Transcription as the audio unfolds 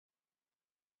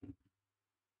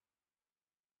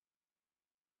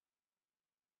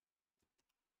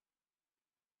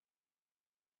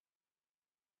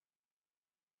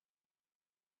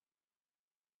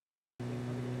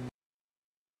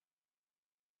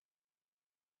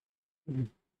ம்.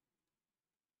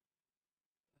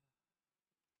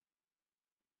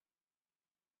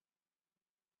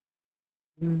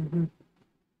 ம்ஹ்ம்.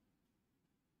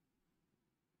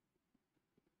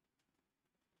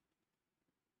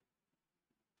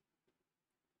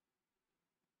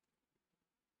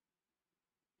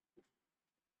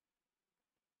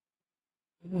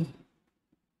 ம்.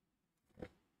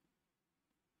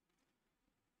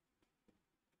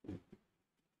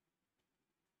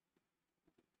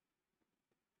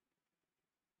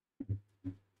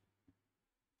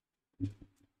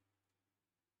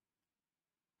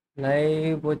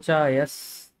 லைவ் போச்சா? எஸ்.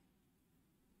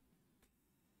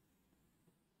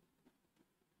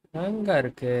 எங்க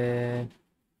இருக்கு?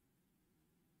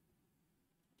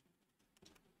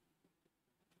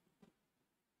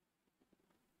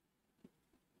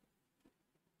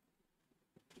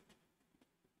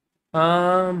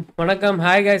 வணக்கம்.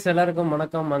 ஹாய் கைஸ், எல்லாருக்கும்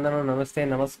வணக்கம், வந்தனம், நமஸ்தே,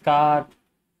 நமஸ்கார்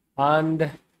அண்ட்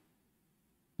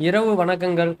இரவு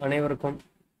வணக்கங்கள் அனைவருக்கும்.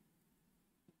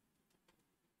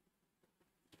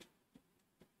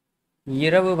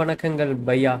 இரவு வணக்கங்கள்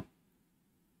பையா.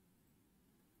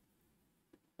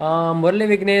 Murali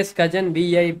Vignesh, Gajan,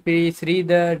 VIP,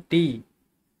 Sridhar, D.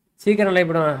 சீக்கிரம் லைவ்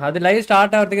பண்ணுவேன். அது லைவ்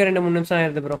ஸ்டார்ட் ஆகிறதுக்கு 2-3 நிமிஷம்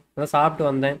ஆயிருது ப்ரோ. நான் சாப்பிட்டு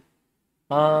வந்தேன்.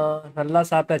 நல்லா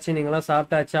சாப்பிட்டாச்சு. நீங்களாம்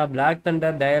சாப்பிட்டாச்சா? பிளாக்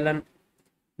தண்டர், தயலன்,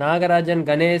 நாகராஜன்,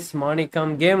 கணேஷ்,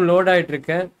 மாணிக்கம். கேம் லோட் ஆகிட்டு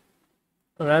இருக்கு.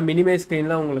 அதனால் மினிமைஸ்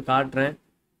ஸ்க்ரீன்லாம் உங்களுக்கு காட்டுறேன்.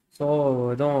 ஸோ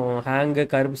எதுவும் ஹேங்கு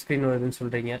கருப்பு ஸ்க்ரீன் வருதுன்னு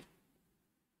சொல்கிறீங்க.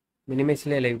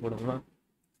 மினிமைஸ்லேயே லைவ் போடுவோமா?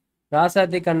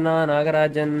 ராசாத்தி கண்ணா,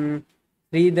 Nagarajan,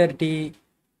 Sridhar, D,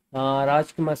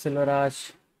 Rajkumar, Selvaraj.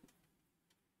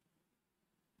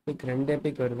 Big 2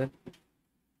 big வருது.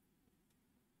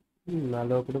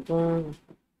 ஹலோ கொடுப்போம்,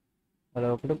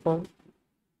 ஹலோ கொடுப்போம்.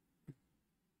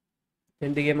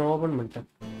 2 கேமை ஓப்பன் பண்ணிட்டேன்.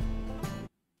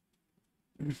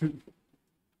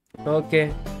 Okay,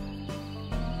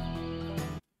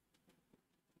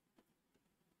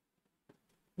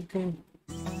 okay,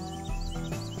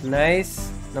 nice.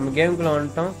 நம்ம கேமுக்குள்ள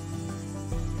வந்துட்டோம்.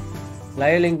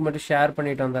 லைவ் லிங்க் மட்டும் ஷேர்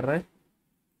பண்ணிட்டு வந்துடுறேன்.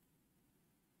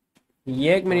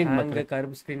 1 மினிட் அங்கே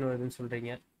கருப்பு ஸ்க்ரீன் வருதுன்னு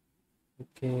சொல்கிறீங்க.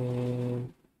 ஓகே,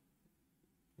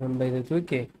 நம்ம இதை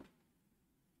தூக்கி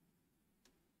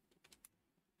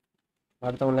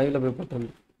அடுத்தவன் லைவ்ல போய் போட்டு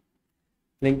வந்து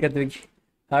லிங்கை தூக்கி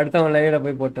அடுத்தவன் லைவ்ல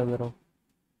போய் போட்டு வந்துடும்.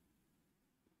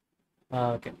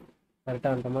 ஓகே,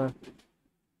 கரெக்டாக வந்துட்டோமா?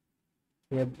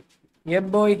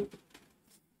 எப் போய்.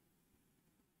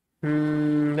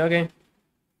 ஓகே.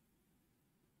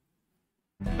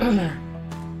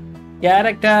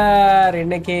 கேரக்டர்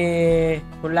இன்னைக்கு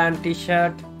ஃபுல்லான்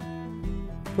டிஷர்ட்.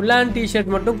 ஃபுல்லான்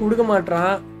டிஷர்ட் மட்டும் கொடுக்க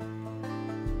மாட்டான்,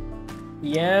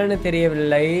 ஏன்னு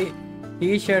தெரியவில்லை.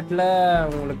 டிஷர்ட்ல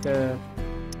உங்களுக்கு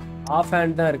ஆஃப்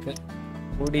ஹேண்ட் தான் இருக்கு.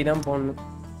 ஹூடி தான் போடணும்.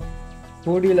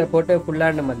 ஹூடியில் போட்டு ஃபுல்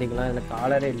ஹேண்ட் பார்த்திங்களா? இதில்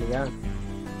காலரே இல்லையா?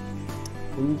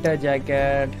 Winter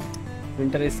jacket,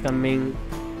 winter is coming,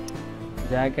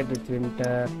 jacket with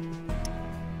winter.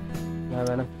 நான்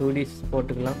வேணா ஹூடிஸ்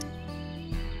போட்டுக்கலாம்.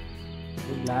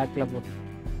 பிளாக்ல போட்டு.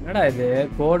 என்னடா இது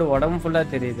கோடு உடம்பு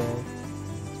ஃபுல்லாக தெரியுது.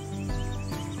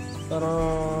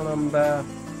 அப்புறம் நம்ம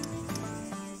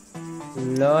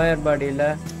லோயர் பாடியில்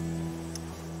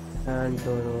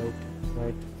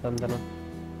ஒயிட் சந்தனம்.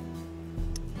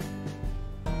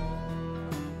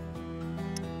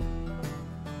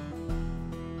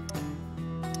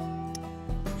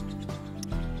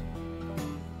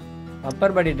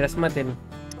 அப்பர் பாடி ட்ரெஸ் மாற்றிடணும்.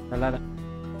 நல்லா தான்.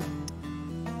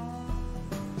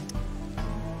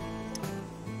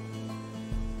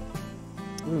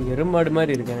 எறும்பாடு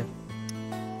மாதிரி இருக்கேன்.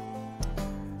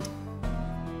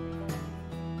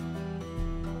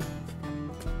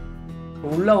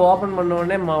 உள்ள ஓபன் பண்ண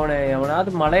உடனே அவனை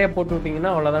எவனாவது மலையை போட்டு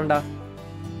விட்டீங்கன்னா அவ்வளவுதான்டா.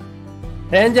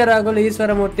 ரேஞ்சர் ராகுல்,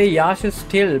 Eswaramoorthy, Yash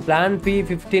still, plan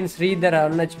P15, Sridhar,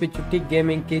 அருணச்பி, சுட்டி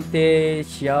கேமிங்,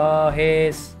 கீதேஷ்,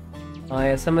 யாஹேஸ்,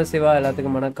 SMS சிவா,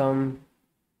 எல்லாத்துக்கும் வணக்கம்.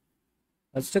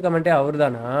 ஃபர்ஸ்ட் கமெண்டே அவர்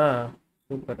தானா?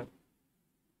 சூப்பர்.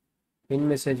 பின்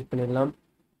மெசேஜ் பண்ணிடலாம்.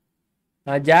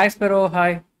 ஜாக்ஸ்பெரோ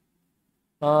ஹாய்.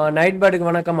 நைட் பேர்டுக்கு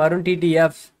வணக்கம். அருண்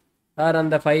TTF சார்,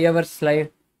 அந்த 5 hours லைவ்.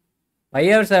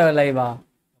 5 hours லைவா?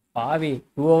 பாவி,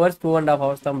 2 hours 2.5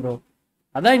 hours தான் ப்ரோ.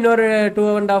 அதான் இன்னொரு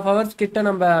 2.5 hours கிட்ட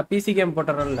நம்ம பிசி கேம்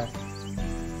போட்டுறோம்ல.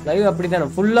 லைவ் அப்படி தானே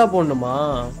ஃபுல்லாக போடணுமா?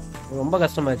 ரொம்ப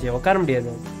கஷ்டமாச்சு, உட்கார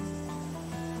முடியாது.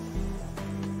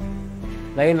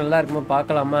 லைவ் நல்லா இருக்குமா?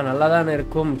 பார்க்கலாமா? நல்லா தானே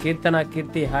இருக்கும். கீர்த்தனா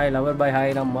கீர்த்தி hi. Lover bye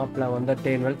hi. Ram மாப்பிள்ள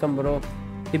வந்துட்டேன். Welcome bro.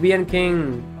 டிபியன் king,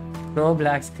 no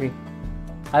black screen.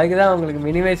 அதுக்கு தான் உங்களுக்கு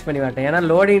மினிமைஸ் பண்ணி மாட்டேன், ஏன்னா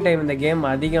லோடிங் டைம் இந்த கேம்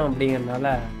அதிகம்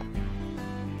அப்படிங்கிறதுனால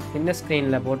சின்ன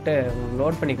ஸ்க்ரீனில் போட்டு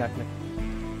லோட் பண்ணி காட்டினேன்.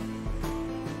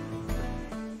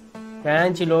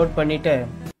 பிரான்ச்சு லோட் பண்ணிவிட்டு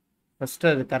ஃபர்ஸ்ட்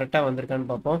அது கரெக்டாக வந்திருக்கான்னு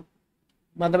பார்ப்போம்.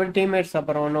 மற்றபடி டீம்மேட்ஸ்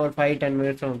அப்புறம் ஒன்று ஒரு 5-10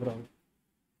 மினிட்ஸ் வந்துடுவாங்க.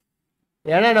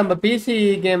 ஏன்னா நம்ம பிசி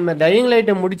கேம் டையிங்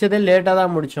லைட்டை முடிச்சதே லேட்டாக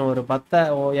தான் முடித்தோம். ஒரு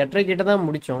 8:30 கிட்ட தான்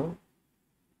முடித்தோம்.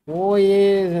 போயே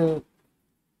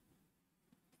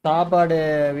சாப்பாடு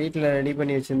வீட்டில் ரெடி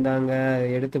பண்ணி வச்சுருந்தாங்க,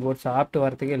 எடுத்து போட்டு சாப்பிட்டு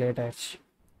வரத்துக்கே லேட் ஆயிடுச்சு.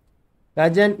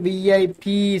 ரஜன்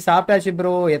விஐபி சாப்பிட்டாச்சு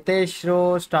ப்ரோ. எத்தேஷ் ப்ரோ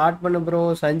ஸ்டார்ட் பண்ணு bro.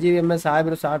 Sanjeev MS hi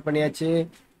bro start பண்ணியாச்சு.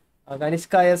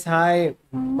 Kanishka yes hi.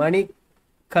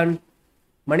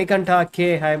 Manikanta K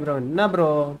hi bro. என்ன ப்ரோ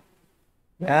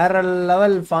வேற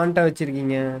லெவல் ஃபாண்ட்டை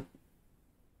வச்சிருக்கீங்க.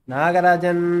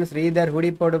 நாகராஜன் ஸ்ரீதர் ஹுடி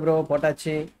போடு ப்ரோ.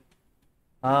 போட்டாச்சு.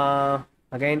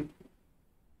 அகைன்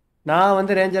நான்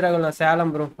வந்து ரேஞ்சர் ஆகல, நான்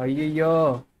சேலம் ப்ரோ. ஐயோ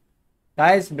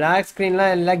காய்ஸ் பிளாக்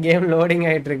ஸ்க்ரீன்லாம் எல்லாம் கேம் லோடிங்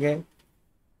ஆகிட்டு இருக்கு.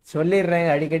 சொல்லிடுறேன்,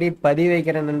 அடிக்கடி பதிவு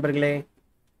வைக்கிறேன் நண்பர்களே.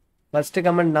 ஃபர்ஸ்ட்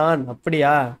கமெண்ட் நான்.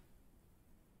 அப்படியா?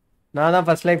 நான் தான்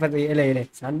ஃபர்ஸ்ட் லைஃப். இல்லை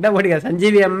சண்டை போடுங்க.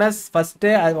 Sanjeevi MS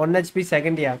first, 1 HP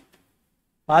செகண்ட்யா.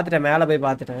 பார்த்துட்டேன், மேலே போய்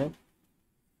பார்த்துட்டேன்.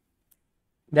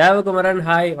 தேவகுமரன்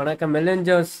ஹாய் வணக்கம். மெல்லன்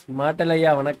ஜோஸ்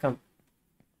மாட்டலையா வணக்கம்.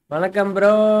 வணக்கம்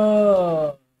ப்ரோ.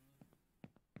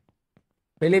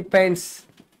 பிலிப்பைன்ஸ்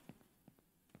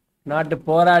நாட்டு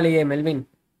போராளியே மெல்வின்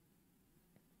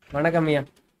வணக்கம் ஐயா.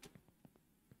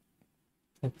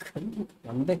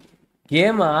 அந்த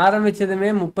கேம் ஆரம்பிச்சதுமே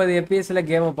 30 FPS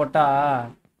கேமை போட்டா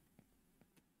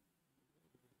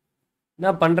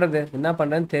என்ன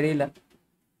பண்றதுன்னு தெரியல.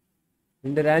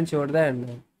 2 ரேஞ்ச் ஓடுதா என்ன?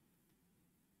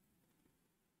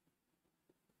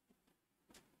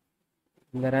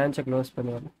 இந்த ரேஞ்சை க்ளோஸ்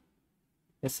பண்ணுவாங்க.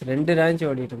 எஸ் 2 ரேஞ்ச்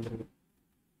ஓடிட்டு இருந்திருக்கு.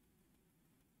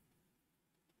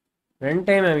 2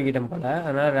 டைம் அமைக்கிட்டோம் போல.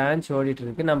 அதனால ரேஞ்ச் ஓடிட்டு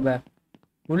இருக்கு. நம்ம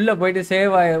உள்ள போயிட்டு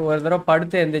சேவ் ஆகி ஒரு தடவை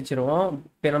படுத்து எந்திரிச்சிருவோம்.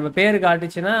 இப்போ நம்ம பேர்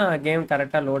காட்டுச்சுன்னா கேம்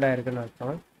கரெக்டாக லோட் ஆயிருக்குன்னு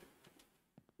அர்த்தம்.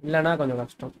 இல்லைன்னா கொஞ்சம்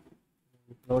கஷ்டம்.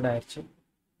 லோட் ஆயிடுச்சு.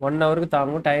 1 ஹவருக்கு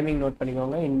தாங்கும். டைமிங் நோட்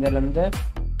பண்ணிக்கோங்க. இதுலேருந்து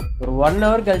ஒரு 1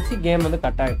 ஹவர் கழிச்சு கேம் வந்து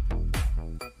கட் ஆகிடும்.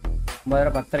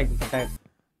 10:30 கட் ஆகிடும்.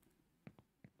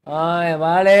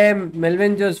 வாலே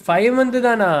மெல்வின் ஜோஸ் 5 மந்த்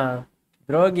தானா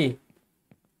துரோகி?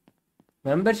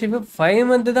 மெம்பர்ஷிப்பு 5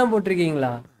 மந்த் தான்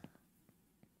போட்டிருக்கீங்களா?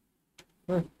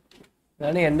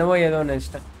 நானும் என்னவோ ஏதோ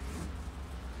நினச்சிட்டேன்.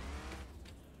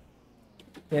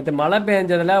 நேற்று மழை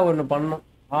பெஞ்சதில் ஒன்று பண்ணோம்.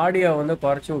 ஆடியோ வந்து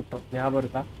குறைச்சி விட்டோம், ஞாபகம்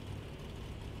இருக்கா?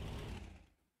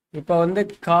 இப்போ வந்து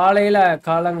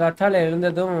காலங்காத்தால்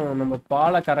எழுந்ததும் நம்ம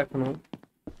பாலை கறக்கணும்.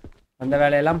 அந்த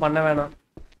வேலையெல்லாம் பண்ண வேணாம்.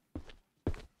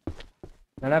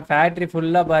 ஆனால் ஃபேக்ட்ரி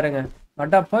ஃபுல்லாக பாருங்க.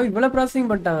 அட்டாப்பா இவ்வளோ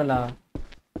ப்ராசஸிங் பண்ணிட்டாங்களா?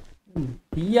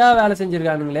 தீயா வேலை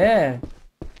செஞ்சுருக்கானுங்களே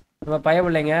நம்ம பயம்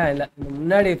இல்லைங்க. இல்லை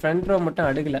முன்னாடி ஃப்ரண்ட் ரோ மட்டும்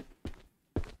அடுக்கலை.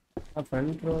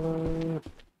 ஃப்ரண்ட் ரோ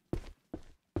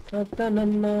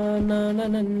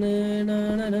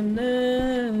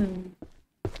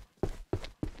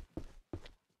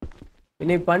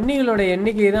இன்னைக்கு பன்னிகளோட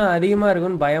எண்ணிக்கை தான் அதிகமாக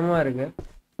இருக்குன்னு பயமாக இருக்கு.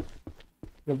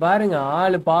 இங்க பாருங்க,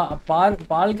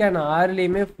 பால் கேன்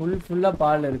 6லையுமே ஃபுல்லாக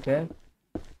பால் இருக்கு.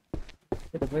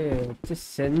 போய் வச்சு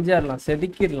செஞ்சிடலாம்,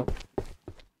 செதுக்கிடலாம்.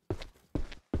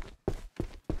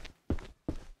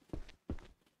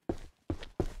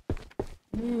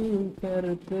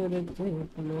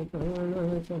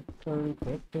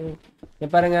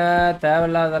 பாருங்க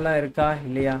தேவையில்லாதெல்லாம் இருக்கா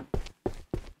இல்லையா?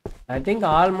 ஐ திங்க்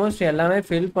ஆல்மோஸ்ட் எல்லாமே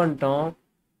ஃபில் பண்ணிட்டோம்.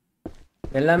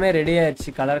 எல்லாமே ரெடி ஆயிடுச்சு.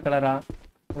 கலர் கலரா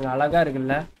அழகா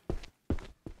இருக்குல்ல?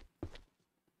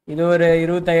 இது ஒரு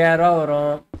 25,000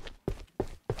 வரும்.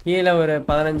 கீழே ஒரு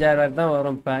 15,000 தான்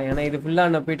வரும் இப்போ. ஏன்னா இது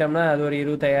ஃபுல்லாக நப்பிட்டோம்னா அது ஒரு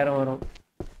 25,000 வரும்.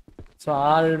 ஸோ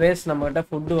ஆல்வேஸ் நம்மகிட்ட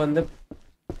ஃபுட்டு வந்து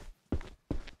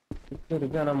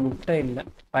இருக்கு. ஆனால் முட்டை இல்லை.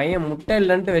 பையன் முட்டை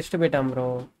இல்லைன்ட்டு வச்சுட்டு போயிட்டான் ப்ரோ.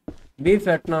 பீஃப்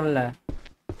வெட்டணும்ல,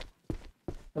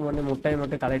 முட்டையை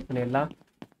மட்டும் கலெக்ட் பண்ணிடலாம்.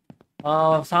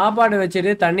 சாப்பாடு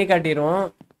வச்சுட்டு தண்ணி காட்டிடுவோம்.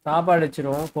 சாப்பாடு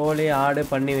வச்சிருவோம். கோழி ஆடு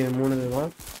பன்னி 3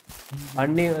 இருக்கும்.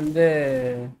 பன்னி வந்து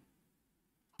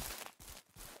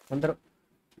வந்துடும்.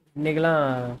 இன்னைக்கெல்லாம்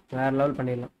வேற லெவல்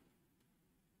பண்ணிடலாம்.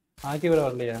 ஆக்கி வர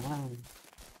வரலையா?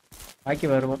 ஆக்கி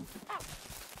வருவோம்.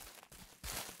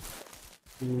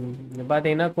 இங்க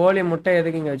பாத்தீங்கன்னா கோழி முட்டை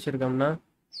எதுக்கு இங்க வச்சிருக்கோம்னா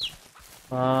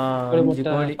 5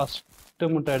 கோழி. ஃபர்ஸ்ட்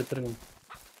முட்டை எடுத்துருங்க.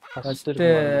 ஃபர்ஸ்ட்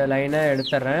லைனா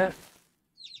எடுத்துறேன்.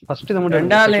 ஃபர்ஸ்ட் இந்த முட்டை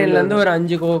 2ஆம் லைன்ல இருந்து ஒரு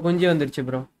 5 குஞ்சு வந்துருச்சு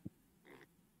ப்ரோ.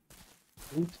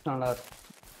 நல்லா இருக்கு.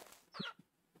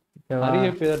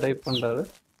 நிறைய பேர் டைப் பண்றாரு.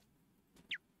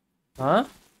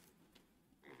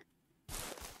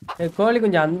 கோழி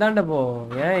கொஞ்சம் அந்தாண்ட போ.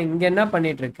 ஏன் இங்க என்ன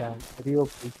பண்ணிட்டு இருக்க?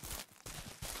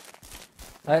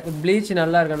 ப்ளீச்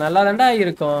நல்லா இருக்கும். நல்லா தாண்டா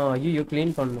இருக்கும். ஐயோ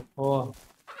க்ளீன் பண்ணும். ஓ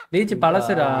ப்ளீச்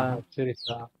பழசுடா. சரி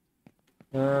சார்.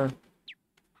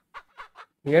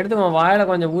 எடுத்து வாயில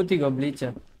கொஞ்சம் ஊத்திக்கோ ப்ளீச்ச.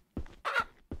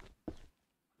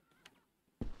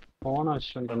 போன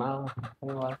வச்சுட்டேன்னா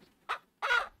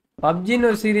பப்ஜின்னு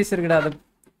ஒரு சீரிஸ் இருக்குடா, அது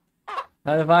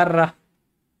அது பாருடா.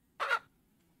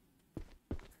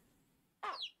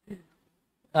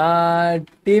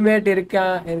 டீம்மேட்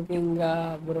இருக்கீங்க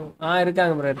ப்ரோ?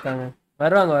 இருக்காங்க ப்ரோ, இருக்காங்க.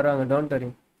 வருவாங்க, டோன்ட் வரி.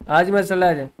 ஆஜ்மா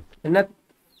சொல்லாது. என்ன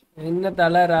என்ன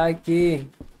தலை ராக்கி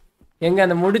எங்க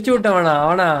அந்த முடிச்சு விட்டவனா?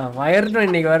 அவனா வரட்டும்,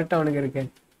 இன்னைக்கு வரட்டும். அவனுக்கு இருக்கு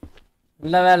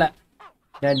நல்ல வேலை.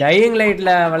 டையிங்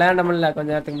லைட்ல விளையாண்டமில்ல கொஞ்ச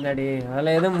நேரத்துக்கு முன்னாடி,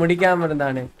 அதில் எதுவும் முடிக்காம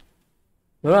இருந்தானு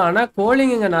ப்ரோ. ஆனா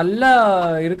கோலிங் இங்க நல்லா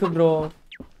இருக்கு ப்ரோ,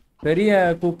 பெரிய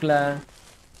கூக்குல.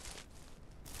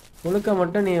 முழுக்க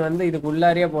மட்டும் நீ வந்து இதுக்கு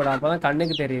உள்ளாரியே போட, அப்பதான்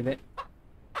கண்ணுக்கு தெரியுது.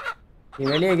 நீ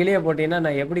வெளியே கிளியே போட்டீங்கன்னா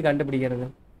நான் எப்படி கண்டுபிடிக்கிறது?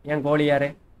 ஏன் கோழியாரே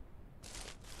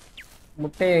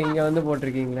முட்டையை இங்க வந்து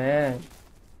போட்டிருக்கீங்களே.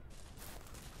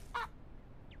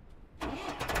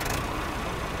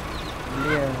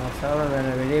 வெளியே வேற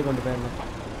வெளியே கொண்டு போயிடணும்.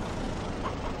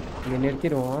 இங்க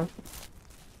நிறுத்திடுவோம்.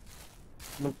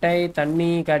 முட்டை தண்ணி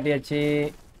காட்டியாச்சு.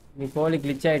 நீ கோழி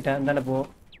கிளிச் ஆயிட்டான் தானே. போ,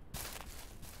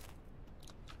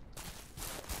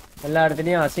 எல்லா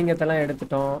இடத்துலையும் அசிங்கத்தெல்லாம்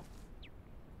எடுத்துட்டோம்.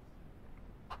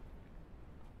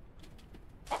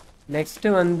 நெக்ஸ்ட்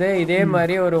வந்து இதே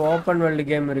மாதிரி ஒரு ஓப்பன் வேர்ல்டு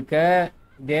கேம் இருக்கு.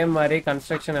 இதே மாதிரி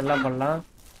கன்ஸ்ட்ரக்ஷன் எல்லாம் பண்ணலாம்.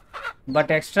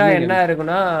 பட் எக்ஸ்ட்ரா என்ன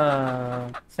இருக்குன்னா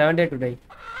 7 day to die.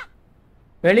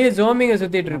 வெளியே ஜோமிங்க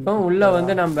சுத்திட்டு இருக்கோம், உள்ள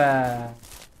வந்து நம்ம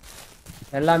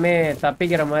எல்லாமே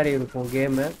தப்பிக்கிற மாதிரி இருக்கும்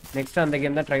கேமு. நெக்ஸ்ட் அந்த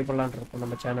கேம் தான் ட்ரை பண்ணலான்னு இருக்கோம்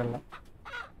நம்ம சேனல்ல.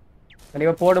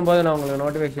 கண்டிப்பா போடும்போது நான் உங்களுக்கு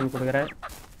நோட்டிஃபிகேஷன் கொடுக்குறேன்.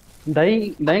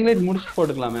 டைங் லைட் முடிச்சு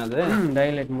போட்டுக்கலாமே. அது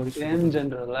டைங் லைட் முடிச்சு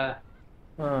ஜெனரல்ல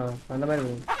அந்த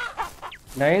மாதிரி.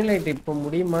 டைங் லைட் இப்போ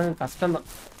முடியுமா? கஷ்டம்தான்.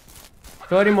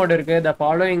 ஸ்டோரி மோட் இருக்கு, த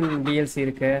ஃபாலோயிங் டிஎல்சி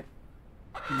இருக்கு.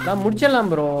 நான்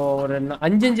முடிச்சிடலாம் ப்ரோ. ஒரு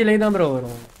 5 லைட் தான் ப்ரோ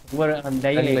வரும் ஒவ்வொரு அந்த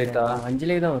டைங் லைட். 5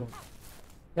 லைட் தான் வரும்,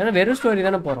 ஏன்னா வெறும் ஸ்டோரி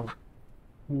தானே போறோம்.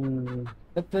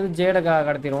 ஜேட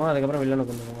கடத்திடுவோம், அதுக்கப்புறம் வில்லனை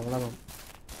கொண்டு வருவோம், அவ்வளோதான்.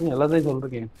 எல்லாத்தையும்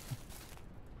சொல்றீங்க,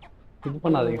 இது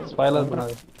பண்ணாதீங்க, ஸ்பாயிலர்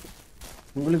பண்ணாதீங்க.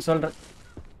 உங்களுக்கு சொல்றேன்,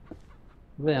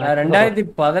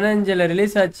 2015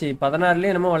 ரிலீஸ் ஆச்சு,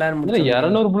 16லயே என்னமோ விளையாட முடியும்.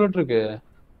 200 புல்லட் இருக்கு.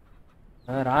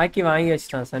 ராக்கி வாங்கி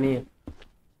வச்சுட்டான் சனி.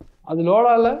 அது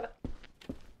லோடா இல்ல?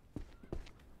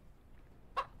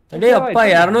 டேய் அப்பா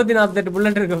 248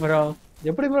 புல்லட் இருக்கு ப்ரோ.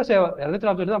 எப்படி ப்ரோ சேவ்?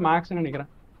 248 தான் மேக்ஸ் நினைக்கிறேன்.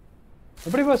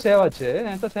 எப்படி ப்ரோ சேவ் ஆச்சு?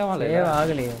 எந்த சேவ் ஆகல? சேவ்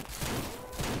ஆகலையே.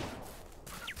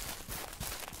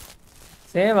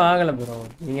 சேவ் ஆகல ப்ரோ,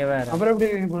 நீங்க வேற. அப்புறம் எப்படி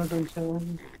புல்லட் இருந்துச்சு?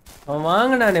 அவன்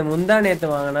வாங்கினானே, முந்தா நேத்து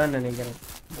வாங்கினான்னு நினைக்கிறேன்.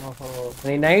 ஓஹோ,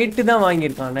 நீ நைட்டு தான்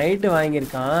வாங்கியிருக்கான், நைட்டு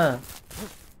வாங்கியிருக்கான்,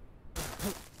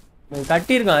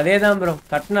 கட்டியிருக்கான். அதே தான் ப்ரோ,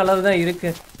 கட்டின அளவு தான்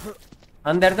இருக்கு.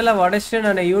 அந்த இடத்துல உடச்சிட்டு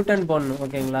நான் யூ-டர்ன் போடணும்,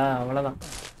 ஓகேங்களா? அவ்வளோதான்,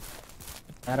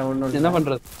 வேற ஒன்றும். என்ன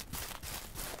பண்றது?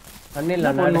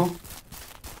 பண்ணிடலாம்.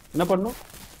 என்ன பண்ணும்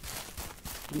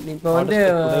இப்போ வந்து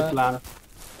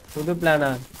புது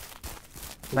பிளானா?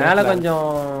 மேல கொஞ்சம்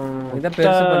இதை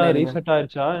பெருசு பண்ணி ரீசெட்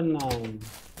ஆயிருச்சா என்ன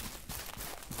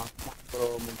ப்ரோ?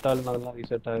 முட்டாள் நல்லா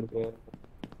ரீசெட் ஆயிருக்கு.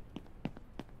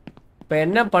 இப்போ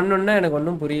என்ன பண்ணணும்னா எனக்கு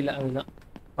ஒன்றும் புரியல. அதுதான்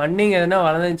பண்ணிங்க, எதுனா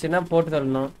வளர்ந்துச்சுன்னா போட்டு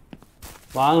தரணும்.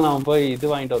 வாங்க நாம போய்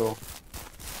இது வாங்கிட்டு வருவோம்.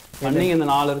 பண்ணிங்க இந்த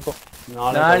 4 இருக்கும்.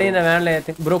 4 இந்த வேன்ல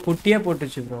ஏத்தி ப்ரோ. குட்டியே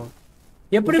போட்டுச்சு ப்ரோ.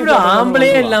 எப்படி ப்ரோ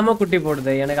ஆம்பளையே இல்லாம குட்டி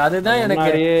போடுது? எனக்கு அதுதான்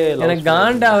எனக்கு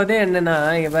காண்டாவதே. என்னன்னா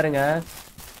இங்க பாருங்க,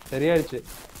 சரியாயிடுச்சு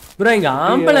ப்ரோ. இங்க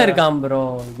ஆம்பளை இருக்கான் ப்ரோ.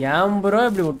 ஏன் ப்ரோ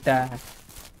இப்படி விட்ட?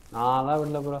 நான்லாம்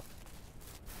விடல ப்ரோ.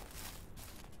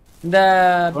 இந்த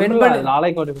பெண் பண்ணி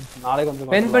நாளைக்கு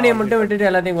பெண் பண்ணியை மட்டும் விட்டுட்டு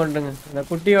எல்லாத்தையும் கொண்டுங்க. இந்த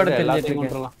குட்டியோட தெரிஞ்சிட்டு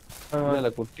இருக்கேன். இல்ல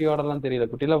குட்டியோடலாம் தெரியல,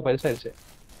 குட்டிலாம் பெருசாயிடுச்சு.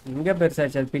 இங்க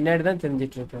பெருசாச்சு, அது பின்னாடி தான்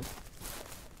தெரிஞ்சிட்டு இருக்கேன்.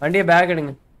 வண்டியை பேக்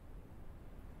எடுங்க.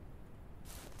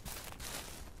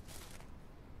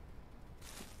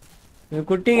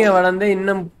 குட்டிங்க வளர்ந்து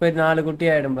இன்னும் 4 குட்டி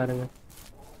ஆயிடும் பாருங்க.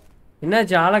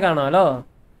 என்னாச்சு ஆளை காணோம்? ஹலோ,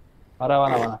 வர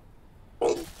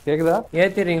கேக்குதா?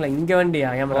 ஏத்திடுறீங்களா? இங்க வண்டியா?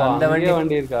 அந்த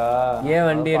வண்டி இருக்கா? ஏன்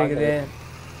வண்டி இருக்குது?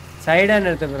 சைடா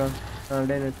நிறுத்து ப்ரோ.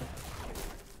 அப்படியே நிறுத்து.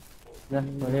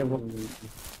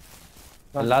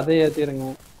 எல்லாத்தையும் ஏத்திடுங்க.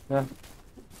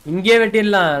 இங்கே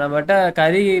வெட்டிடலாம். நம்மகிட்ட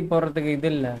கறி போடுறதுக்கு இது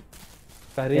இல்ல,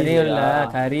 கறியும் இல்ல,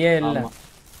 கறியே இல்ல.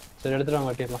 சரி எடுத்துட்டு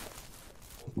வெட்டிடலாம்.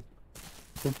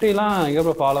 குட்டிலாம் எங்க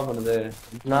ப்ரோ ஃபாலோ பண்ணுது?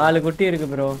 4 குட்டி இருக்கு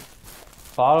ப்ரோ.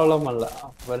 ஃபாலோலாம் பண்ணல,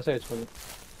 பெருசா யூஸ் பண்ணு.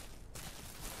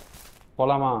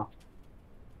 போலாமா?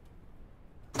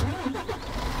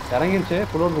 இறங்கிருச்சு.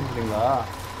 புல்லோட் கொடுத்துட்டீங்களா?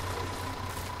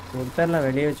 கொடுத்தரலாம்,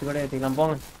 வெளியே வச்சு கூட ஏற்றிக்கலாம்.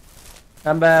 போங்க,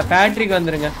 நம்ம ஃபேக்ட்ரிக்கு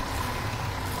வந்துருங்க.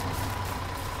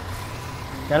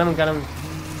 கிளம்பு.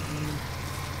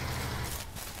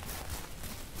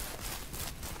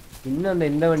 இன்னும்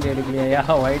இந்த வண்டி எடுக்கலையா?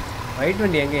 ஒயிட்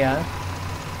வண்டி எங்கயா?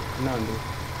 என்ன வண்டி?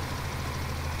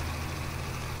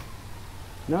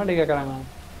 என்ன வண்டி கேட்குறாங்க?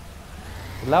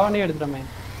 எல்லா வண்டியும் எடுத்துட்டோமே.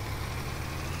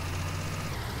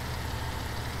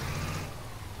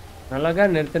 அழகா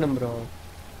நிறுத்தணும் ப்ரோ.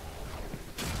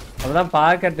 அப்பதான்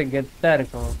பார்க்கறதுக்கு கெத்தா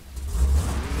இருக்கும்.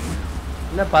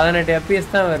 இன்னும் 18 FPS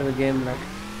தான் வருது கேம்ல.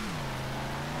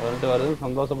 வருது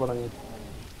சந்தோஷப்படுங்க.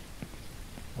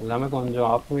 எல்லாமே கொஞ்சம்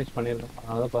ஆப்டிமைஸ் பண்ணிருக்கோம்,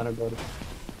 அதனால 18 வருது.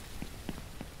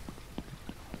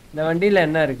 இந்த வண்டியில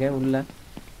என்ன இருக்கு உள்ள?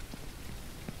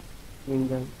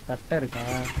 இங்க கட்டை இருக்கா?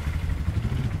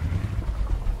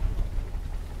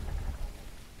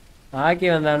 ஆக்கி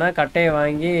வந்தானா கட்டையை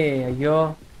வாங்கி, ஐயோ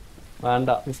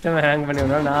வேண்டாம், சிஸ்டம் ஹேங் பண்ணி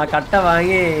விடுறோம். நான் கட்டை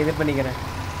வாங்கி இது பண்ணிக்கிறேன்.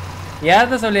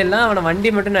 ஏத்த சொல்லிடலாம், அவனை வண்டி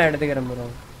மட்டும் நான் எடுத்துக்கிறேன் ப்ரோ.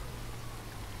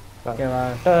 ஓகேவா?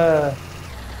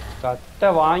 கட்டை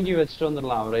வாங்கி வச்சுட்டு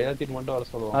வந்துடலாம். அவரை ஏத்திட்டு மட்டும் வர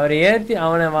சொல்லுவான். அவரை ஏத்தி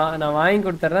அவனை நான் வாங்கி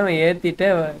கொடுத்துட்றேன். அவன் ஏத்திட்டு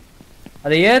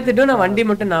அதை ஏத்திட்டு நான் வண்டி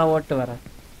மட்டும் நான் ஓட்டு வரேன்.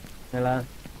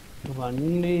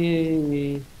 வண்டி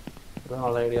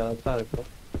நல்ல ஐடியா தான் இருக்கு.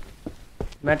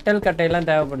 மெட்டல் கட்டையெல்லாம்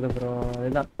தேவைப்படுது ப்ரோ.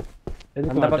 அதுதான்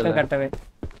அந்த பக்கம் கட்டவே.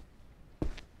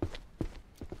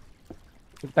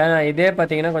 இப்ப இதே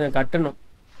பாத்தீங்கன்னா கொஞ்சம் கட்டணும்.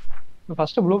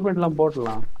 ஃபர்ஸ்ட் ப்ளூ பிரிண்ட்லாம்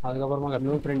போட்டுடலாம், அதுக்கப்புறமா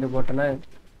ப்ளூ பிரிண்ட் போட்டோன்னா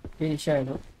ஈஸியா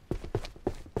ஆயிடும்.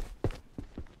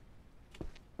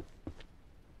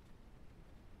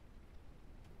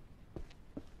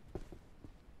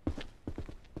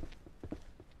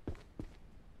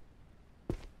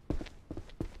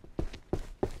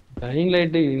 கைனிங்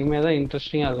லைட் இனிமே தான்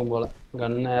இன்ட்ரெஸ்டிங்கா இருக்கும் போல.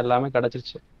 கன்னு எல்லாமே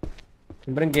கிடைச்சிருச்சு,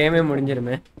 அப்புறம் கேமே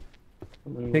முடிஞ்சிருமே.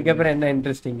 இதுக்கப்புறம் என்ன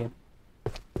இன்ட்ரெஸ்டிங்?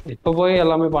 இப்ப போய்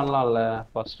எல்லாமே பண்ணலாம்ல,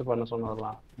 ஃபர்ஸ்ட் பண்ண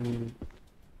சொன்னதெல்லாம்.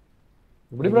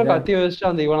 இப்படி ப்ரோ கத்தி வச்சுட்டு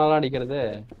அந்த இவனாலாம் அடிக்கிறது,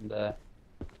 இந்த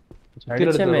சுத்தி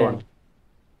எடுத்துருவாங்க.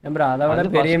 ப்ரோ அதை விட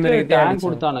பெரிய டேங்க்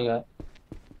கொடுத்தானுங்க.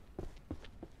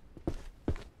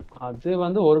 அது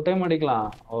வந்து ஒரு டைம்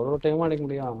அடிக்கலாம், ஒரு டைம் அடிக்க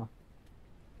முடியும்.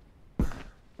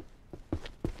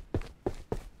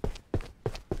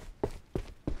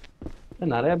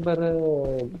 நிறைய பேர்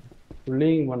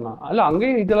புல்லிங் பண்ணலாம். அல்ல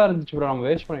அங்கேயும் இதெல்லாம் இருந்துச்சு ப்ரோ, நம்ம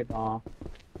வேஸ்ட் பண்ணிட்டோம்.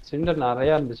 சிலிண்டர்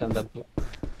நிறைய இருந்துச்சு அந்த இடத்துல.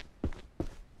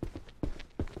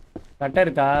 கட்டை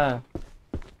இருக்கா?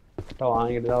 கட்டை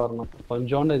வாங்கிட்டு தான் வரணும்.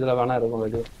 கொஞ்சோண்டு இதுல வேணா இருக்கும்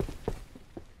வெளியே.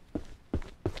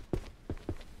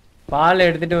 பால்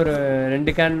எடுத்துட்டு ஒரு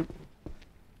 2 கேன்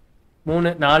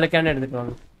 4 கேன் எடுத்துட்டு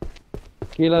வாங்க.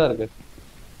 கீழே தான் இருக்கு.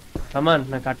 ஆமா,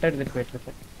 நான் கட்டை எடுத்துட்டு போயிட்டு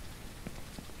இருக்கேன்.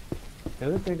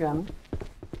 எதுக்கு கேன்?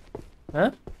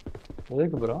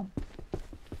 எதுக்கு ப்ரோ?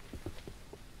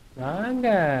 நாங்க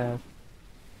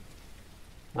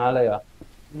நாளையா?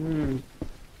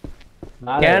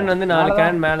 கேன் வந்து 4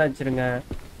 கேன் மேல வச்சிருங்க.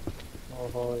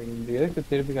 ஓஹோ, இந்த எதுக்கு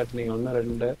திருப்பி கட்டுனீங்க? 1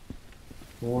 2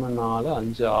 3 4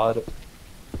 5 6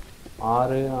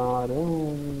 6 6.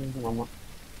 ஆமா,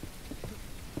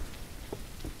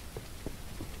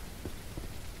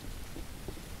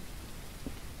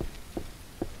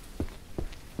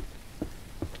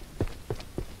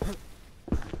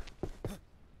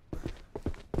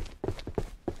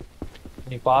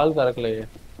 நீ பால் கறக்கலையே.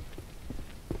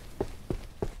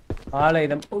 பாலை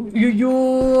இடம். ஐயோ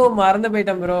மறந்து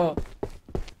போயிட்டேன் ப்ரோ.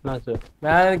 என்னாச்சு?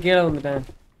 மேல கீழே வந்துட்டேன்.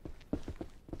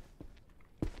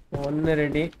 1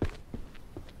 ரெடி,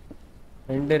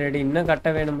 2 ரெடி. இன்னும்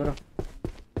கட்ட வேணும் ப்ரோ.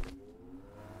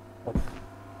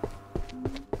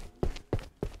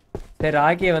 சரி,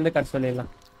 ராக்கியை வந்து கட்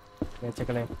சொல்லிடலாம்.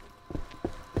 வச்சுக்கலே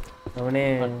அவனே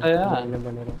என்ன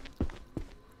பண்ணிடும்.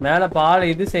 மேல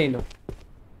பால் இது செய்யணும்.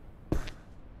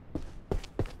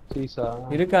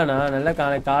 இருக்கானா? நல்லா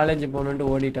காலேஜ் போகணுன்ட்டு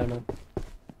ஓடிட்டானா?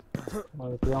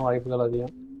 அதுக்குதான் வாய்ப்புகள்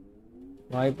அதிகம்.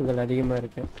 வாய்ப்புகள் அதிகமா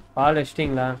இருக்கு. பால்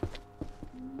வச்சிட்டீங்களா?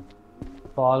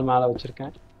 பால் மேல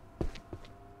வச்சிருக்கேன்.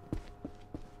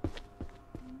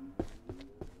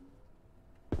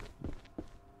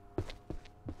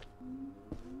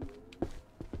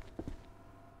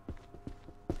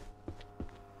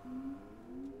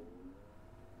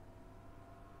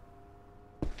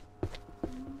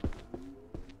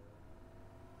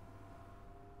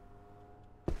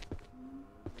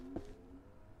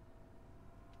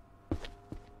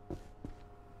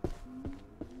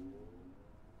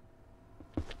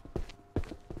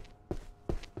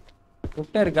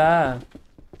 முட்டை இருக்கா?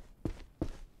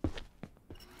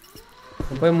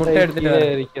 போய் முட்டை எடுத்துட்டு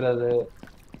இருக்கிறது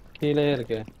கீழே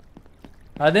இருக்கு.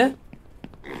 அது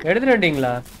எடுத்துட்டு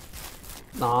வந்துட்டீங்களா?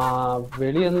 நான்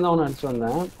வெளியே இருந்து அவனை அடிச்சு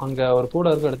வந்தேன். அங்க ஒரு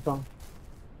கூட இருக்கு, எடுத்தோம்.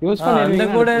 யூஸ் பண்ணி அந்த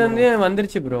கூட இருந்து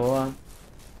வந்துருச்சு ப்ரோ.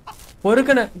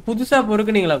 பொறுக்குன புதுசா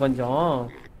பொறுக்குனீங்களா கொஞ்சம்?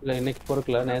 இல்ல, இன்னைக்கு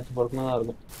பொறுக்கல, நேற்று பொறுக்குனதா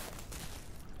இருக்கும்.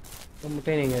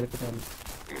 முட்டையை நீங்க எடுத்துட்டு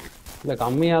இல்ல,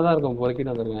 கம்மியா தான் இருக்கும்.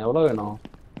 பொறுக்கிட்டு வந்துருங்க. எவ்வளவு வேணும்?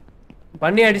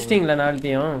 பண்ணி அடிச்சிட்டீங்களா?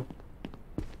 நாளைத்தையும்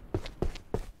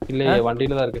இல்லையே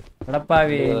வண்டியில தான் இருக்கு.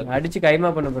 அடப்பாவி அடிச்சு கைமா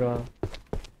பண்ண ப்ரோ.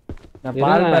 நான்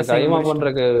பால் கைமா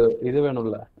பண்றதுக்கு இது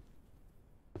வேணும்ல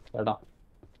இடம்.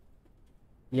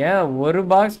 ஏன் ஒரு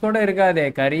பாக்ஸ் கூட இருக்காதே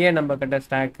கரியே நம்ம கிட்ட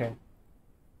ஸ்டாக்.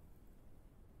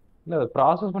 இல்ல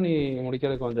ப்ராசஸ் பண்ணி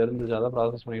முடிக்கிறதுக்கு கொஞ்சம் இருந்துச்சு, அதான்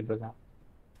ப்ராசஸ் பண்ணிட்டு இருக்கேன்.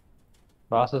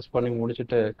 ப்ராசஸ் பண்ணி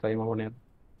முடிச்சுட்டு கைமா பண்ணிடுறேன்.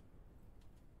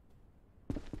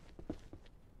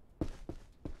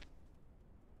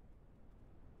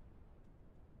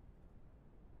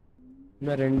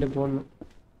 இன்னும் 2 போடணும்.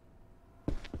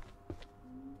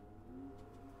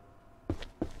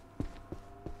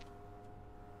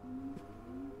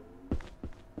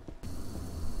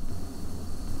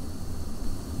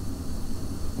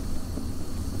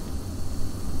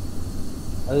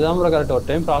 அதுதான் ப்ரோ கரெக்ட். ஒரு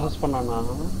டைம் ப்ராசஸ் பண்ணோம்னா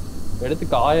எடுத்து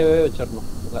காயவே வச்சிடணும்,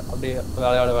 அப்படியே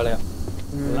வேலையா.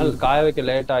 அதனால காய வைக்க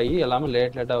லேட் ஆகி எல்லாமே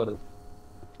லேட்டா வருது.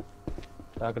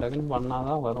 டக்கு டக்குன்னு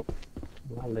பண்ணாதான் வரும்.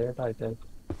 லேட் ஆயிட்டே இருக்கு.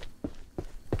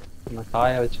 நான்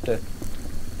காய வச்சுட்டு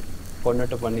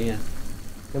கொண்டுட்டு பண்ணிய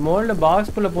இந்த மோல்டு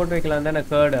பாக்ஸ்குள்ள போட்டு வைக்கலாம் தானே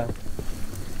கேர்டு.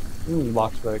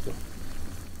 பாக்ஸ்ல வைக்கலாம்.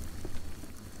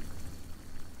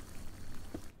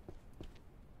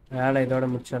 வேலை இதோட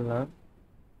முடிச்சிடலாம்.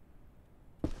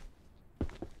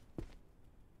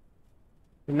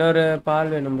 இன்னொரு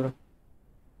பால் வேணும் ப்ரோ.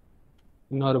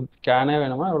 இன்னொரு கேனே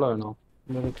வேணுமா? எவ்வளவு வேணும்?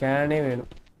 இன்னொரு கேனே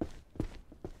வேணும்.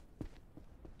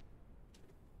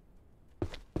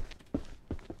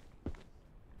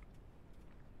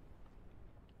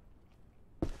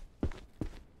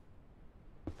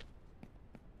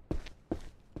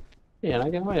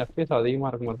 எனக்கு என்ன எஃப்பிஎஸ் அதிகமா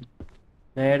இருக்க மாட்டேன்.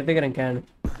 நான் எடுத்துக்கிறேன் கேனு.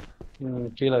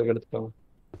 கீழே இருக்கு எடுத்துக்கோங்க.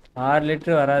 6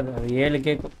 லிட்டர் வராது, அது 7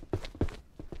 கேக்கும்.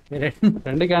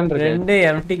 2 கேன் இருக்கு. 2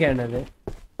 எம்டி கேன். அது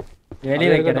வெளியே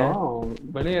வைக்கிறேன்.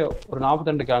 வெளியே ஒரு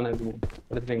 42 கேன் இருக்கு.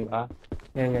 எடுத்துட்டீங்களா?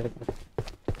 எங்க எடுக்கிறேன்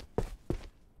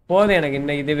போதும் எனக்கு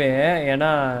இந்த இதுவே.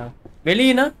 ஏன்னா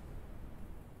வெளியினா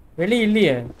வெளியே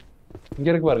இல்லையே. இங்க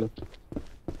இருக்கு பாருங்க.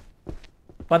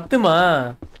 10மா?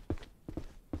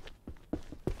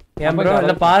 ஏன் ப்ரோ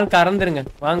இந்த பால் கறந்துருங்க.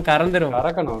 வாங்க கறந்துரும்.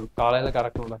 கறக்கணும், காலையில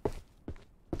கறக்கணும்ல.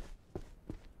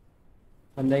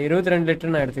 அந்த 22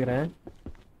 லிட்டர் நான் எடுத்துக்கிறேன்.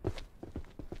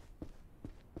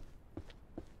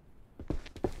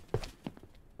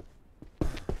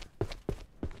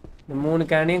 இந்த 3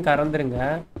 கேனையும் கறந்துருங்க.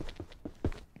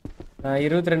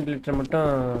 22 லிட்டர் மட்டும்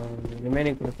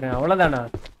ரிமைனிங் கொடுக்குறேன். அவ்வளோதானா?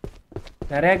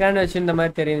 நிறைய கேன் வச்சு இந்த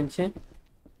மாதிரி தெரிஞ்சிச்சு.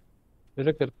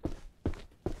 இருக்கு.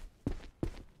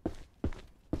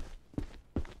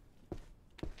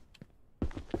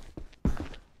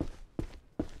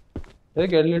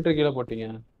 எதுக்கு 7 லிட்டர் கீழே போட்டீங்க?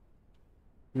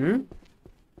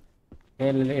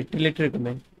 8 லிட்டர்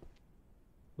இருக்குமே.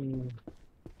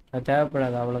 அது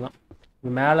தேவைப்படாது, அவ்வளோதான்.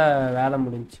 மேலே வேலை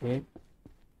முடிஞ்சிச்சு.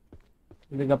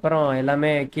 இதுக்கப்புறம்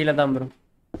எல்லாமே கீழே தான் வரும்.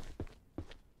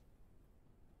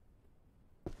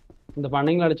 இந்த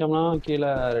பண்ணிங்கள அடிச்சோம்னா கீழே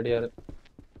ரெடியா இருக்கு.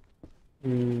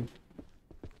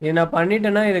 இது நான்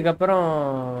பண்ணிட்டேன்னா இதுக்கப்புறம்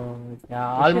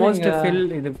ஆல்மோஸ்ட்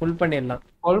ஃபுல் பண்ணிடலாம்.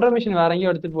 கொல்ற மிஷின் வேற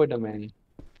எங்கேயும் எடுத்துட்டு போயிட்டோமே.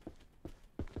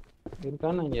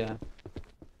 இருக்கான்னு இங்க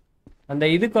அந்த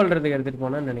இது கொல்றதுக்கு எடுத்துட்டு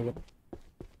போனா நினைக்கிறேன்.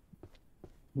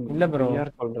 இல்ல ப்ரோ, யார்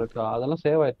கொல்றதுக்கா? அதெல்லாம்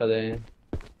சேவ் ஆயிட்டாதே.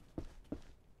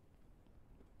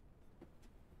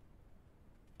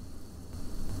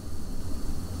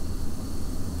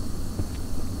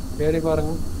 தேடி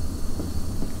பாருங்க.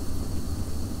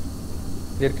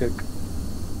 இருக்கு.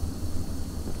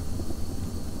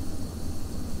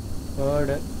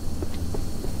 கோடு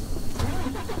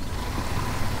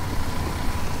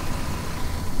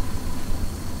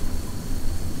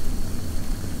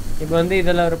இப்போ வந்து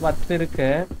இதில் ஒரு 10 இருக்கு.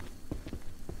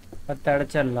 10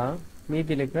 அடைச்சிடலாம்.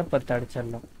 மீதியில் இருக்கிற 10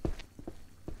 அடைச்சிடலாம்.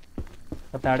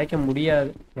 10 அடைக்க முடியாது,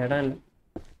 இடம் இல்லை.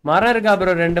 மரம் இருக்கா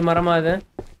ப்ரோ? 2 மரமா? அது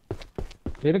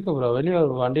இருக்கு ப்ரோ. வெளியே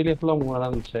வண்டியிலே ஃபுல்லா 3 மரம்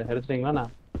இருந்துச்சு. எடுத்துட்டீங்களா?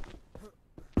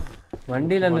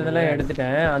 வண்டியில இருந்ததெல்லாம்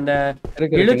எடுத்துட்டேன். அந்த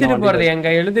இழுத்துட்டு போறது எங்க?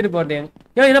 இழுத்துட்டு போறது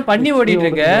எங்க? என்ன பண்ணி ஓடிட்டு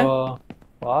இருக்க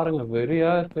பாருங்க.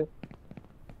 வெறியா இருக்கு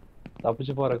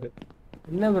தப்பிச்சு போறதுக்கு.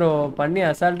 என்ன ப்ரோ பண்ணி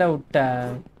அசால்ட்டா விட்ட?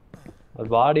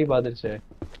 பாடி பாத்துருச்சு.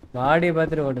 பாடியை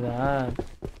பார்த்துட்டு ஓடுதா?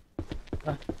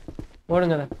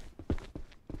 ஓடுங்க.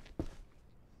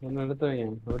 என்ன எடுத்து வைங்க.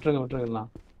 விட்டுருங்க.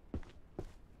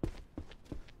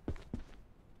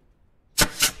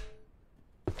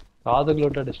 காதுக்குள்ள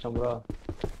விட்டு அடிச்சிட்டோம் ப்ரோ.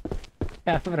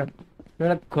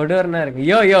 கொடூரனா இருக்கு.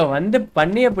 யோ வந்து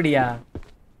பண்ணி அப்படியா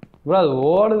ப்ரோ? அது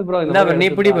ஓடுது ப்ரோ. நீ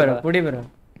புடி ப்ரோ.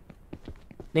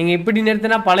 நீங்க இப்படி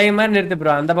நிறுத்தினா பழைய மாதிரி நிறுத்து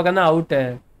ப்ரோ. அந்த பக்கம் தான் அவுட்டு.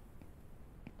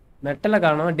 மெட்டல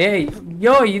காணோம். டேய்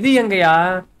யோ, இது எங்கயா?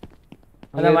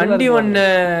 அந்த வண்டி ஒண்ணு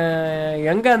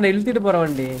எங்க? அந்த இழுத்துட்டு போற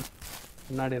வண்டி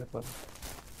முன்னாடி இருப்பாரு.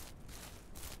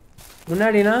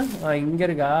 முன்னாடினா இங்க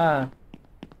இருக்கா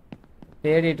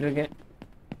தேடிட்டு இருக்கேன்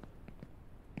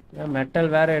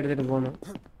மெட்டல் வேற எடுத்துட்டு போகணும்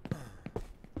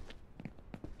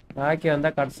பாக்கி வந்தா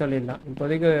கட் சொல்லிடலாம்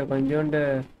இப்போதைக்கு கொஞ்சோண்டு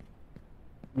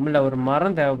உள்ள ஒரு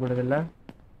மரம் தேவைப்படுது இல்ல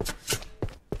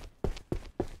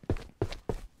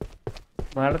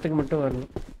மரத்துக்கு மட்டும்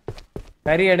வரணும்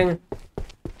கறி எடுங்க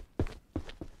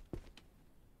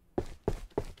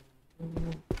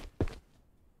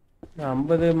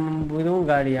ஐம்பது இதுவும்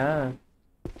காலியா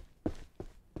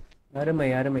அருமை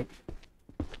அருமை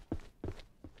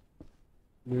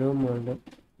ப்ளூ மோல்டு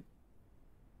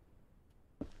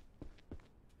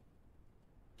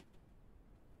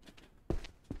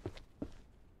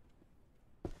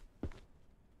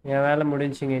என் வேலை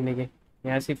முடிஞ்சுங்க இன்னைக்கு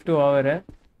என் ஷிஃப்ட் ஓவரு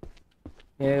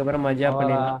இதுக்கப்புறம் மஜா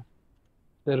பண்ணிடலாம்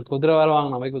சரி குதிரை வேற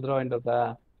வாங்கணும் போய் குதிரை வாங்கிட்டு வந்தா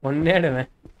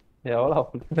ஒன்னேடுவேன் எவ்வளோ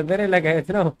குதிரை இல்லை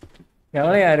கைச்சுனா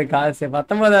எவ்வளோ யாரு காசு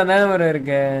 19,000 வரை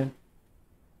இருக்கு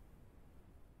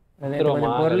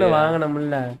கொஞ்சம் பொருள்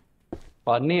வாங்கணும்ல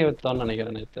பண்ணியை வித்தோம்னு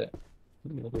நினைக்கிறேன் நேற்று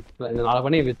இந்த 4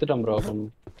 பண்ணி வித்துட்டோம் ப்ரோ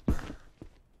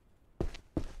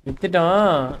வித்துட்டோம்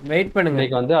வெயிட் பண்ணுங்க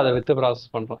இன்னைக்கு வந்து அதை வித்து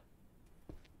ப்ராசஸ் பண்றோம்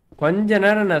கொஞ்ச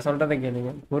நேரம் நான் சொல்றதை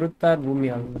கேளுங்க பொறுத்தார் பூமி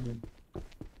ஆகும்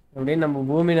அப்படின்னு நம்ம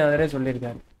பூமிநாதரே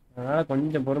சொல்லியிருக்காரு அதனால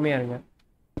கொஞ்சம் பொறுமையா இருங்க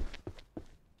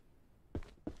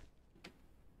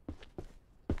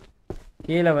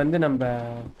கீழே வந்து நம்ம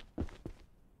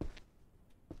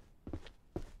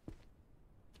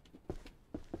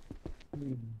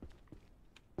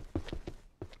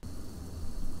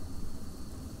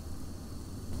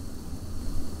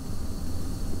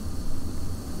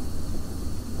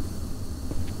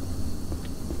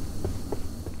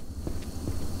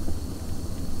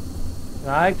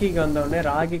ராக்கிக்கு வந்தோடனே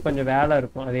ராக்கி கொஞ்சம் வேலை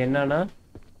இருக்கும் அது என்னன்னா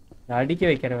அடுக்கி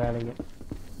வைக்கிற வேலைங்க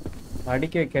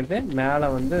அடுக்கி வைக்கிறது மேலே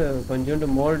வந்து கொஞ்சோண்டு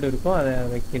மோல்டு இருக்கும் அதை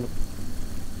வைக்கணும்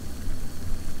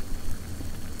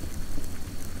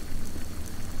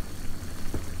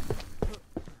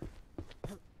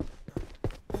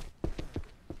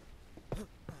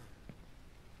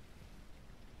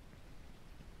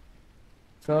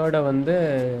கேர்டை வந்து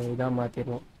இதாக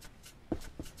மாற்றிடுவோம்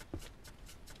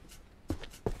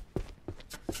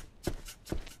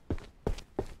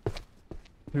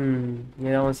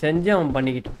இதை அவன் செஞ்சு அவன்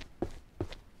பண்ணிக்கிட்டான்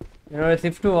என்னோட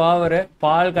ஷிஃப்ட் ஓவரு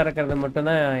பால் கறக்கிறது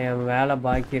மட்டும்தான் என் வேலை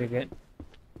பாக்கி இருக்கு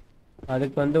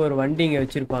அதுக்கு வந்து ஒரு வண்டி இங்கே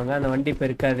வச்சிருப்பாங்க அந்த வண்டி இப்போ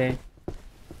இருக்காதே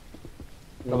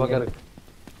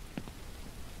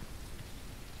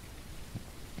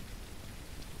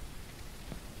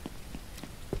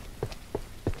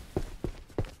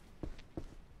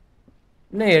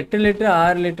இன்னும் 8 லிட்டர்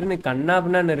 6 லிட்டர்னு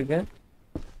கண்ணாப்புனான்னு இருக்கு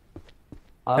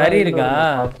கறி இருக்கா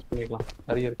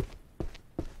கறி இருக்கு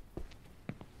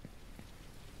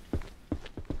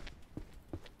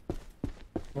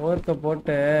ஓர்க்க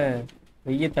போட்டு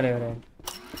வெய்ய தலைவரே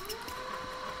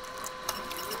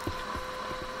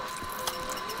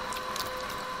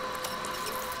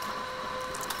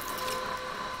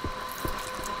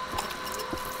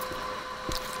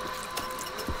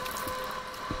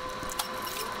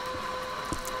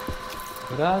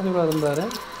இருந்தாரு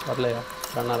வரலையா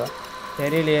பண்ணாரா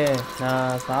தெரியலையே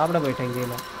நான் சாப்பிட போயிட்டேன்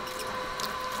கீழே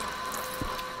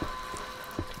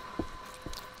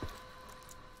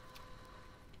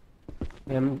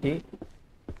எம்டி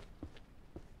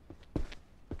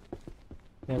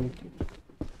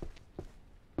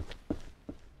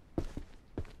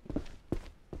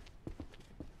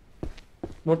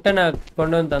முட்டை நான்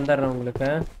கொண்டு வந்து தந்துடுறேன் உங்களுக்கு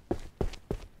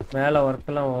மேலே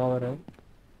ஒர்க்கெல்லாம் ஓவரு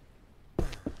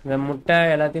இந்த முட்டை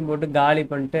எல்லாத்தையும் போட்டு காலி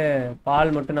பண்ணிட்டு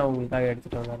பால் மட்டும் நான் உங்களுக்காக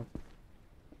எடுத்துட்டு வந்துடுறேன்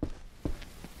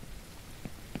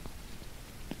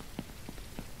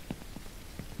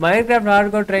மைன்கிராஃப்ட்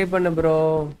ஹார்ட்கோர் ட்ரை பண்ணு ப்ரோ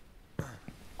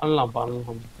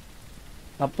பண்ணலாம்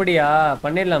அப்படியா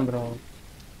பண்ணிடலாம் ப்ரோ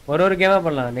ஒரு கேமா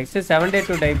பண்ணலாம் நெக்ஸ்ட் 7 day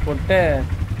 2 டைப் போட்டு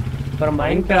அப்புறம்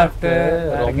மைன்கிராஃப்ட்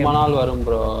ரொம்ப நாள் வரும்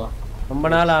ப்ரோ ரொம்ப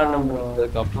நாள் ஆகணும் ப்ரோ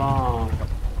அதுக்கப்புறம்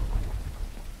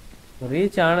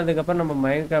ரீச் ஆனதுக்கப்புறம் நம்ம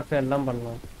மைன்கிராஃப்ட் எல்லாம்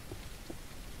பண்ணலாம்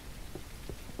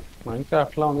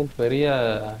மைன்கிராஃப்ட்லாம் வந்து பெரிய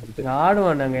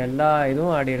ஆடுவோம் நாங்கள் எல்லா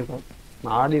இதுவும் ஆடி இருக்கோம்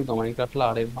ஆடி இருக்கோம் மைன்கிராஃப்ட்ல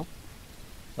ஆடி இருக்கோம்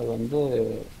அது வந்து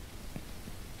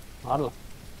ஆடலாம்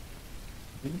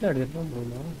இந்த எடுத்துட்டு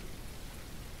போகணும்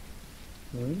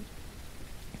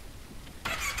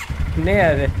இல்லையா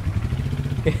அது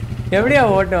எப்படியா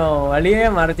ஓட்டும் வழியே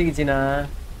மறைச்சிக்கிச்சுண்ணா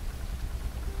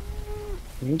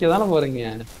இங்கே தானே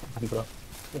போறீங்க ப்ரோ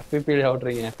எஃபிபி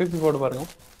ஓட்டுறீங்க எஃபிபி போட்டு பாருங்க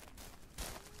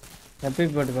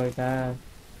எஃபிபி போட்டு பாருக்கா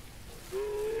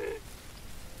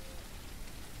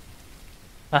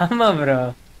ஆமா ப்ரோ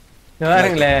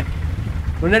பாருங்களேன்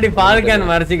முன்னாடி பால் கேன்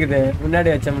மறைச்சிக்குது முன்னாடி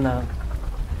வச்சோம்னா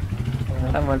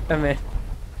மட்டமே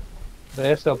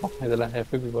ரேஸ் வைப்போம் இதுல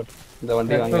FPP போட்டு இந்த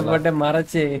வண்டி வாங்கலாம் போட்டு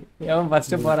மறைச்சு எவன்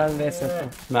ஃபர்ஸ்ட் போறான்னு ரேஸ்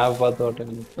வைப்போம் மேப் பார்த்து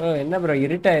ஓட்டுங்க ப்ரோ என்ன ப்ரோ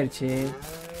இருட்டாயிருச்சு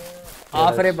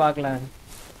ஆஃபரே பார்க்கலாம்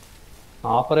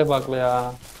ஆஃபரே பார்க்கலையா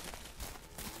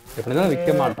எப்படிதான்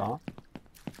விற்க மாட்டோம்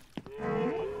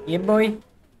ஏ போய்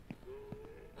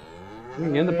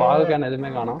இங்க இருந்து பால் கேன் எதுவுமே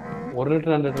காணோம் 1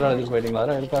 லிட்டர் 2 லிட்டர் அதுக்கு போயிட்டீங்களா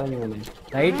அதெல்லாம் எடுக்காதீங்க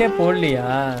லைட்டே போடலையா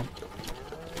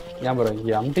ஏன் ப்ரோ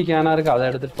இங்க எம்டி கேனா இருக்கு அதை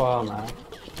எடுத்துட்டு போகாம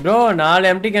ப்ரோ 4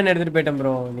 எம்டி கேன் எடுத்துட்டு போயிட்டேன்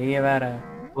ப்ரோ நீங்க வேற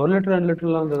 1 லிட்டர் 2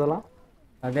 லிட்டர்லாம் வந்து இதெல்லாம்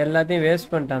அது எல்லாத்தையும்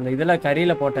வேஸ்ட் பண்ணிட்டேன் அந்த இதெல்லாம்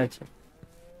கறியில போட்டாச்சு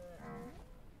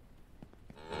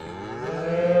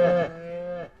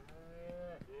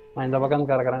நான் இந்த பக்கம்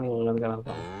கறக்குறேன் நீங்க உங்க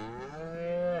கறக்கலாம்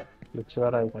லிட்ச்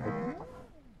வேற ஆயிட்டாரு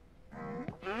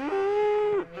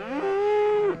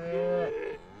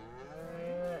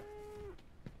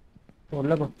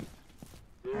உள்ள போ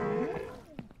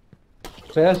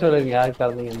பேர் சொல்லுங்க யாருக்கு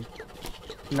கறந்தீங்க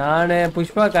நான்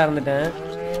புஷ்பா கறந்துட்டேன்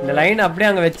இந்த லைன் அப்படியே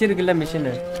அங்க வச்சிருக்குல்ல மிஷின்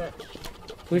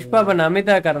புஷ்பா இப்ப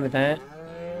நமிதா கறந்துட்டேன்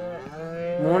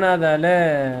 3வது ஆளு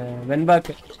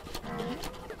வெண்பாக்கு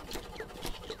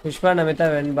புஷ்பா நமிதா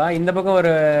வெண்பா இந்த பக்கம்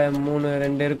ஒரு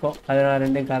 2 இருக்கும் அது நான்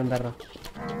 2 கறந்துடுறேன்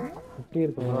குட்டி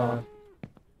இருக்குங்களா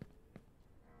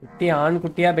குட்டி ஆண்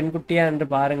குட்டியா பெண் குட்டியா என்று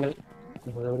பாருங்கள்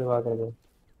எப்படி பாக்குறது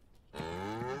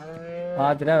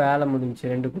பார்த்துட்டா வேலை முடிஞ்சு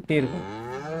 2 குட்டி இருக்கும்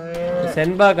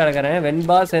சென்பா கிடக்குறேன்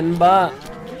வெண்பா சென்பா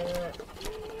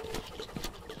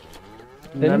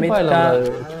நமிதா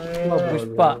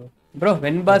புஷ்பா ப்ரோ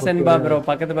வெண்பா சென்பா ப்ரோ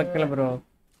பக்கத்துல ப்ரோ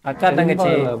அக்கா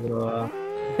தங்கச்சி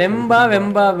செம்பா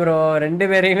வெம்பா ப்ரோ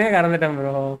 2 பேரையுமே கறந்துட்டேன்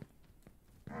ப்ரோ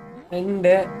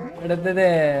 2 அடுத்தது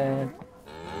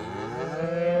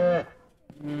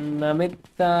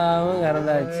நமிதாவும்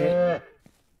கறந்தாச்சு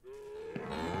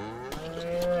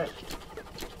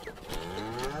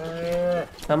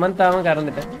சமந்தாவும்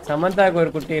கறந்துட்டேன் சமந்தாவுக்கு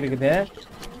ஒரு குட்டி இருக்குது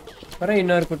அப்புறம்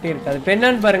இன்னொரு குட்டி இருக்கு அது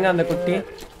பெண்ணான்னு பாருங்க அந்த குட்டி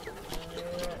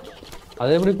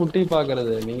அது எப்படி குட்டி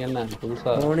பாக்குறது நீங்க என்ன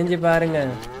புதுசா முடிஞ்சு பாருங்க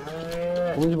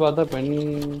புரிஞ்சு பார்த்தா பெண்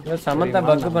சமந்தா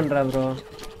பக்கு பண்றா ப்ரோ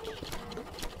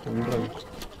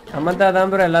சமந்தா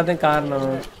தான் ப்ரோ எல்லாத்தையும்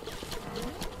காரணம்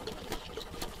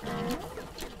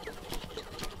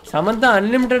சமந்தா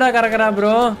அன்லிமிட்டடா கறக்குறா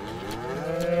ப்ரோ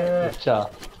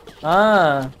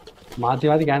மாத்தி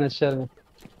மாத்தி கேன் வச்சாரு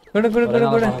குடு குடு குடு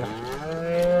குடு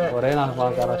ஒரே நாள்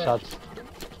பாக்கற ஷாட்ஸ்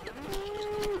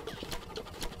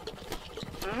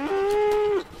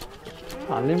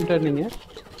அன்லிமிட்டட் நீங்க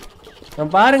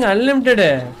பாருங்க அன்லிமிட்டட்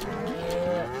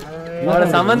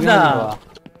சமந்தா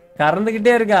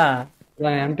கறந்துகிட்டே இருக்கா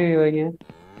எம்டி வைங்க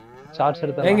ஷார்ட்ஸ்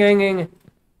எடுத்து வைங்க வைங்க வைங்க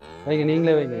வைங்க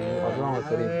நீங்களே வைங்க அதுதான்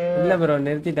உங்களுக்கு தெரியும் இல்ல ப்ரோ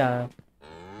நிறுத்திட்டா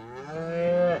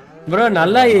ப்ரோ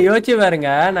நல்லா யோசிச்சு பாருங்க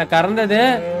நான் கறந்தது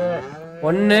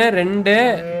 1 2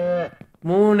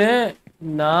 3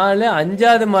 4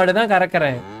 5வது மாடு தான்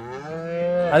கறக்குறேன்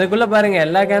அதுக்குள்ள பாருங்க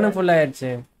எல்லா கேனும் ஃபுல்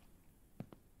ஆயிடுச்சு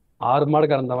 6 மாடு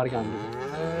கறந்த மாதிரி காமிங்க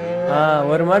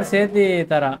ஒரு மாடு சேர்த்து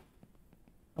தரா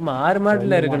ஆமா 6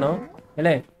 மாடுல இருக்கணும்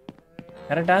இல்ல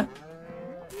கரெக்டா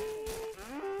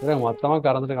மொத்தமா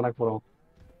கறந்துட்டு கணக்கு போறோம்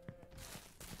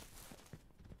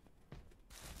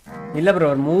இல்ல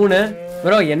ப்ரோ ஒரு 3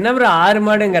 ப்ரோ என்ன ப்ரோ 6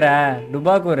 மாடுங்கற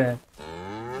டுபாக்கூர்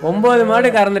 9 மாடு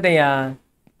கறந்துட்டேயா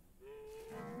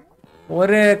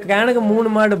ஒரு கேனுக்கு 3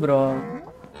 மாடு ப்ரோ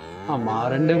ஆமா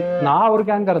 2 நான் ஒரு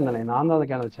கேன் கறந்தனே நான் தான் அந்த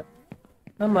கேன் வச்சேன்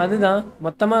ஆமா அதுதான்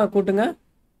மொத்தமா கூட்டுங்க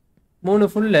 3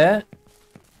 ஃபுல்லு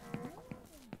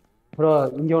ப்ரோ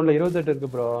இங்க ஒண்ணு 28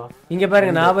 இருக்கு ப்ரோ இங்க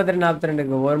பாருங்க 42 42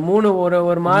 இருக்கு ஒரு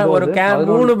 3 ஒரு கேன்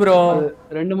 3 ப்ரோ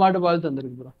 2 மாட்டு பால்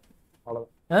தந்திருக்கு ப்ரோ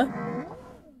அவ்வளவுதான்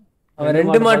அவன்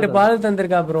 2 மாட்டு பால்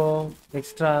தந்திருக்கா ப்ரோ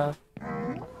எக்ஸ்ட்ரா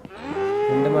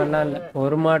 2 மாடுலாம் இல்ல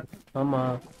ஒரு மாடு ஆமா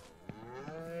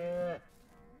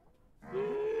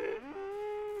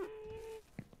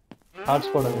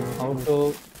ஹாட்ஸ் போடுங்க அவுட்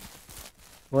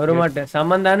ஒரு மாட்டு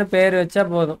சம்பந்தான்னு பேர் வச்சா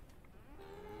போதும்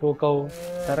டூகவ்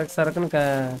சரக்கு சரக்குன்னு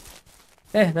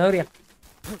நவரியா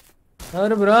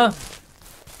நவரு ப்ரோ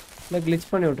இல்ல கிளிச்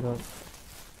பண்ணி விட்டுருவோம்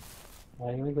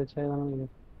எனக்கு வச்சா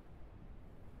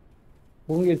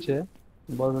தூங்கிடுச்சு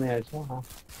 9 மணி ஆயிடுச்சா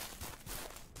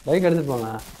பைக் எடுத்துட்டு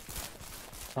போங்க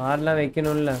கார்லாம்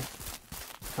வைக்கணும்ல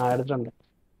நான் எடுத்துட்டு வந்தேன்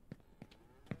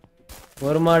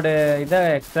ஒரு மாடு இதை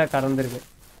எக்ஸ்ட்ரா கறந்துருக்கு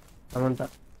சமந்தா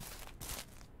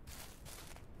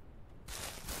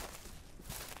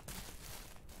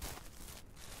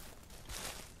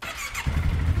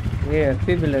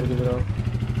FPBல இருக்கு ப்ரோ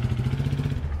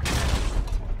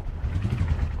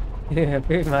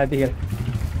FPB மாத்திக்கிறேன்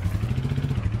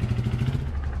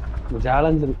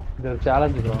சேலஞ்ச் இது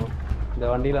சேலஞ்ச் ப்ரோ இந்த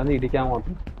வண்டியில வந்து இடிக்காம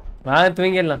மாட்டோம் வாங்க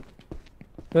தூங்கிடலாம்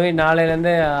தூங்கி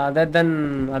நாளையிலேருந்து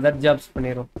அதர் ஜாப்ஸ்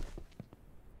பண்ணிடுவோம்.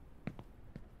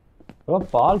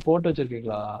 பால் போட்டு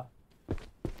வச்சிருக்கீங்களா?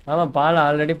 ஆமா பால்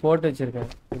ஆல்ரெடி போட்டு வச்சிருக்கேன்.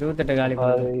 28 காலி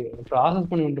ப்ராசஸ்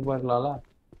பண்ணி விட்டு போயிருக்கலாம்ல.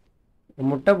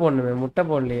 முட்டை போடணுமே, முட்டை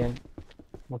போடலையே.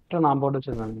 முட்டை நான் போட்டு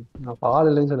வச்சிருக்கேன். நான் பால்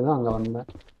இல்லைன்னு சொல்லி தான் அங்கே வந்தேன்.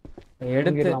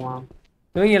 எடுத்து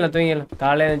தூங்கிடலாம்.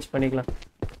 காலையில் எழுந்துச்சு பண்ணிக்கலாம்.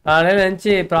 காலையில்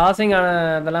எழுந்துச்சு ப்ராசஸிங் ஆன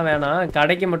இதெல்லாம் வேணாம்,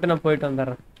 கடைக்கு மட்டும் நான் போயிட்டு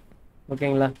வந்துடுறேன்.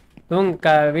 ஓகேங்களா?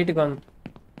 வீட்டுக்கு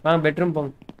வாங்க பெட்ரூம்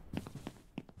போங்க.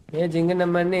 ஜிங்கு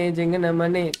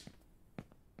நம்மனே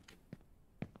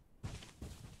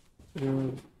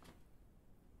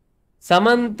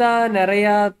சமந்தா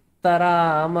நிறையா தரா.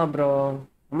 ஆமா ப்ரோ,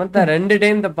 சமந்தா 2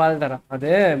 டைம் இந்த பால் தரா. அது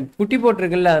குட்டி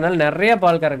போட்டிருக்குல்ல, அதனால நிறைய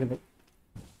பால் கறக்குது.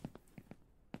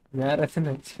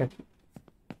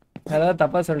 அதாவது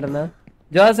தப்பா சொல்லிட்டேன்னா.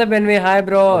 ஜோசப் என்வி ஹாய்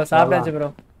ப்ரோ, சாப்பிட்டாச்சு ப்ரோ.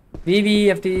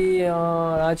 விவிஎஃப்டி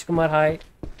ராஜ்குமார் ஹாய்.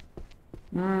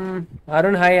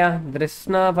 அருண் ஹாயா.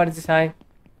 கிருஷ்ணா படிச்சு ஹாய்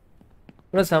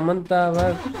ப்ரோ. சமந்தாவை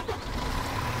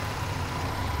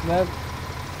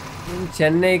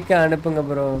சென்னைக்கு அனுப்புங்க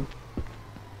ப்ரோ.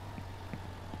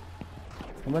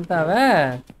 சமந்தாவை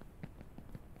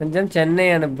கொஞ்சம் சென்னை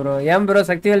அனுப்பு ப்ரோ. ஏன் ப்ரோ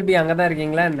சக்திவேல் பி அங்கதான்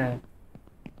இருக்கீங்களா என்ன?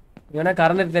 இவனா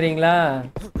கறந்துட்டு தெரியுங்களா?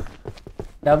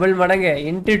 டபுள் மடங்கு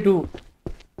 × 2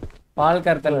 பால்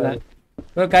கறத்தல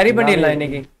ப்ரோ. கறி பண்ணிடலாம்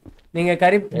இன்னைக்கு. நீங்க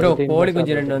கறி ப்ரோ. கோழி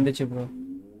குஞ்சு 2 வந்துச்சு ப்ரோ.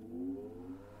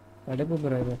 கடுப்பு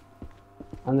ப்ரோ. இது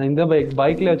அந்த இந்த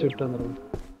பைக்ல வச்சு விட்டு வந்துடும்.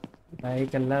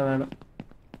 பைக் எல்லாம் வேணும்,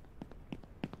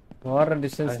 ஓடுற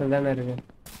டிஸ்டன்ஸ்ல தானே இருக்கு.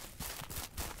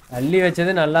 அள்ளி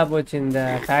வச்சது நல்லா போச்சு இந்த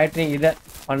கேட்டரிங் இதை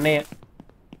பண்ணைய.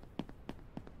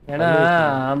 ஏன்னா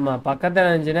ஆமா பக்கத்துல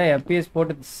இருந்துச்சுன்னா எப்பிஎஸ்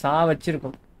போட்டு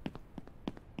வச்சிருக்கும்.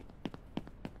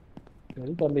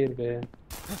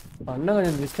 பண்ண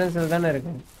கொஞ்சம் டிஸ்டன்ஸ்ல தானே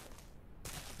இருக்கு.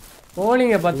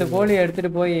 கோழிங்க 10 கோழி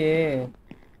எடுத்துட்டு போய்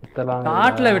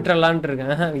காட்டுல விட்டுறலான்ட்டு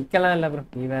இருக்கேன். விக்கலாம் இல்ல ப்ரோ,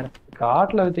 நீ வேற.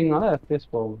 காட்டுல வச்சீங்கன்னா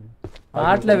எஃப்பிஎஸ் போகும்.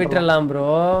 காட்டுல விட்டுறலாம் ப்ரோ.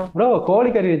 கோழி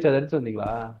கறி வச்சு அதை எடுத்து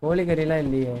வந்தீங்களா? கோழி கறி எல்லாம்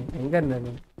இல்லையே. எங்க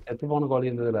இருந்தது? செத்து போன கோழி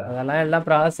இருந்ததுல. அதெல்லாம் எல்லாம்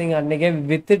ப்ராசஸிங் அன்னைக்கே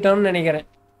வித்துட்டோம்னு நினைக்கிறேன்.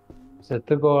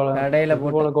 செத்து கோழி கடையில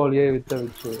போன கோழியே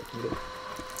விச்சு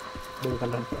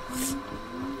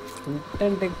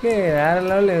கண்டென்ட்டுக்கு வேற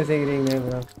லெவலில் யோசிக்கிறீங்க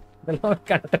ப்ரோ. இதெல்லாம்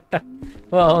கண்டென்ட்டா?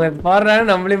 ஓ அவங்க பாடுறாங்க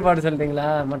நம்மளையும் பாட சொல்றீங்களா?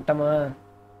 மட்டமா?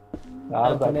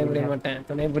 துணை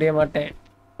புரிய மாட்டேன்.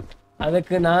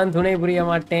 அதுக்கு நான் துணை புரிய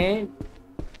மாட்டேன்.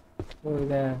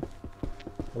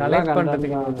 கலெக்ட்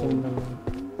பண்றதுக்கு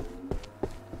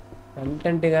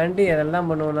கண்டென்ட்டுக்காண்டி அதெல்லாம்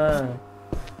பண்ணுவோம்னா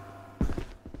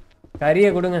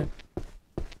கறியை கொடுங்க.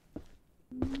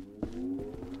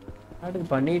 அதுக்கு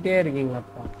பண்ணிக்கிட்டே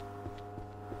இருக்கீங்களாப்பா.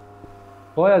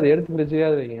 போய் அதை எடுத்து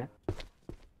பிடிச்சியாவது வைங்க.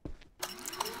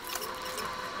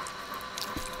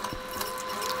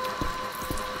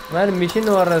 மாதிரி மிஷின்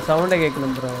ஓடுற சவுண்டை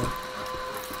கேட்கணும் ப்ரோ.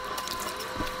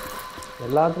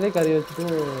 எல்லாத்துலேயும் கறி வச்சுட்டு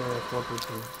போட்டு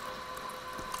வச்சுங்க.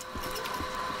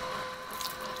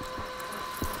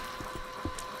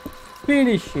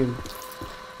 ஃபினிஷிங்.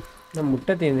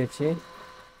 முட்டை தீர்ந்துச்சு.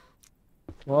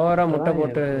 ஓவரா முட்டை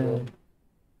போட்டு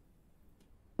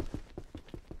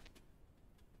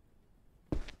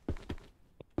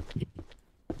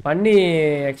பண்ணி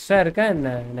எக்ஸ்ட்ரா இருக்கா என்ன?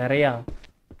 நிறைய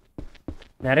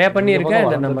பண்ணி இருக்கா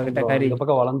என்ன நம்ம கிட்ட? கறி இந்த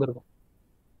பக்கம் வளர்ந்துருக்கும்.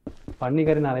 பண்ணி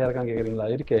கறி நிறைய இருக்கான்னு கேக்குறீங்களா?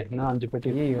 இருக்கே, இன்னும் 5 பெட்டி.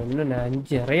 இன்னும்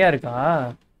 5 நிறையா இருக்கா?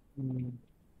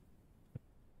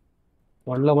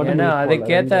 ஏன்னா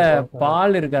அதுக்கேத்த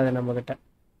பால் இருக்காது நம்ம கிட்ட.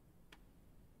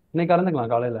 இன்னைக்கு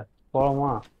கறந்துக்கலாம். காலையில போலாமா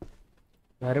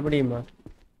மறுபடியுமா?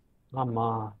 ஆமா.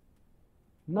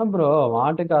 என்ன ப்ரோ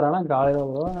மாட்டுக்காரனா காலையில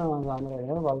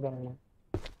சாயந்தரம் பால் கறங்க.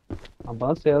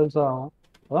 அப்பதான் சேல்ஸ் ஆகும்,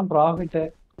 அதான் ப்ராஃபிட்டு.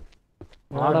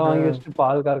 மாடை வாங்கி வச்சுட்டு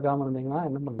பால் கறக்காம இருந்தீங்கன்னா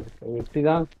என்ன பண்றது?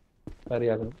 வெட்டிதான்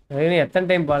கறியாகணும். எத்தனை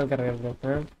டைம் பால்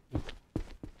கறக்கிறது?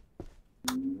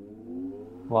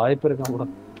 வாய்ப்பு இருக்கா கூட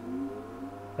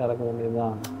கறக்க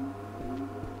வேண்டியதுதான்.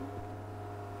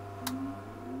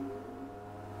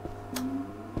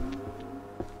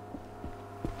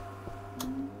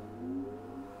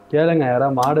 கேளுங்க,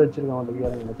 யாராவது மாடு வச்சிருக்கவங்க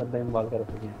கேளுங்க, எத்தனை டைம் பால்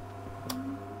கறப்பீங்க?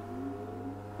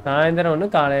 சாயந்தரம் ஒண்ணு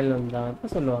காலையில ஒண்ணு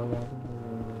தான் சொல்லுவாங்க.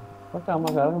 ஆமா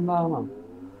கறக்கணும் தான் ஆகணும்.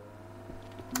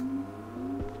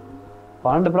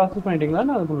 12 ப்ராசஸ் பண்ணிட்டீங்களா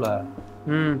அதுக்குள்ள?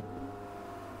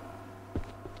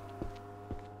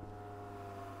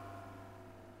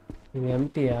 இது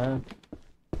எம்டியா?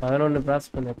 11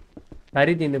 ப்ராசஸ் பண்ண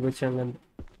கறி தீந்து போச்சு. அங்க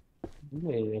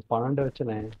 12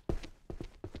 வச்சுனே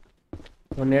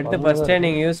ஒன்னு எடுத்து ஃபர்ஸ்டே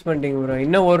நீங்க யூஸ் பண்ணிட்டீங்க ப்ரோ.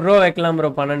 இன்னும் 1 ரூபா வைக்கலாம் ப்ரோ.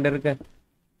 12 இருக்கு,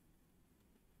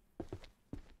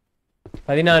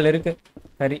 14 இருக்கு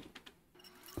கறி.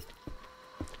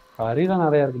 கறிலாம்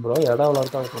நிறைய இருக்கு ப்ரோ. இடம் அவ்வளோ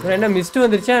இருக்கா? என்ன மிஸ்ட்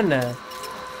வந்துருச்சா என்ன?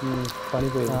 பனி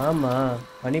பெய்யுது. ஆமா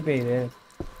பனி பெய்யுது.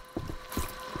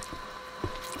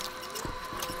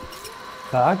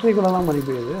 ஃபேக்டரிக்குள்ளதான் பனி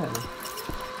பெய்யுது.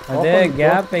 அது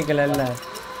கேப் வைக்கல.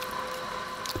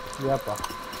 கேப்பா?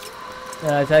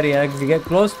 சாரி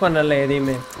க்ளோஸ் பண்ணல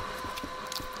எதையுமே.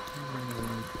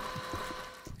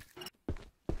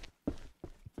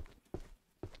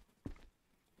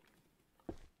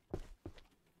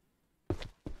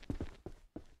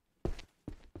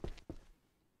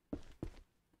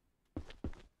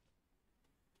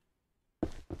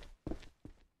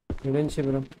 முடிஞ்சு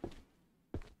ப்ரோ.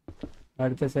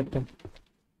 அடுத்த செட்டு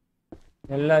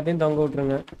எல்லாத்தையும் தொங்க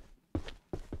விட்டுருங்க.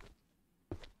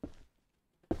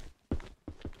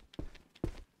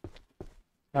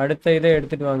 அடுத்த இதை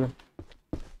எடுத்துட்டு வாங்க.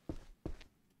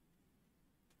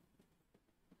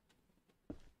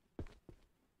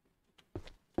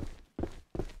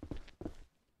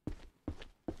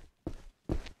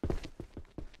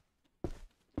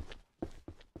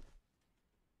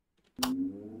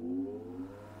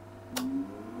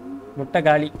 முட்டை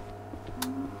காலி.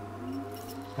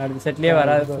 அடுத்த செட்லயே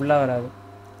வராது, ஃபுல்லா வராது.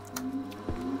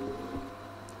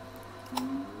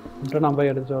 முட்டை நான்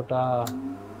போய் எடுத்துட்டா.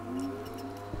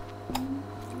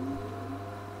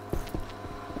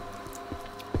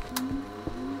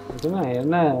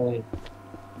 என்ன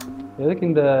எதுக்கு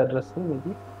இந்த ட்ரெஸ்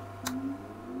இன்னைக்கு?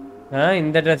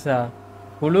 இந்த ட்ரெஸ்ஸா?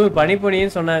 குளிர்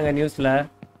பனிப்பொழின்னு சொன்னாங்க நியூஸ்ல.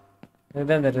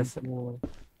 இதுதான் இந்த ட்ரெஸ்.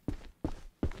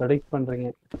 ப்ரெடிக்ட்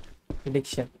பண்றீங்க?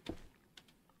 ப்ரெடிக்ஷன்.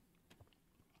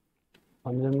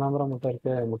 கொஞ்சம் தான் ப்ரோ முட்டை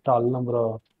இருக்கு. முட்டை அள்ளும் ப்ரோ.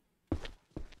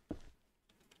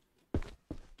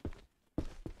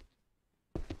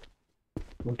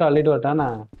 முட்டை அள்ளிட்டு வரட்டானே?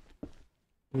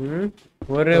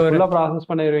 ஒரு ஃபுல்லா ப்ராசஸ்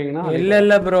பண்ணிடுவீங்கன்னா?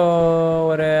 இல்ல ப்ரோ,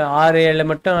 ஒரு 6-7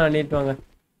 மட்டும் அள்ளிட்டு வாங்க.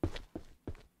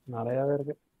 நிறையாவே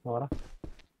இருக்கு. வரேன்.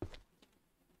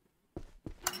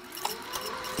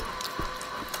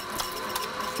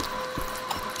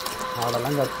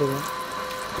 அதெல்லாம் கத்துது.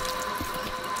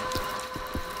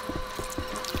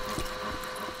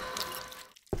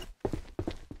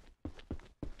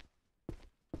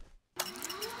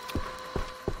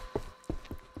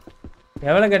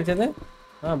 எவ்வளவு கிடைச்சது?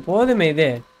 போதுமே. இது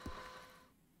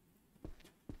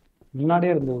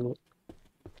முன்னாடியே இருந்தது.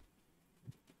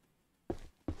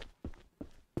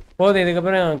 போதும்.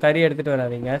 இதுக்கப்புறம் கறி எடுத்துட்டு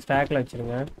வராதீங்க, ஸ்டாக்ல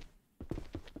வச்சிருங்க.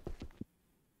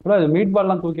 ப்ரோ இது மீட்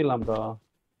பால்லாம் தூக்கிடலாம் ப்ரோ.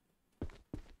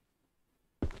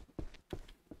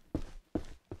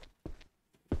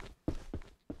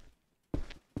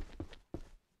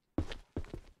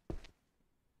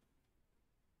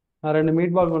 நான் 2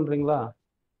 மீட் பால் பண்றீங்களா?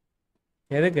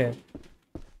 எதுக்கு?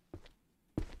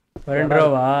 2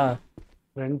 ரூபா?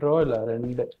 2 ரூபா இல்ல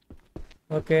 2.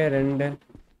 ஓகே 2.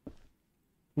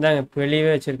 இந்தாங்க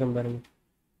வெளியவே வச்சிருக்கேன் பாருங்க.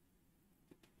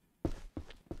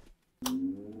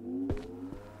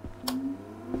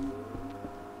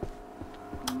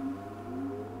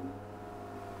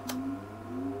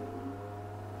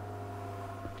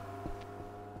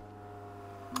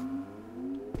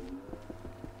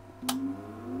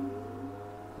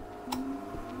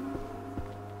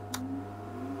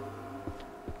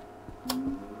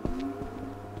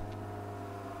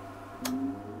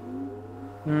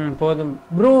 போதும்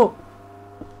ப்ரோ.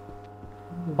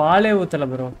 பாலே ஊத்தல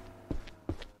ப்ரோ.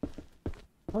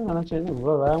 நினைச்சேன்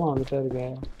இவ்வளவு வேகமா வந்துட்டே இருக்கு.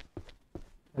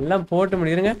 எல்லாம் போட்டு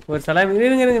முடியுங்க. ஒரு சலாம்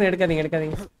இருங்க.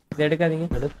 எடுக்காதீங்க இதை எடுக்காதீங்க.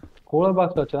 கூலர்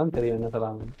பாக்ஸ் வச்சாதான் தெரியும் என்ன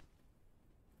சலாம்.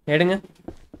 எடுங்க.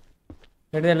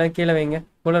 எடுத்து எல்லாம் கீழே வைங்க.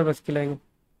 கூலர் பாக்ஸ் கீழே வைங்க.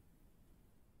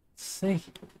 சரி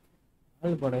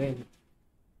பால் போடவே இல்லை.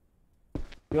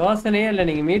 யோசனையே இல்லை.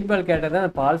 நீங்க மீட் பால் கேட்டதான்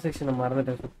அந்த பால் செக்ஷனை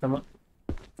மறந்துட்டேன் சுத்தமா.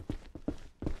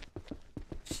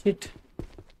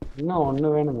 இன்னும் 1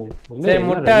 வேணுமே. சரி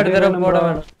முட்டை அடுத்த தடவை போட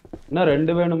வேணும். இன்னும்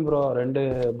 2 வேணும் ப்ரோ. 2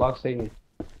 பாக்ஸ் வைங்க.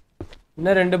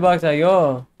 இன்னும் 2 பாக்ஸ்? ஐயோ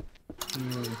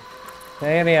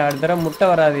சரி அடுத்த தடவை முட்டை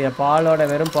வராதியா. பாலோட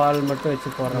வெறும் பால் மட்டும் வச்சு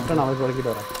போடுறேன். நாளைக்கு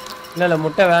வரைக்கிட்டு வரேன். இல்ல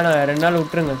முட்டை வேணாம். 2 நாள்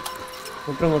விட்டுருங்க.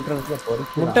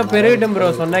 முட்டை பெருகட்டும் ப்ரோ.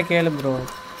 சொன்னா கேளு ப்ரோ.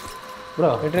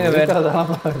 விட்டுருங்க.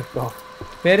 இருக்கும்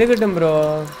பெருகட்டும் ப்ரோ.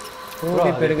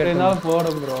 பெருகட்டும்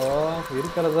போடும் ப்ரோ.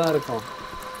 இருக்கிறதா இருக்கும்.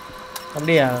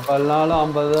 அப்படியா? 4 நாளும்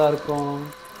 50 தான் இருக்கும்.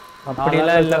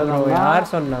 அப்படிலாம் இல்ல ப்ரோ. யார்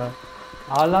சொன்னா?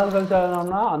 4 நாள் கழிச்சு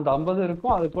ஆகணும்னா அந்த 50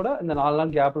 இருக்கும். அது கூட இந்த 4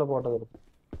 நாள் கேப்ல போட்டது இருக்கும்.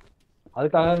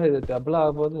 அதுக்காக இது டபுள்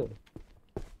ஆக போகுது.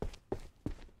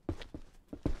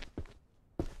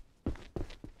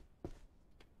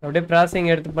 அப்படியே ப்ராசஸிங்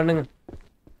எடுத்து பண்ணுங்க.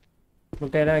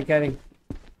 முட்டையெல்லாம் வைக்காதீங்க.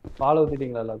 பால்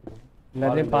ஊத்திட்டீங்களா?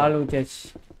 எல்லாத்தையும் பால் ஊத்தியாச்சு.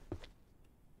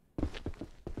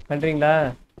 பண்றீங்களா?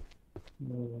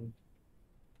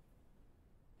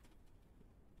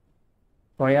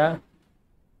 போயா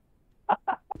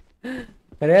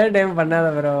ஒரே டைம் பண்ணாத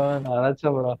ப்ரோ.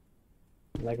 அதாச்சும் ப்ரோ.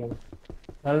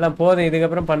 நல்லா போதும்,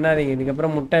 இதுக்கப்புறம் பண்ணாதீங்க.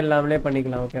 இதுக்கப்புறம் முட்டை இல்லாமலே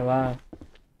பண்ணிக்கலாம், ஓகேவா?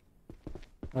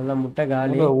 நல்லா முட்டை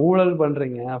காலி. ஊழல்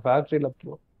பண்றீங்க ஃபேக்டரியில.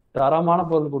 தரமான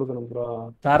பொருள் கொடுக்கணும் ப்ரோ.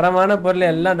 தரமான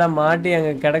பொருள் எல்லாம் தான் மாட்டி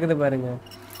அங்க கிடக்குது பாருங்க.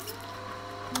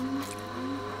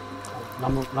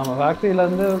 நம்ம ஃபேக்டரியில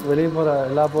இருந்து வெளியே போற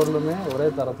எல்லா பொருளுமே ஒரே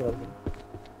தரத்துல இருக்கு.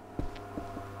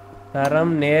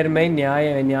 தரம், நேர்மை,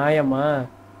 நியாயமா,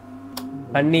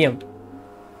 கண்ணியம்,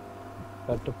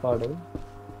 கட்டுப்பாடு,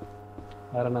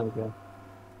 வேற என்ன இருக்கு?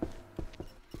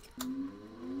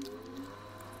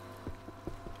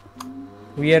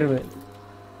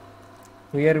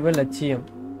 உயர்வு, லட்சியம்.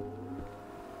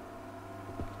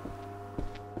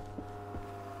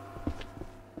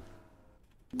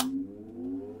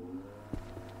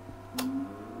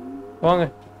 போங்க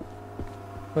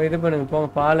போய் இது பண்ணுங்க, போங்க.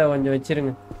 பாலை கொஞ்சம்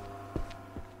வச்சிருங்க.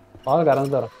 பால்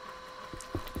கறந்து தரோம்.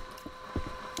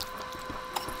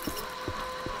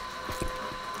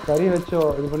 கறி வச்சோ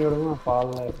இது பண்ணி விடுங்க.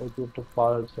 பால் ஊற்றி விட்டு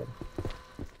பால் வச்சு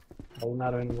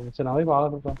 16 வேணும். சரி நான் போய் பால்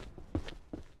எடுப்பேன்.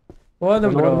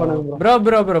 போதும் ப்ரோ.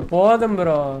 போதும்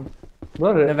ப்ரோ.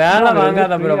 வேலை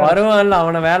வாங்காத ப்ரோ. வருவான்ல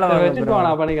அவனை வேலை வாங்க.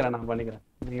 நான் பண்ணிக்கிறேன்.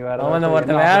 நீங்க வேற அவன்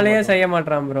ஒருத்த வேலையே செய்ய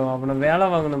மாட்டான் ப்ரோ. அவனை வேலை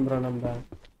வாங்கணும் ப்ரோ நம்ம.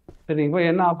 சரி நீங்க போய்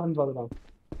என்ன ஆஃபர்னு பாக்கலாம்.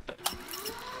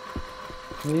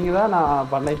 நீங்க தான் நான்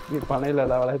பண்ணையில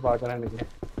எல்லா வேலையும் பாக்குறேன். எனக்கு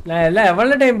நான் எல்லாம்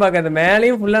எவ்வளவு டைம் பாக்காது.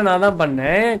 மேலையும் ஃபுல்லா நான் தான்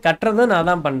பண்ணேன். கட்டுறதும் நான்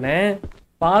தான் பண்ணேன்.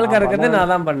 பால் கறக்கிறது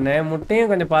நான் தான் பண்ணேன்.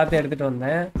 முட்டையும் கொஞ்சம் பார்த்து எடுத்துட்டு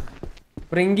வந்தேன்.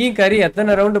 அப்புறம் இங்கேயும் கறி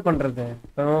எத்தனை ரவுண்டு பண்றது?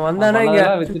 வந்தானா இங்க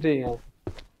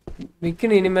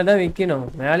விக்கணும். இனிமே தான் விக்கணும்.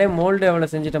 மேலே மோல்டு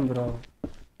எவ்வளவு செஞ்சுட்டேன் ப்ரோ.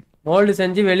 மோல்டு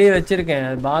செஞ்சு வெளியே வச்சிருக்கேன்.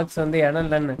 பாக்ஸ் வந்து இடம்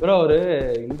இல்லைன்னு ப்ரோ. ஒரு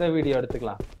இந்த வீடியோ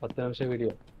எடுத்துக்கலாம், 10 நிமிஷம்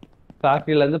வீடியோ.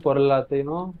 ஃபேக்டரியில இருந்து பொருள்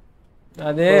எல்லாத்தையும்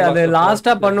அது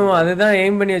லாஸ்டா பண்ணுவோம். அதுதான்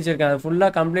எய்ம் பண்ணி வச்சிருக்கேன். அது ஃபுல்லா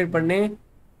கம்ப்ளீட் பண்ணி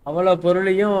அவ்வளவு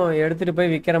பொருளையும் எடுத்துட்டு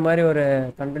போய் விற்கிற மாதிரி ஒரு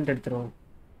கண்டென்ட் எடுத்துருவோம்.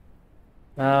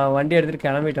 நான் வண்டி எடுத்துட்டு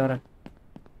கிளம்பிட்டு வரேன்.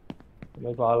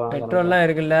 பெட்ரோல்லாம்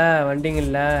இருக்குல்ல, வண்டிங்க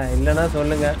இல்லைன்னா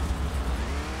சொல்லுங்க.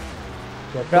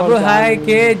 பிரபு ஹாய்,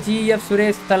 KGF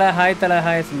சுரேஷ் தலை ஹாய், தலை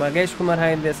ஹாய், மகேஷ் குமார்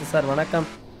ஹாய், இந்த சார் வணக்கம்.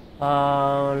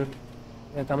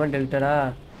 கமெண்ட் எழுட்டடா.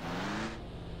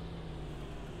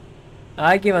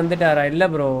 ராக்கி வந்துட்டாரா? இல்லை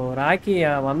ப்ரோ, ராக்கி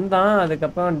வந்தான்.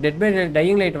 அதுக்கப்புறம் டெட் பை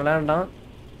டையிங் லைட் விளையாண்டான்.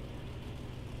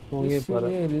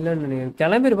 இல்லைன்னு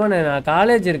கிளம்பிருப்பான். நான்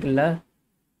காலேஜ் இருக்குல்ல,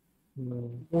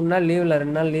 3 நாள் லீவ்ல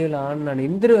 2 நாள் லீவ்ல நான்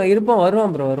இருப்பான்.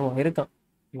 வருவான் ப்ரோ, இருக்கான்.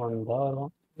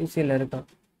 ஈஸியில் இருக்கான்.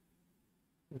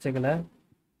 வச்சுக்கல,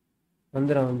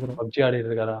 வந்துடும். பப்ஜி ஆடிட்டு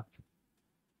இருக்காரா?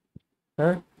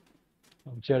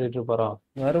 பப்ஜி ஆடிட்டு இருப்பாரா?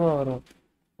 வருவான்.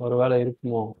 ஒரு வேலை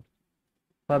இருக்குமோ?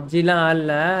 பப்ஜிலாம்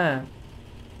ஆடல.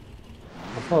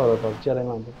 அப்போ பப்ஜி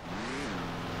ஆடலாம் வந்து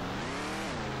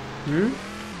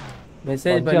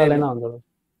மெசேஜ் பண்ணலாம் வந்துடும்.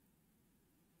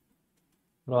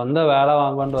 வந்த வேலை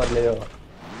வாங்கன்னு வரலையோ?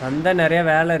 வந்த நிறைய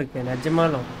வேலை இருக்கு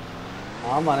நிஜமாலும்.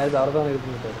 ஆமா, நேற்று அவர்தான்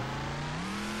இருக்கு.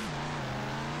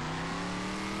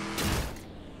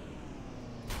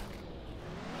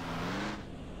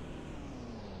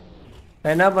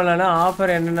 என்ன பண்ணலாம்னா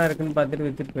ஆஃபர் என்னென்ன இருக்குன்னு பார்த்துட்டு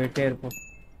வித்துட்டு போயிட்டே இருப்போம்.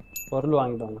 பொருள்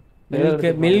வாங்கிட்டாங்க.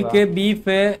 மில்க்கு,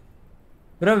 பீஃபு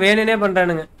ப்ரோ வேணுனே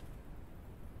பண்றானுங்க.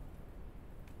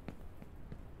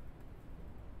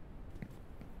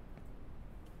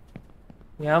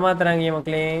 ஏமாத்துறாங்க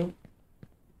மக்களே.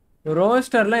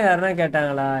 ரோஸ்டர்லாம் யாருன்னா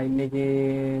கேட்டாங்களா இன்னைக்கு?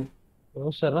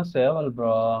 ரோஸ்டர்லாம் சேவல்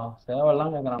ப்ரோ.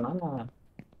 சேவல்லாம் கேட்குறானா?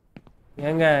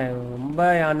 ஏங்க ரொம்ப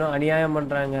அநியாயம்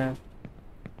பண்றாங்க.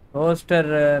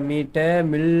 ரோஸ்டர் மீட்டு,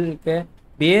 மில்க்கு,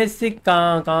 பேசிக்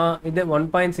இது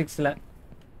 1.6ல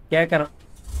கேட்குறான்.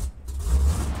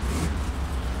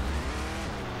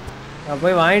 நான்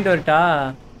போய் வாங்கிட்டு வரட்டா?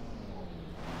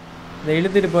 இதை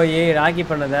இழுத்துட்டு போய் ராக்கி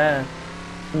பண்ணத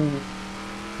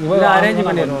அரேஞ்ச்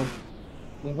பண்ணிடுவோம்.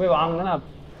 நீங்க போய் வாங்கினா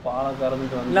பாலை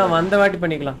கறந்துட்டு வந்து இல்லை வந்த வாட்டி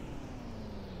பண்ணிக்கலாம்.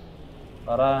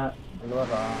 வரேன்.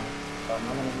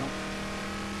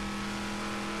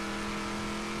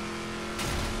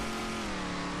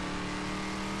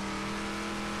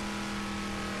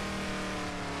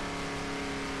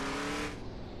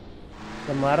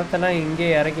 இந்த மரத்தெல்லாம் இங்கே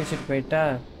இறக்கி வச்சுட்டு போயிட்டா?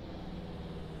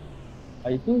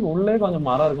 ஐ திங்க் உள்ளே கொஞ்சம்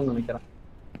மரம் இருக்குன்னு நினைக்கிறேன்.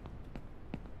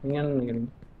 நீங்க என்ன நினைக்கிறீங்க?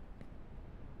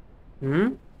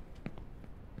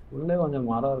 உள்ளே கொஞ்சம்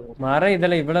மரம் இருக்கும். மரம்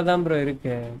இதெல்லாம் இவ்வளவுதான் ப்ரோ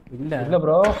இருக்கு. இல்ல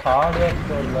ப்ரோ, ஹார்ட்வேர்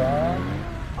ஸ்டோர்ல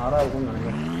மரம் இருக்குன்னு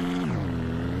நினைக்கிறேன்.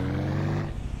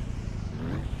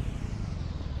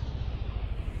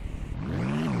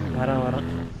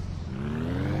 வரோம்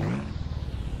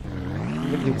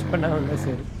கிளிச் பண்ணாம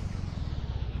சரி.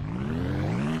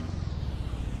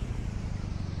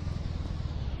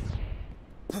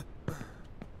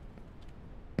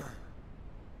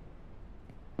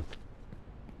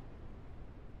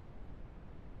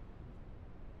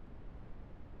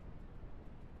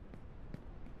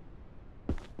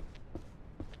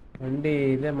 வண்டி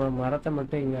இதே மரத்தை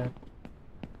மட்டும் இங்க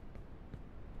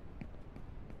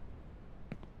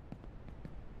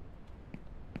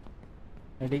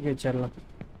அடிக்க வச்சிடலாம்.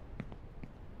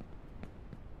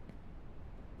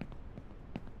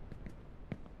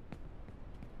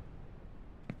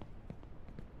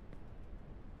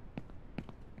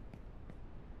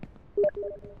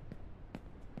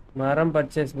 மரம்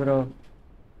பர்ச்சேஸ் ப்ரோ.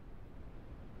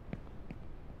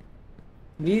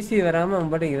 விசி வராம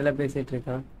அவன் பாட்டு இதுல பேசிட்டு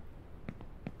இருக்கான்.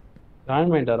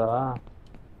 ஜாயின் பண்ணிட்டாரா?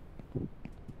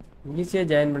 ஈஸியா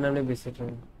ஜாயின் பண்ணாமலே பேசிட்டு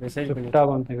இருக்கான். மெசேஜ் ஷிஃப்டா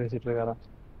வந்து பேசிட்டு இருக்காரா?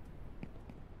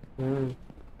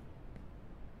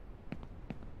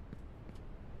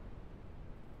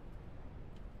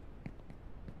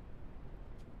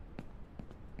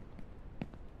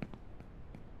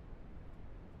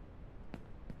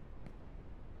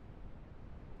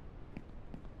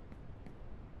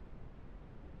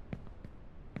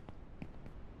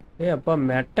 ஏய் அப்பா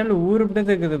மெட்டல்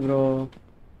ஊருப்பட்டது இருக்குது ப்ரோ.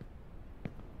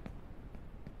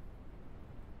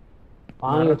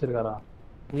 வாங்கி வச்சிருக்காரா?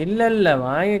 இல்ல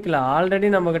வாங்கிக்கல, ஆல்ரெடி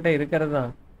நம்ம கிட்ட இருக்கிறது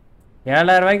தான்.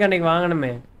 7000 ரூபாய்க்கு அன்னைக்கு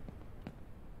வாங்கணுமே,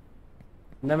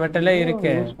 இந்த மெட்டலே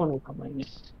இருக்கு.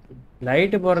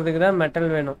 லைட்டு போறதுக்கு தான் மெட்டல்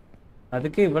வேணும்,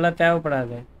 அதுக்கு இவ்வளவு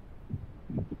தேவைப்படாது.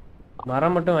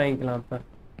 மரம் மட்டும் வாங்கிக்கலாம். அப்ப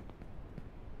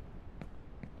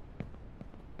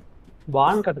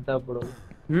பான் கட்ட தேவைப்படும்.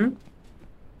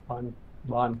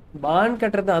 பான்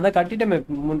கட்டுறது அதான் கட்டிட்டமே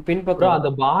பின்பக்கம். அந்த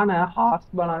பானை ஹார்ஸ்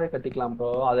பானாவே கட்டிக்கலாம் ப்ரோ.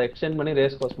 அதை எக்ஸ்டெண்ட் பண்ணி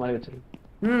ரேஸ் கோர்ஸ் மாதிரி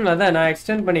வச்சிருக்கேன். அதான் நான்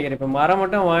எக்ஸ்டெண்ட் பண்ணிக்கிறேன். இப்ப மரம்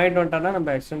மட்டும் வாங்கிட்டு வந்துட்டோம்னா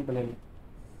நம்ம எக்ஸ்டெண்ட் பண்ணிடலாம்.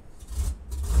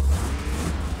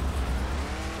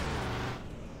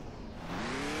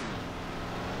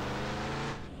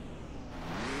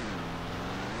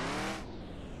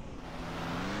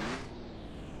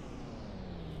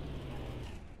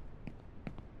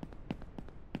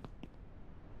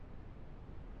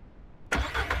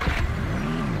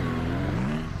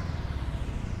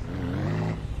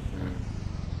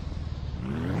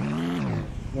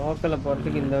 லோக்கல்ல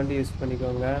போறதுக்கு இந்த வண்டி யூஸ்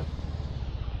பண்ணிக்கோங்க,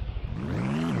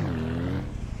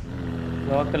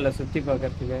 லோக்கல்ல சுத்தி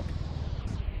பார்க்கறதுக்கு.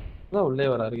 உள்ளே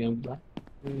வராரு கேம்ல.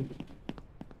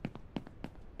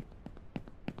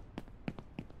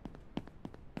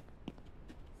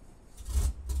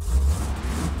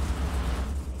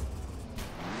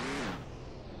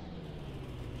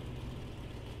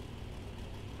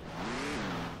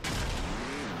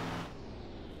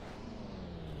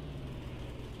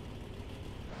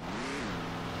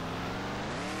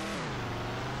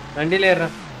 வண்டியில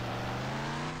ஏறான்.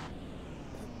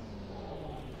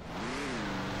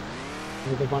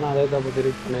 இது பண்ணா அதே தப்பு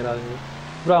திருப்பி பண்ணிடாதீங்க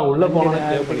ப்ரோ. உள்ள போனா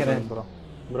சேவ் பண்ணிக்கிறேன் ப்ரோ.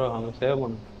 ப்ரோ அங்க சேவ்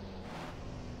பண்ணு.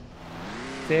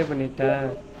 சேவ் பண்ணிட்டேன்.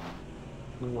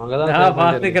 அங்கதான் நான்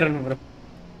பாத்துக்கிறேன் ப்ரோ.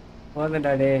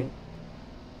 போதும்டா டேய்,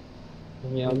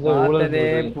 நீங்க வந்து ஊழலே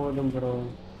போதும் ப்ரோ.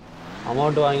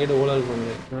 அமௌண்ட் வாங்கிட்டு ஊழல்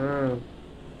பண்ணுங்க.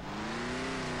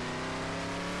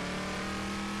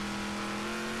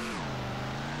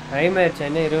 டைம் ஆயிடுச்சு,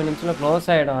 என்ன 20 நிமிஷத்துல க்ளோஸ்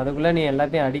ஆயிடும். அதுக்குள்ள நீ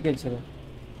எல்லாத்தையும் அடிக்க வச்சிரு.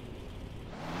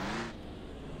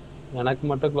 எனக்கு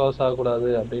மட்டும் க்ளோஸ் ஆகக்கூடாது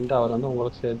அப்படின்ட்டு அவர் வந்து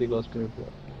உங்களுக்கு சேர்த்து க்ளோஸ்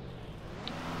பண்ணிருப்பார்.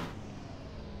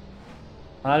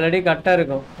 ஆல்ரெடி கட்டை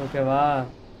இருக்கும் ஓகேவா?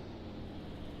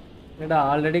 ஏடா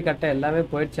ஆல்ரெடி கட்டை எல்லாமே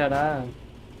போயிடுச்சாடா?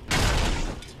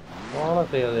 போல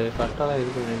செய்யாது, கட்டெல்லாம்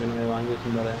இருக்கு வாங்கி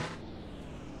வச்சிருந்தாரு.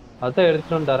 அதான்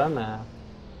எடுத்துட்டு வந்துட்டாரா என்ன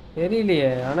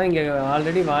தெரியலையே. ஆனா இங்க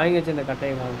ஆல்ரெடி வாங்கி வச்சு இந்த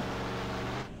கட்டையை வாங்க.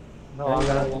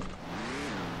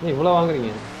 இவ்வளவு வாங்குறீங்க?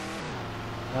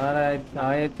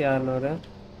 1600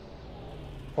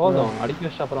 போதும், அடிக்க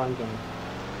வச்சு அப்புறம் வாங்கிக்கோங்க.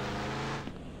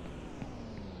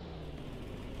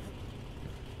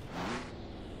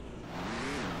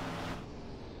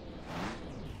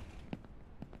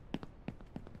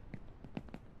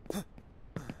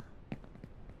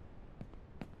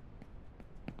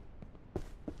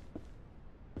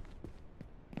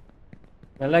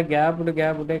 நல்லா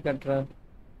கேப் விட்டே கட்டுறேன்.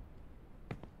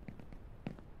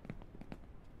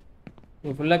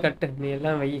 நீ ஃபுல்லா கட்டு, நீ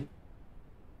எல்லாம் வை.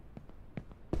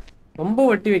 ரொம்ப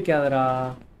ஒட்டி வைக்காதடா,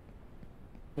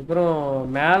 அப்புறம்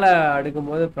மேல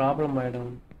அடுக்கும் போது ப்ராப்ளம்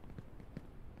ஆயிடும்.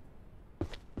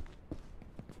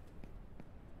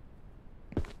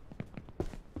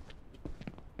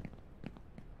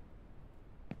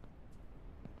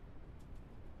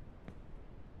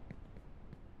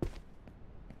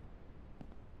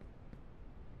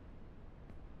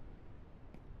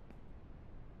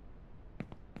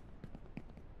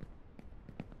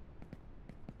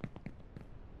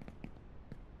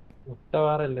 முட்டை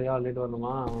வேற இல்லையா? ஆல்ரெடி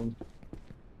வரணுமா?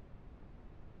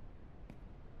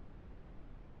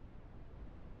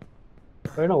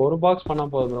 வேணும் ஒரு பாக்ஸ் பண்ணா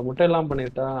போதும். முட்டை எல்லாம்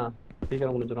பண்ணிட்டா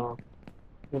சீக்கிரம் முடிச்சிடும்.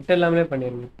 முட்டை எல்லாமே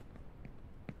பண்ணிடணும்.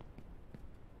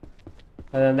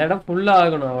 அது அந்த இடம் ஃபுல்லா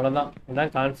ஆகணும், அவ்வளவுதான்.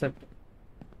 அதான் கான்செப்ட்.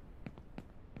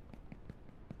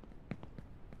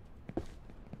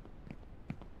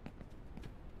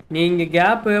 நீங்க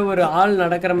கேப் ஒரு ஆள்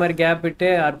நடக்கிற மாதிரி கேப் விட்டு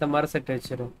அடுத்த மர செட்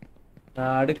வச்சிரும்.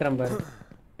 நான் அடுக்கிறேன் பாரு.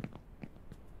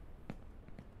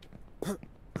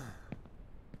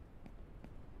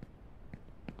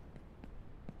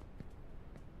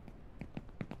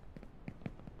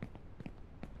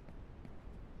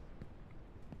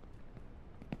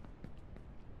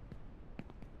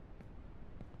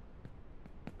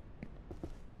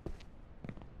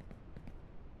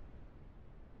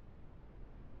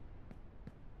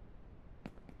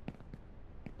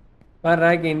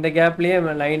 பாரு இந்த கேப்லயே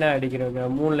லைனா அடிக்கிறோங்க.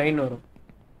 3 லைன் வரும்.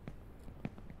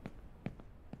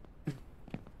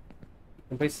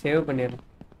 போய் சேவ் பண்ணிடுறேன்.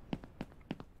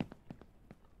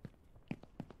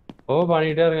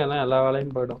 பண்ணிட்டே இருக்கேன், எல்லா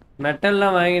வேலையும் போயிடும்.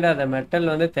 மெட்டல்லாம் வாங்கிடாத.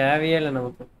 மெட்டல் வந்து தேவையே இல்லை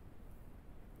நமக்கு.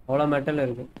 அவ்வளோ மெட்டல்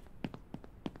இருக்கு.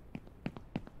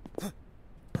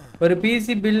 ஒரு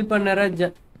பிசி பில்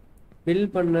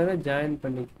பண்ணற ஜாயின்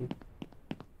பண்ணிக்கு.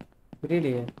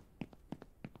 புரியலையே.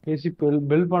 பிசி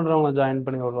பில் பண்றவங்க ஜாயின்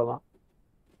பண்ணி விடுறதான்.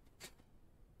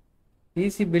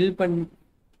 பிசி பில் பண்ணி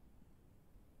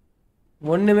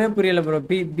ஒண்ணுமே புரியல ப்ரோ.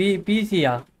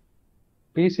 பிசியா?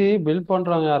 பிசி பில்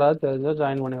பண்றவங்க யாராவது தெரிஞ்சா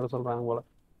ஜாயின் பண்ணி வர சொல்றாங்க போல.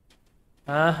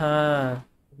 ஆஹா,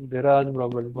 திராஜ் ப்ரோ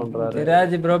பில் பண்றாரு.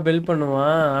 திராஜ் ப்ரோ பில்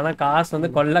பண்ணுவான். ஆனா காசு வந்து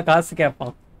கொள்ள காசு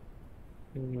கேட்பான்.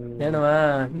 வேணுமா?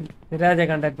 திராஜை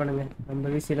கான்டாக்ட் பண்ணுங்க.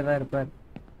 நம்ம விசில தான் இருப்பார்.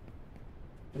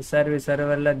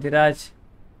 சர்வர்ல திராஜ்.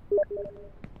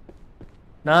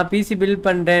 நான் பிசி பில்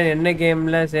பண்றேன், என்ன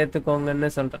கேம்ல சேர்த்துக்கோங்கன்னு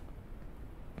சொல்றேன்.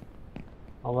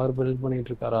 அவர் பில் பண்ணிட்டு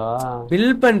இருக்காரா?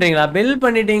 பில் பண்றீங்களா? பில்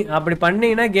பண்ணிட்டீங்க. அப்படி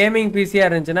பண்ணீங்கன்னா கேமிங் பிசியா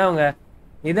இருந்துச்சுன்னா அவங்க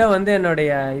இதை வந்து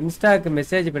என்னுடைய இன்ஸ்டாக்கு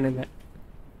மெசேஜ் பண்ணுங்க.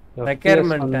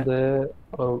 ரெக்யர்மெண்ட்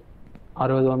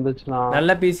 60 வந்துச்சுன்னா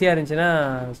நல்ல பிசியா இருந்துச்சுன்னா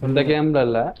இந்த கேம்ல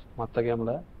இல்ல, மத்த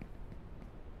கேம்ல.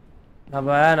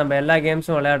 அப்ப நம்ம எல்லா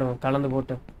கேம்ஸும் விளையாடுவோம் கலந்து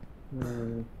போட்டு.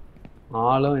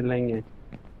 ஆளும் இல்லைங்க,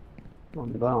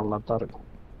 அதுதான் நல்லா தான் இருக்கும்.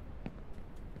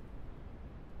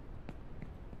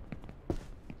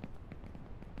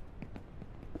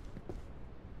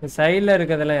 சைட்ல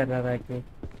இருக்கிறதெல்லாம் யாராக்கு?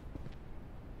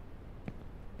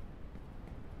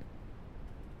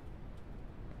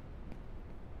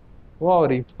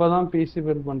 அவர் இப்பதான் பிசி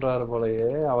பில் பண்றாரு போலயே.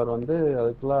 அவர் வந்து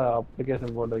அதுக்குள்ள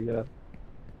அப்ளிகேஷன் போட்டு வைக்கிறார்.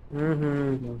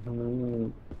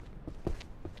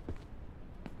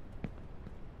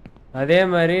 அதே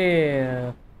மாதிரி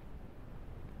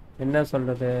என்ன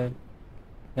சொல்றது,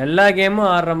 எல்லா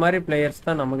கேமும் ஆடுற மாதிரி பிளேயர்ஸ்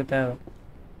தான் நமக்கு தேவை.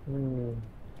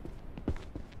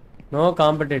 No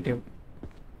competitive.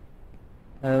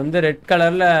 அது வந்து ரெட்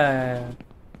கலர்ல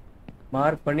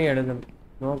மார்க் பண்ணி எழுதணும்.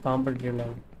 No competitive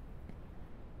level.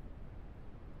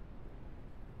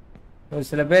 ஒரு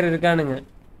சில பேர் இருக்கானுங்க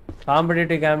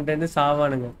காம்படிட்டிவ் கேம்ட்டு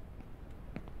சாவானுங்க.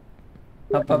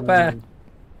 அப்பப்ப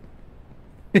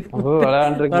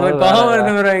கோவம்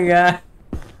வருது ப்ரோ. இங்க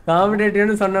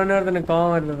காம்படிட்டிவ்னு சொன்னோடனே ஒருத்தனுக்கு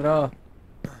கோவம் வருது ப்ரோ.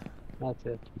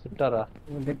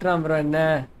 திட்டுறான் ப்ரோ. என்ன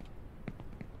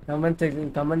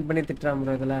கமெண்ட் பண்ணி திட்டுறான்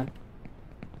ப்ரோ. இதுல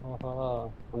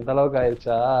அந்த அளவுக்கு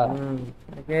ஆயிடுச்சா?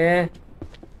 ஓகே.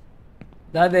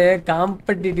 அதாவது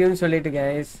காம்படிட்டிவ்னு சொல்லிட்டு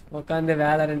கைஸ் உட்காந்து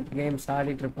வேலரண்ட் கேம்ஸ்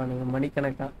ஆடிட்டு இருப்பானுங்க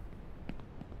மணிக்கணக்கா.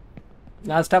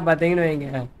 லாஸ்டா பாத்தீங்கன்னு வைங்க,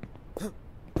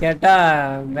 கேட்டா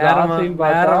வேற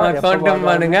அக்கௌண்ட்டும்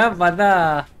பானுங்க. பார்த்தா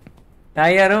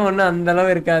டயரும் ஒன்றும் அந்த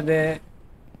அளவு இருக்காது.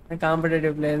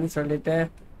 காம்படிட்டிவ் பிளேயர்னு சொல்லிட்டு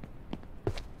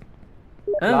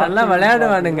நல்லா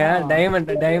விளையாடுவானுங்க.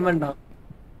 டைமண்டாம்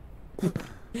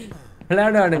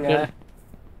விளையாடுவானுங்க.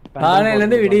 காலையில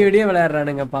இருந்து விடிய விடிய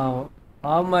விளையாடுறானுங்க.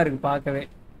 பாவமா இருக்கு பார்க்கவே.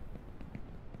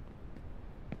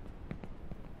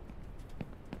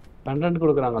 கண்டென்ட்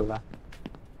கொடுக்குறாங்கல்ல.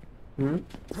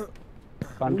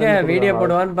 வீடியோ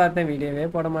போடுவான்னு பார்த்தேன், வீடியோவே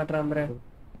போட மாட்டான் ப்ரோ.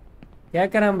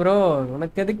 கேக்குறான் ப்ரோ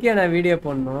உனக்கு எதுக்கே நான் வீடியோ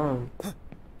போடணும்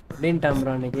அப்படின்ட்டான்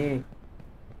ப்ரோ அன்னைக்கு.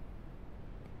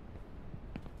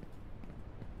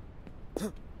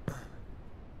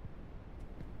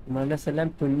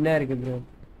 மனசெல்லாம் புண்ணா இருக்கு ப்ரோ.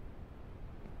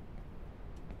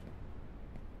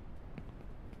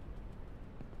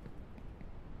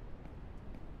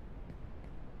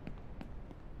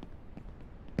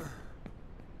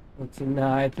 சின்ன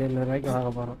 1700 ரூபாய்க்கு வாங்க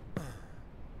போறோம்.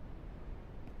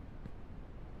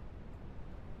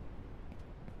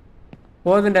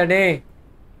 போதுண்டா டே,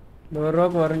 100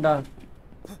 ரூபாய்க்கு வரும்டா.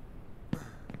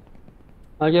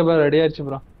 ஓகே ப்ரோ, ரெடி ஆயிடுச்சு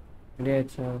ப்ரோ. ரெடி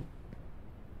ஆயிடுச்சா?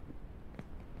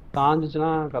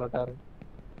 காஞ்சிச்சுன்னா கரெக்டா இருக்கும்.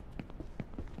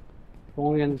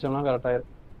 தூங்கி எழுந்துச்சோம்னா கரெக்டா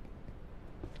இருக்கும்.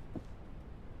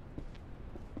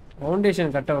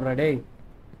 ஃபவுண்டேஷன் கட்ட விடுறா டேய்.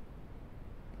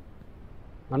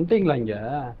 வந்துட்டீங்களா இங்க?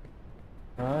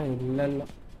 இல்ல இல்ல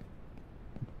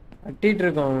கட்டிட்டு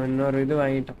இருக்கோம். இன்னொரு இது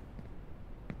வாங்கிட்டோம்.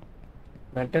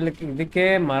 மெட்டலுக்கு இதுக்கே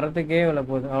மரத்துக்கே இவ்வளோ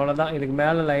போகுது. அவ்வளோதான். இதுக்கு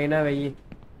மேலே லைனாக வெயி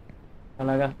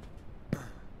அழகா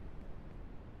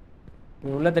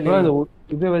உள்ள தள்ளி வை.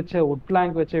 இது வச்சு உட்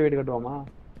பிளாங்க் வச்சு வீடு கட்டுவோமா?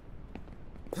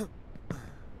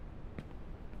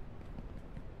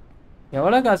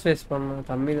 எவ்வளோ காசு வேஸ்ட் பண்ணணும்?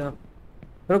 கம்மி தான்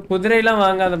ப்ரோ. குதிரையெல்லாம்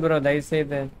வாங்காத ப்ரோ தயவு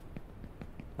செய்து.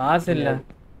 காசு இல்லை.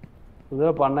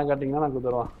 குதிரை பண்ண கட்டிங்கன்னா நான்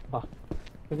குதிரைவான்.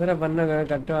 குதிரை பண்ண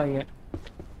கட்டுவாங்க.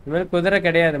 இனிமேல் குதிரை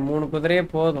கிடையாது. 3 குதிரையே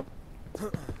போதும்.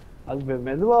 அது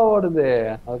மெதுவா ஓடுது.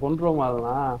 அது கொண்டுருவோமா?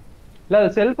 அதெல்லாம் இல்ல, அதை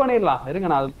செல் பண்ணிடலாம். இருங்க,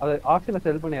 நான் அதை ஆக்சில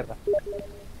செல் பண்ணிடுறேன்.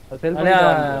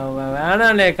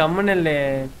 வேணாலே கம்மன் இல்லையே.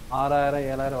 6000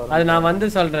 7000 வரும். அது நான் வந்து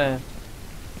சொல்றேன்.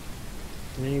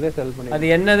 நீங்களே செல் பண்ணி. அது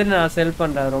என்னதுன்னு நான் செல்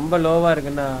பண்றேன். ரொம்ப லோவா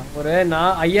இருக்குன்னா ஒரு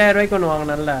 5000 ரூபாய்க்கு ஒன்று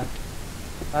வாங்கினேன்ல,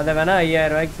 அதை வேணா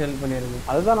 5000 ரூபாய்க்கு செல் பண்ணிருங்க.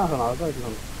 அதுதான் நான் சொன்னேன். அதுதான்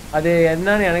வச்சுக்கணும். அது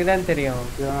என்னன்னு எனக்கு தான் தெரியும்.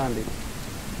 சிவனாண்டி.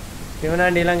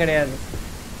 சிவனாண்டிலாம் கிடையாது.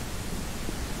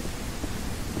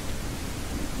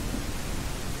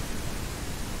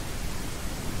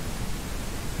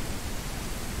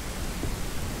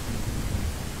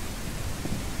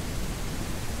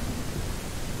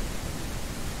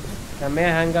 செம்மையா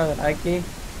ஹேங் ஆகுது ஆக்கி.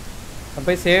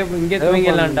 அப்போ சேவ் இங்கே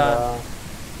தூங்கிடலாம்டா.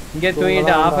 இங்கே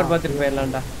தூங்கிட்டு ஆஃபர் பார்த்துட்டு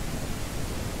போயிடலாம்டா.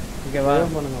 இங்கே வா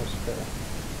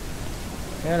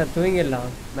ஏடா தூங்கிடலாம்.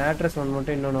 மேட்ரஸ் ஒன்று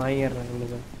மட்டும் இன்னொன்று வாங்கிடுறேன்.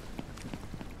 உங்களுக்கு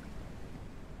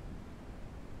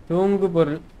தூங்கு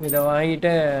பொருள் இதை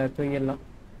வாங்கிட்டு தூங்கிடலாம்.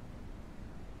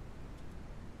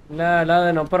 இல்லை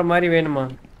இல்லாத நொப்புற மாதிரி வேணுமா?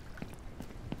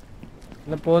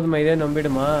 இல்லை போதுமா? இதே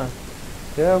நம்பிடுமா?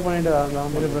 சேவ்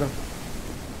பண்ணிட்டு ப்ரோ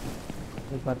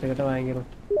 10 கிட்ட வாங்கிடும்.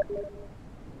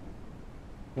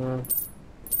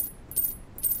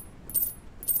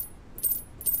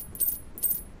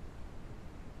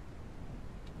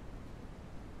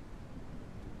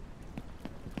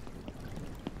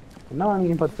 என்ன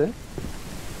வாங்கி?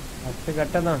 10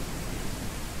 கட்ட தான்.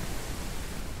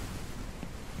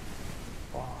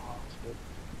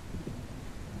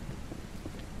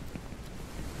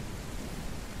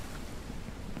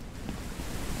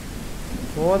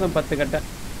 போதும் 10 கட்ட.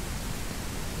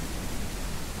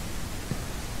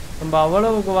 நம்ம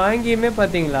அவ்வளவுக்கு வாங்கியுமே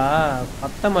பாத்தீங்களா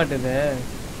பத்த மாட்டுது.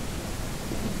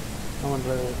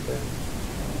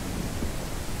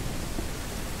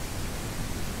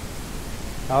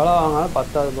 எவ்வளோ வாங்கினாலும்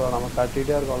பத்தாது ப்ரோ. நம்ம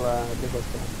கட்டிகிட்டே இருக்கோம்ல. எப்படி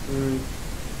கட்டுறோம்?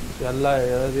 எல்லா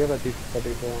எதையோ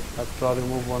கட்டிட்டோம். கட்டுறோம்,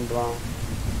 ரிமூவ் பண்ணுறோம்.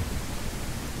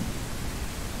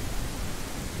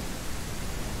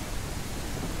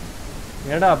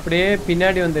 ஏடா அப்படியே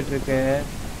பின்னாடி வந்துட்டு இருக்கு.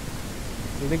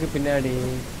 இதுக்கு பின்னாடி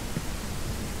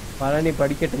பழனி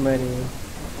படிக்கட்டு மாதிரி.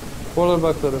 கூலர்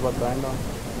பாக்ஸ் ஒரு 10,000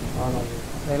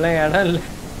 அதெல்லாம் இடம் இல்லை.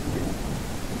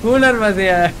 கூலர் பாக்ஸ்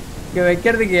இங்கே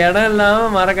வைக்கிறதுக்கு இடம்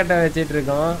இல்லாமல் மரக்கட்டை வச்சிட்டு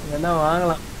இருக்கோம். வேணா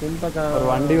வாங்கலாம். பின்பக்கம் ஒரு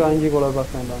வண்டி வாங்கி கூலர்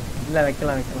பாக்ஸ் வேண்டாம். இல்லை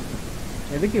வைக்கலாம் வைக்கலாம்.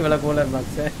 எதுக்கு இவ்வளோ கூலர்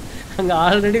பாக்ஸு? அங்கே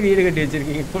ஆல்ரெடி வீடு கட்டி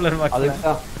வச்சிருக்கீங்க கூலர் பாக்ஸ்.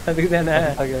 அதுக்கு தானே.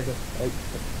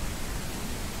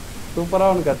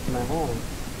 சூப்பராக ஒன்று கட்டினேன்.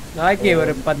 நாளைக்கு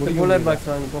ஒரு 10 கூலர்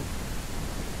பாக்ஸ் வாங்கிப்போம்.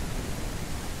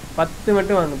 10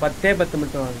 மட்டும் வாங்க. 10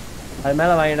 மட்டும் வாங்க. அது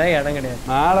மேலே வாங்கினா இடம் கிடையாது.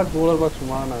 மேலே கூலர் பாக்ஸ்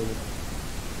சும்மா ஆகுது.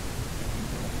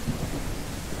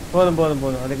 போதும் போதும்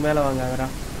போதும். அதுக்கு மேலே வாங்க. அவரா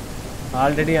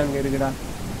ஆல்ரெடி அங்கே இருக்குடா.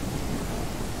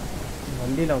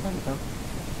 வண்டியில் உட்காந்துட்டான்.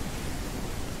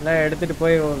 எல்லாம் எடுத்துட்டு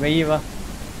போய் வெய்ய வா.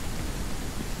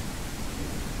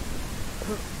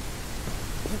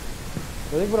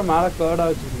 எதுக்கு ப்ரோ மேலே கேர்டாக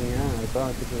வச்சுருக்கீங்க? அதுதான்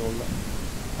வச்சுருக்கீங்க உள்ள.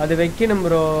 அது வைக்கணும்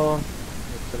ப்ரோ.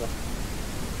 வச்சுக்கலாம்.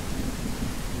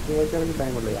 இது வைக்கிறதுக்கு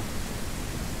டைம் இல்லையா?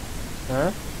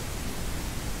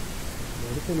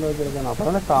 எடுத்து உள்ள வச்சுருக்கேன்.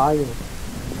 அப்புறம் தான் காயும்.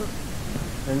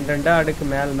 2 அடுக்கு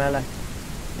மேலே மேலே.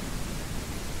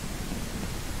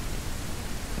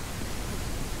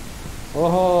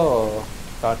 ஓஹோ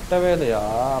கட்டவே இல்லையா?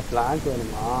 பிளாங்க்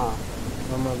வேணுமா?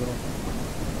 ஆமாம் ப்ரோ.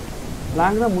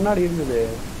 பிளாங்க் தான் முன்னாடி இருந்தது.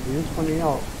 யூஸ்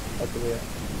பண்ணியும் கட்டவே.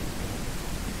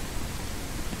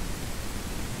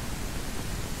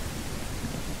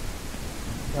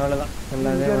 அவ்வளோதான்.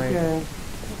 எல்லாமே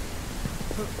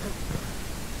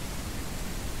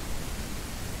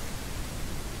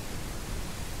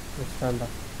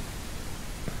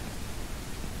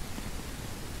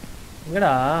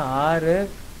எங்கடா 6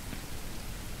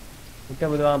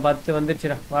 10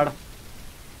 வந்துருச்சுடா. வாடா.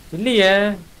 இல்லையே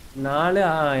 4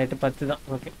 8 10 தான்.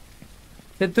 ஓகே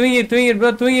சரி தூங்கிரு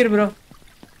ப்ரோ. தூங்கிரு ப்ரோ.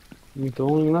 நீ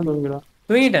தூங்குனீங்கன்னா தூங்கிடா.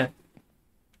 தூங்கிட்டேன்.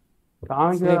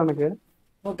 காமிக்கல எனக்கு.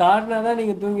 காட்டினா தான்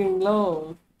நீங்கள் தூங்குவீங்களோ?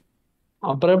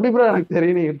 அப்புறம் எப்படி ப்ரோ எனக்கு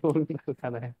தெரியும் நீங்க தூங்கிட்டு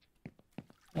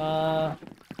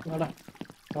வாடா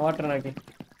ஓட்டுறேன் நாக்கி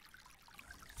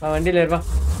வண்டியில இருப்பா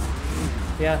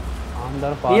யா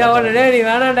நீயா ஓடுடே நீ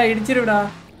வேணாண்டா இடிச்சிருடா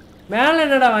மேல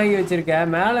என்னடா வாங்கி வச்சிருக்க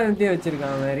மேல நிறுத்தியே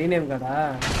வச்சிருக்கான் அவன் ரீநேம் கார்டா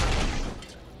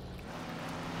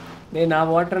டேய்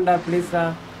நான் ஓட்டுறேன்டா ப்ளீஸ்டா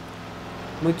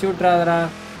முச்சு விட்றாதடா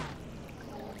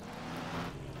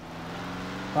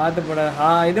பார்த்து போட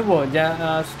இது போ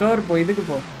ஸ்டோர் போ இதுக்கு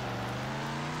போ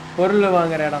பொருள்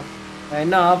வாங்குற இடம்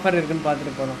என்ன ஆஃபர் இருக்குன்னு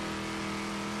பார்த்துட்டு போகலாம்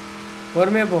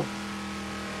பொறுமையா போ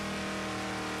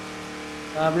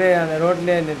அப்படியே அந்த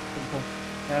ரோட்லயே நிறுத்தி போ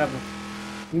நேரா போ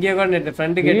இங்கே கூட நிறுத்து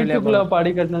ஃப்ரண்ட் கேட்ல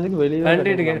படி கட்டினதுக்கு வெளியே ஃப்ரண்ட்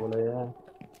கேட்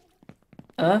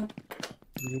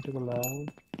வீட்டுக்குள்ள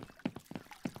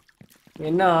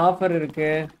என்ன ஆஃபர் இருக்கு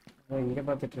இங்க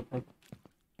பார்த்துட்டு இருக்கேன்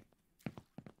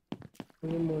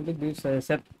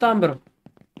செப்டம்பர்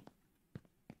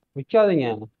விக்காதீங்க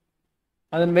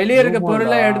அது வெளியே இருக்க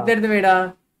பொருளை எடுத்து வைடா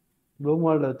ப்ளூ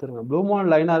மால்ல வச்சிருங்க ப்ளூ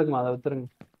மால் லைனா இருக்குமா அதை வச்சிருங்க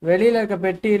வெளியில இருக்க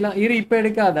பெட்டி எல்லாம் இப்ப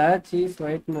எடுக்காத சீஸ்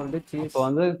ஒயிட் மோல்டு சீஸ் இப்போ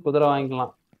வந்து குதிரை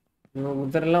வாங்கிக்கலாம்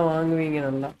குதிரை எல்லாம் வாங்குவீங்க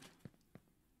நல்லா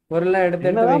பொருளை எடுத்து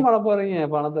என்னதான் பண்ண போறீங்க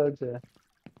பணத்தை வச்சு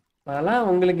அதெல்லாம்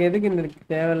உங்களுக்கு எதுக்கு இந்த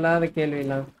தேவையில்லாத கேள்வி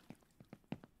எல்லாம்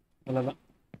அவ்வளவுதான்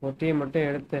பொட்டியை மட்டும்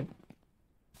எடுத்து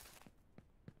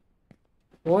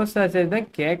போஸ்ட்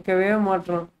தான் கேட்கவே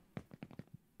மாட்டோம்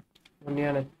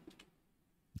உண்மையான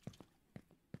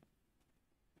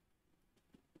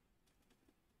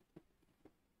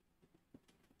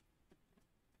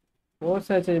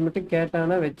போஸ்ட் மட்டும்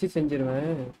கேட்டானா வச்சு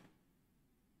செஞ்சிருவேன்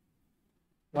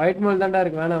ஒயிட் மால் தான்டா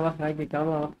இருக்கு வேணா வா ஆக்கி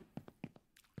காமா வா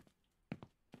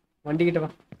வண்டிக்கிட்ட வா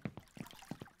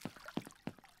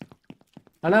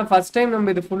ஆனா ஃபர்ஸ்ட் டைம்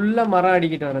நம்ம இது ஃபுல்லா மரம்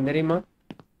அடிக்கிட்டு வரோம் தெரியுமா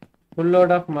ஃபுல்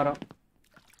லோட் ஆஃப் மரம்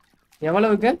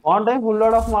எவ்வளவுக்கு one time full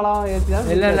load of மரம் ஏத்தியா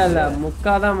இல்ல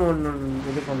முக்காதான்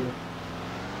இது பண்ணணும்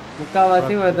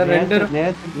முக்காவாசி ரெண்டு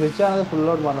நேத்து ஃபுல்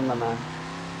லோட் மரம் தானே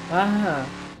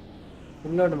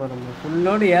ஃபுல் லோடு மரம் ஃபுல்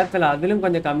லோடு ஏத்தல அதிலும்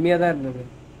கொஞ்சம் கம்மியா தான் இருந்தது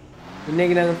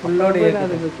இன்னைக்கு நாங்க ஃபுல் லோடு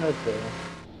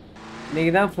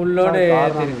இன்னைக்கு தான் ஃபுல் லோடு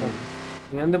ஏத்திருக்கோம்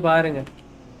நீங்க வந்து பாருங்க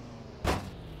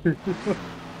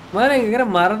முதல்ல இங்க இருக்கிற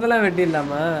மரத்தெல்லாம்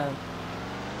வெட்டிடலாமா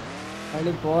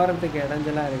அப்படி போறதுக்கு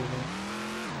இடைஞ்சலா இருக்குது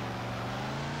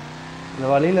இந்த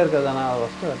வழியில இருக்கிறதானா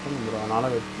ஃபர்ஸ்ட் வெட்டணும் ப்ரோ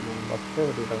அதனால வெட்டணும் ஃபர்ஸ்டே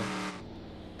வெட்டிட்டாங்க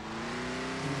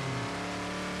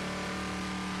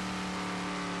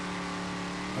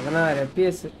அதெல்லாம்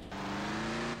எஃப்பிஎஸ்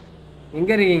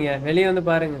எங்க இருக்கீங்க வெளியே வந்து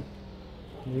பாருங்க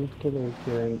வீட்டுல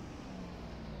வைக்கிறேன்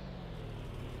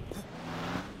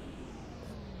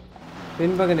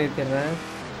பின்பக்கம் நிறுத்திடுறேன்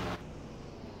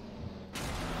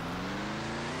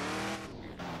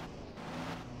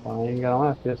பயங்கரமா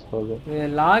எஃப்பிஎஸ் போகுது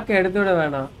லாக் எடுத்து விட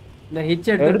வேணாம் இந்த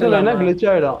ஹிட்ச் எடுத்து வேணா கிளிச்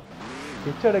ஆயிடும்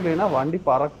ஹிட்ச் எடுக்கலைன்னா வண்டி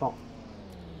பறக்கும்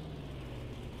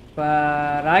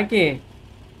ராக்கி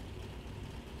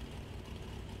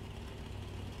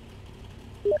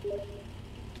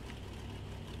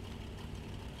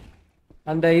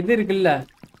அந்த இது இருக்குல்ல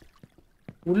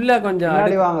உள்ள கொஞ்சம்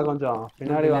பின்னாடி வாங்க கொஞ்சம்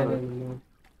பின்னாடி வாங்க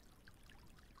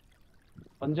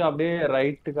கொஞ்சம் அப்படியே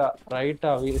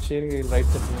ரைட்டா ஸ்டீரிங்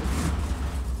ரைட் தட்டணும்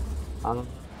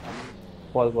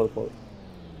போதும்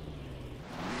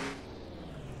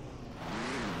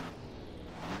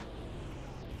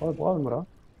ப்ரோ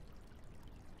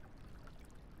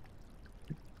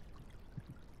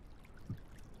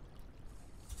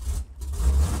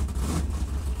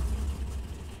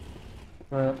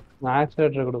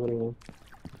ஆக்சிலேட்டர் கொடுக்குறீங்க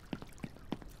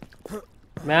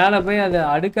மேல போய் அதை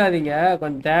அடுக்காதீங்க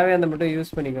கொஞ்சம் தேவையானதை மட்டும்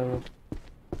யூஸ் பண்ணிக்கோங்க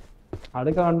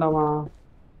அடுக்க வேண்டாமா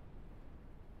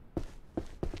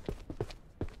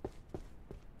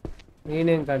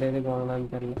ரீநேம் கார்டு எதுக்கு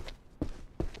வாங்கலாம்னு தெரியல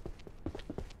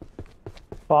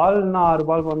பால்னா 6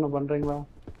 பால் பண்றீங்களா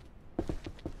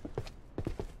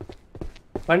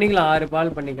பண்ணிக்கலாம் 6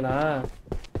 பால் பண்ணிக்கலாம்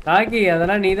ராக்கி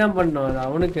அதெல்லாம் நீ தான் பண்ணணும் அது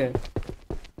அவனுக்கு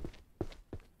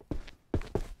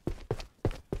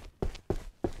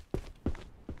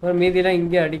மீதியெல்லாம்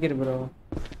இங்கே அடிக்கிற ப்ரோ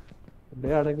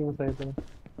அப்படியே அடக்குங்க சைக்கிள்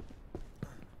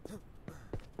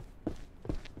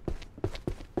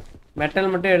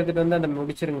மெட்டல் மட்டும் எடுத்துட்டு வந்து அதை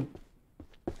முடிச்சிருங்க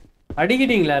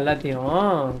அடிக்கிட்டீங்களா எல்லாத்தையும்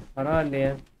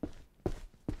பரவாயில்லையே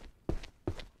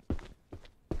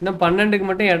இன்னும் 12க்கு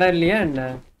மட்டும் இடம் இல்லையா என்ன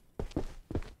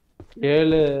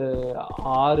 7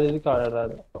 6 இதுக்கு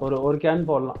ஆடுறாரு ஒரு கேன்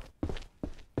போடலாம்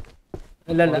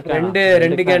இல்ல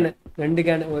ரெண்டு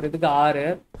கேன் ஒரு இதுக்கு 6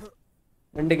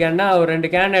 2 கேன்னா ஒரு 2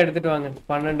 கேன் எடுத்துட்டு வாங்க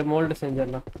 12 மோல்டு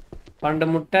செஞ்சிடலாம் 12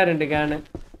 முட்டை 2 கேனு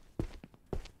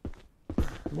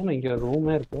இங்க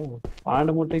ரூமே இருக்கு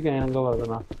 12 முட்டைக்கு எங்க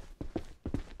வருதுண்ணா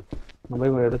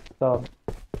நம்ம எடுத்தா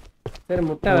சரி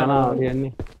முட்டை வேணா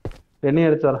வேணாம். எண்ணெய்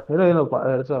எடுத்து வரேன்.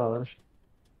 எடுத்து வரேன்.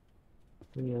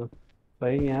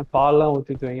 வைங்க, பால்லாம்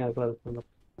ஊற்றிட்டு வைங்க. அதுக்குள்ள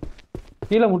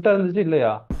கீழே முட்டை இருந்துச்சு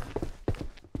இல்லையா?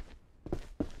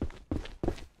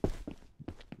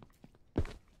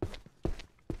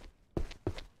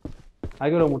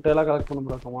 அதுக்கு முட்டையெல்லாம் கலெக்ட் பண்ண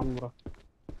ப்ரோ. Come on bro.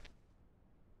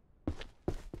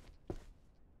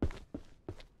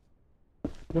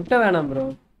 முட்டை வேணாம் ப்ரோ.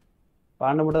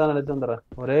 12 முட்டை தான் எடுத்து வந்துடுறேன்.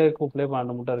 ஒரே கூப்பிலே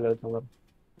 12 முட்டை இருக்கு, எடுத்து வந்துடுறேன்.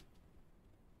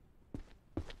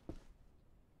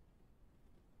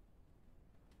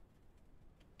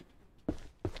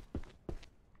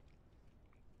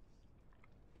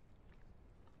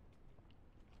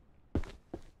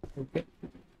 ஓகே,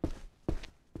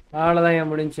 அவ்வளோதான்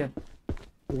ஏன் முடிஞ்சு.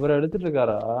 இவர் எடுத்துட்டு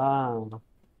இருக்காரா?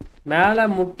 மேலே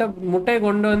முட்டையை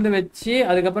கொண்டு வந்து வச்சு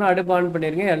அதுக்கப்புறம் அடுப்பு ஆன்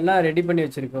பண்ணிருங்க. எல்லாம் ரெடி பண்ணி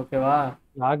வச்சிருக்கு. ஓகேவா?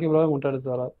 நாக்கி ப்ரோ முட்டை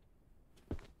எடுத்து வர.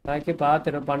 நாக்கி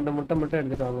பார்த்துடும். 12 முட்டை மட்டும்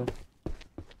எடுத்துட்டு வாங்க.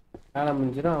 வேலை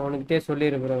முடிஞ்சிடும். அவனுக்கிட்டே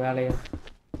சொல்லிடு ப்ரோ வேலையை,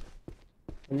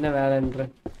 என்ன வேலைன்ற.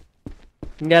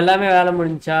 இங்க எல்லாமே வேலை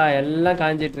முடிஞ்சா, எல்லாம்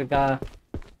காஞ்சிட்டு இருக்கா.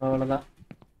 அவ்வளவுதான்.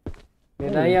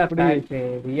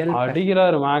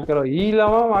 அடிக்கிறாரு மேக்ரோ.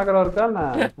 இல்லாம மேக்ரோ இருக்கா?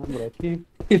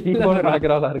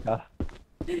 மேக்ரோலாம் இருக்கா?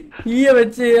 ஈய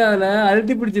வச்சு அதுல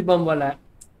அழுத்தி பிடிச்சிருப்பான் போல.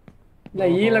 இல்ல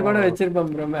ஈல கூட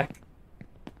வச்சிருப்பான் ப்ரோ. மேக்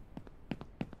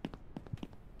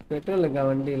பெட்ரோல் இருக்கா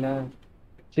வண்டியில?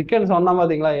 சிக்கன் சொன்னா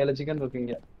பாத்தீங்களா? 7 சிக்கன்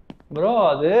இருக்குங்க ப்ரோ.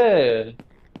 அது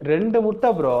 2 முட்டை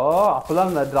ப்ரோ.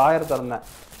 அப்பதான் இந்த டிராயர் திறந்தேன்.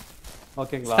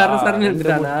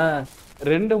 ஓகேங்களா?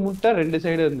 2 முட்டை 2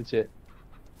 சைடு இருந்துச்சு.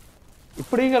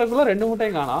 இப்படிங்கிறதுக்குள்ள 2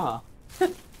 முட்டையும் காணா.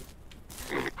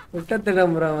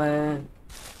 முட்டத்திடம் ப்ரோ அவன்.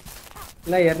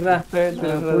 இல்ல எர்ரா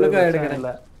புழுக்க எடுக்கிறேன்.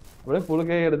 இல்ல அப்படியே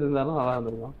புழுக்கையே எடுத்திருந்தாலும் நல்லா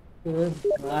இருந்திருக்கும்.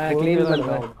 க்ளீன்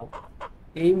பண்றேன்.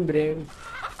 Aim brave.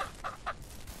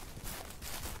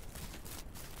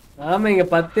 ஆமா, இங்க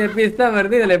 10 பீஸ் தான்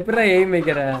வருது. இதுல எப்படிடா எய்ம்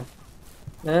வைக்கிற?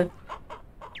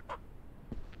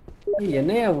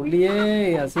 என்னையா உள்ளியே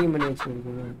அசிங்கம் பண்ணி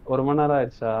வச்சிருக்கீங்க. 1 மணி நேரம்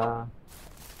ஆயிடுச்சா?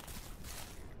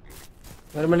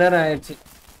 1 மணி நேரம் ஆயிடுச்சு.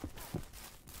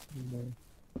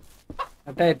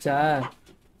 கட் ஆயிடுச்சா?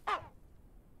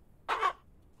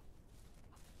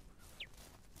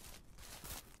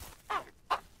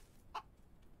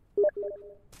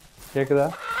 கேக்குதா?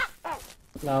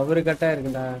 இல்ல அவரு கட்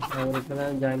ஆயிருக்குடா. அவரு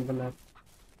இப்பதான் ஜாயின் பண்ணார்.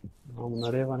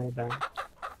 முன்னாடியே பண்ணிட்டேன்.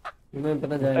 இன்னும்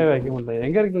இப்பதான் ஜாயின் வைக்க முடியல.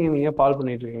 எங்க இருக்கீங்க நீங்க? பால்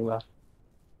பண்ணிட்டு இருக்கீங்களா?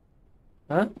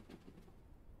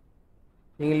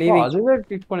 நீங்க லீவிங். அதுவே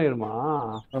கிளிக் பண்ணிருமா?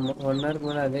 ஆமா, 1 ஹவர்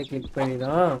மேல அதே கிளிக்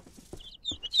பண்ணிடும்.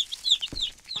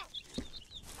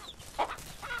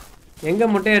 எங்க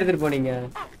முட்டையை எடுத்துட்டு போனீங்க?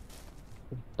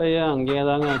 முட்டையா அங்கேயே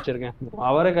தாங்க வச்சிருக்கேன்.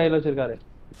 அவரே கையில வச்சிருக்காரு.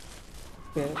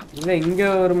 இல்ல இங்க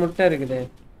ஒரு முட்டை இருக்குது.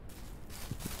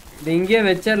 இது இங்கே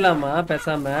வச்சிடலாமா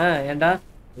பேசாம? ஏண்டா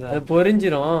அது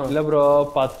பொரிஞ்சிரும். இல்ல ப்ரோ,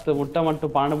 10 முட்டை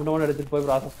மட்டும் 12 முட்டை மட்டும் எடுத்துட்டு போய்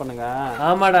ப்ராசஸ் பண்ணுங்க.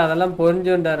 ஆமாடா, அதெல்லாம்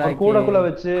பொரிஞ்சுண்டாரா. கூடக்குள்ள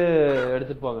வச்சு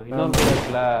எடுத்துட்டு போங்க. இன்னொரு கூட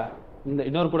இருக்குல்ல, இந்த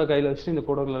இன்னொரு கூட கையில வச்சு இந்த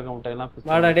கூடக்குள்ள இருக்க முட்டை எல்லாம்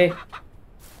வாடா டே.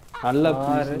 நல்ல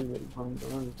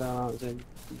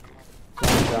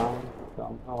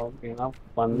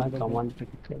பண்ண கமெண்ட்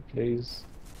ப்ளீஸ்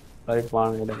ரைட்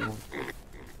வாங்கிடுங்க.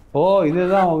 ஓ,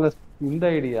 இதுதான் உங்க இந்த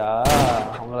ஐடியா,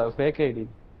 உங்களோட ஃபேக் ஐடி.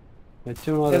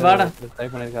 வாடா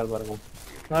டைப் பண்ணிருக்காரு பாருங்க.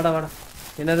 வாடா வாடா.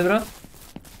 என்னது ப்ரோ?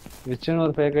 விச்சுன்னு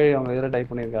ஒரு ஃபேக் ஐடி அவங்க இதுல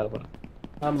டைப் பண்ணிருக்காரு பாருங்க.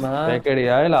 ஆமா, ஃபேக்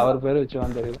ஐடியா இல்ல அவர் பேரு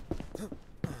விச்சுவான்னு தெரியல.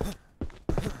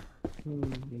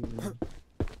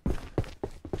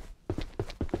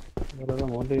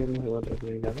 இவரதான் மோடி இருந்து இவர் டைப்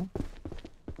பண்ணிருக்காரு.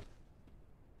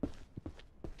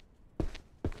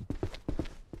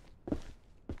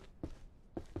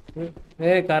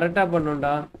 ஏய் கரெக்டா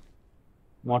பண்ணுடா.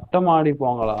 மொட்டை மாடி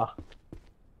போங்களா?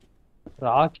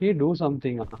 Rakhi do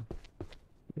something.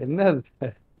 என்ன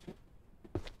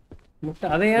முட்டை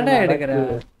அதை ஏன்டா எடுக்கிற?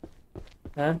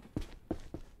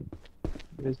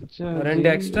 ரெண்டு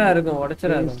எக்ஸ்ட்ரா இருக்கும்,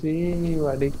 உடைச்சிடாத. சீனி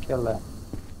வடிக்கல.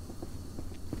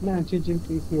 என்ன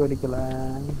சீச்சி வடிக்கல?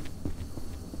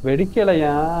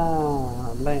 வெடிக்கலையா?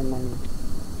 நல்லா என்ன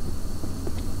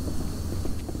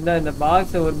இந்த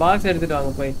பாக்ஸ், ஒரு பாக்ஸ் எடுத்துட்டு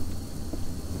வாங்க.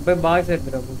 போய் பாக்ஸ்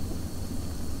எடுத்துட்டு வாங்க.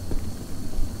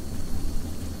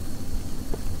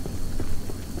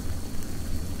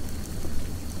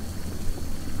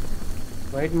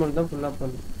 ஒயிட் மோல் தான் ஃபுல்லா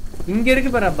பண்ணும். இங்க இருக்கு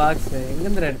பாரு பாக்ஸ். எங்க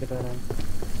இருந்து எடுத்துட்டு வரேன்?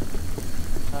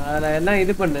 அதுல எல்லாம்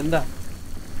இது பண்ணு. இந்தா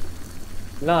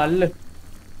எல்லாம் அல்லு.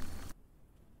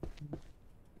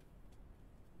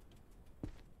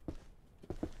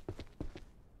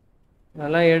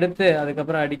 அதெல்லாம் எடுத்து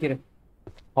அதுக்கப்புறம் அடிக்கிறேன்.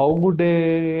 How good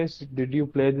days did you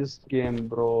play this game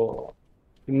bro?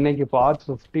 இன்னைக்கு part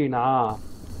 15 ஆ?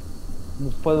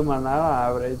 30 மணி நேரம்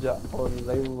ஆவரேஜா ஒரு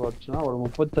லைவ் வச்சுனா ஒரு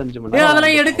 35 மணி ஏய் நேரம்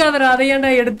அதெல்லாம் எடுக்காதடா, அதை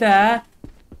ஏன்டா எடுத்த?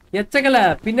 எச்சக்கல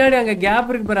பின்னாடி அங்க கேப்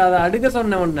இருக்கு பாரு, அதை அடுக்க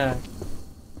சொன்ன உன்ன.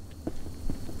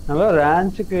 நம்ம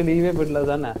ரான்ச்சுக்கு லீவே விடல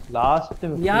தானே லாஸ்ட்.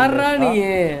 யாரா நீ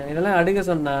இதெல்லாம் அடுக்க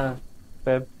சொன்னா?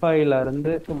 பெப்பைல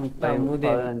இருந்து முட்டா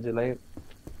மூதே 15 லைவ்.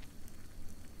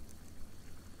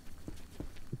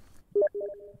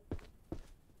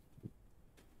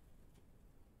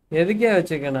 எதுக்கே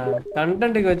வச்சிருக்கேன்? நான்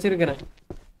கண்டென்ட்டுக்கு வச்சிருக்கிறேன்.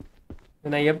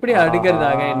 நான் எப்படி அடுக்கிறது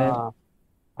அகைன்?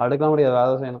 அடுக்க முடியாது,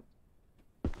 வேலை செய்யணும்.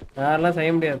 யாரெல்லாம்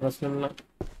செய்ய முடியாது ஃபர்ஸ்ட்லாம்.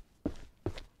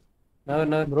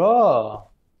 ப்ரோ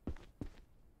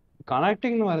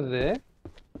கனெக்டிங் வருது.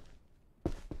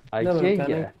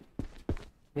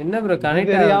 என்ன ப்ரோ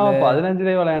கனெக்ட் தெரியாம 15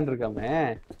 லைவ் விளையாண்டு இருக்காமே.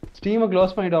 ஸ்டீமை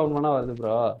க்ளோஸ் பண்ணிட்டு ஓபன் பண்ணா வருது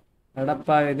ப்ரோ.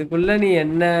 அடப்பா, இதுக்குள்ள நீ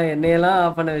என்னையெல்லாம்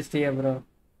ஆஃப் பண்ண வச்சிட்டியா ப்ரோ?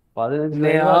 15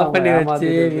 லைவ் ஆஃப் பண்ணி வச்சு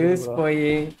வியூஸ் போய்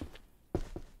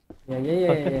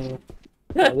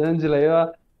 15 லைவா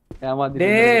ஏமாத்தி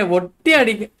டேய் ஒட்டி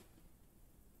அடிக்க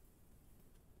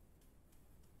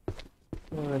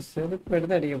செருப்பு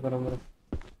எடுத்து அடிக்க போறேன் ப்ரோ.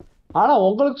 ஆனா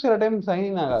உங்களுக்கு சில டைம்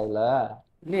சைன் ஆகாதுல்ல?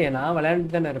 இல்லையே, நான்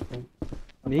விளையாண்டு தானே இருப்பேன்.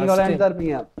 நீங்க விளையாண்டு தான்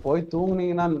இருப்பீங்க, போய்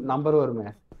தூங்குனீங்கன்னா நம்பர் வருமே.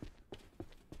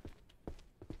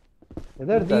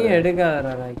 எதை எடுத்தாரு? நீ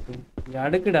எடுக்காதடா நாய்க்கு. இங்க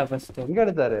அடுக்குடா ஃபர்ஸ்ட். எங்க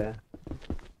எடுத்தாரு?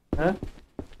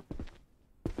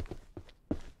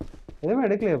 எதுவுமே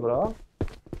எடுக்கலையே ப்ரோ.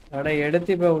 அட எடுத்து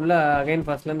இப்ப உள்ள அகைன்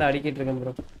ஃபர்ஸ்ட்ல இருந்து அடிக்கிட்டு இருக்கேன்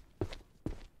ப்ரோ.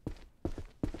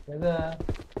 எதை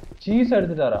சீஸ்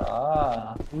எடுத்துட்டாரா?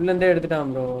 உள்ள இருந்தே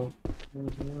எடுத்துட்டான் ப்ரோ.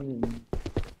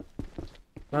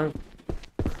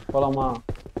 போலாமா?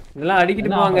 இதெல்லாம்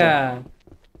அடிக்கிட்டு போவாங்க.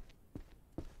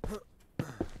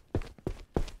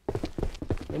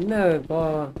 என்ன இப்போ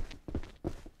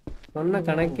சொன்ன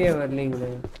கணக்கே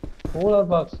வரலீங்களே. கூலர்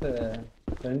பாக்ஸ்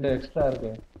 2 எக்ஸ்ட்ரா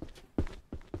இருக்கு.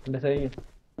 இந்த சை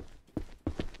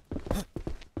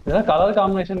இதெல்லாம் கலர்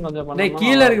காம்பினேஷன் கொஞ்சம் பண்ணா. டேய்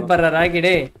கீழ இருக்கு பாரு ராக்கி.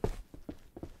 டேய்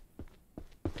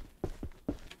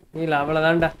இல்ல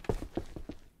அவ்வளவுதான்டா.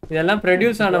 இதெல்லாம்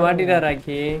ப்ரொடியூஸ் ஆன வாட்டிடா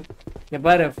ராக்கி. இங்க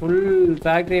பாரு ஃபுல்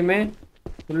ஃபேக்டரியுமே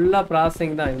ஃபுல்லா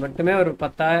ப்ராசஸிங் தான். இது மட்டுமே ஒரு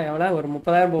 10,000 எவ்வளவு ஒரு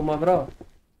 30,000 போகுமா ப்ரோ?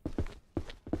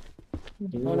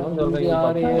 6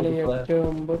 7 8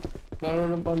 9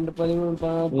 11 12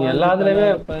 13 எல்லாத்துலயுமே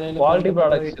குவாலிட்டி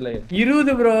ப்ராடக்ட்ஸ் இல்ல.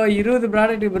 20 ப்ரோ, 20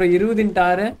 ப்ராடக்ட் ப்ரோ. 20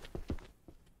 ×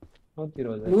 6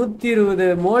 120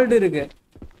 மோல்டு இருக்கு.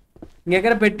 இங்க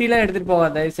இருக்கிற பெட்டிலாம் எடுத்துட்டு போவா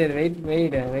தயவு செய்து.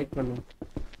 வெயிட் பண்ணு.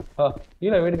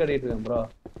 கீழே வீடு கட்டிட்டு இருக்கேன் ப்ரோ.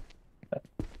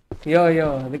 யோ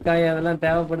அதுக்காக அதெல்லாம்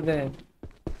தேவைப்படுது.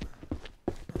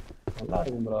 நல்லா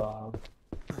இருக்கும் ப்ரோ.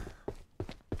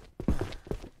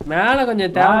 மேல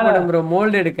கொஞ்சம் தேவைப்படும் ப்ரோ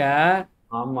மோல்டு எடுக்க.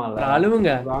 ஆமால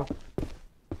அழுவுங்க.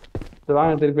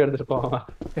 வாங்க திருப்பி எடுத்துட்டு போவாங்க.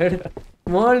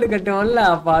 மோல்டு கட்டுவோம்ல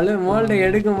அப்ப மோல்டு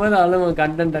எடுக்கும் போது அழுவும்.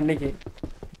 கண்டென்ட் அன்னைக்கு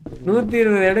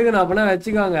 120 எடுக்கணும். அப்படின்னா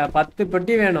வச்சுக்கோங்க 10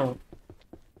 பெட்டி வேணும்.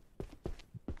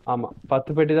 ஆமா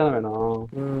 10 பெட்டி தானே வேணும்.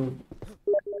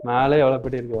 மேலே எவ்வளவு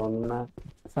பெட்டி இருக்கு? 1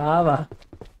 சாவா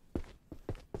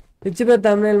பிச்சு பேர்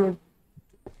தமிழ்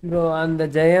ப்ரோ. அந்த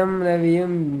ஜெயம்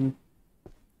ரவியும்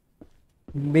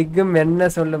பிக்கும் என்ன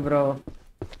சொல்லு ப்ரோ?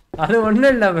 அது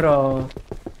ஒண்ணும் இல்ல ப்ரோ.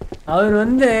 அவர்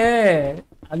அந்த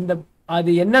அது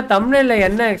என்ன தமிழ்ல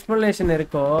என்ன எக்ஸ்பிளனேஷன்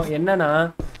இருக்கோ என்னன்னா,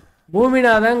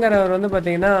 பூமிநாதங்கிறவர்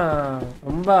பாத்தீங்கன்னா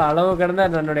ரொம்ப அளவு கடந்த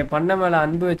தன்னுடைய பண்ணை மேல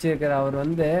அன்பு வச்சிருக்கிற அவர்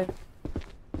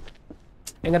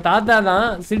எங்க தாத்தா தான்.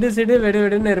 சிடு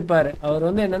வெடுன்னு இருப்பாரு. அவர்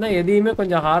என்னன்னா எதையுமே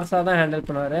கொஞ்சம் ஹார்ஸா தான் ஹேண்டில்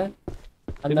பண்ணுவாரு.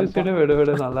 அந்த சிடு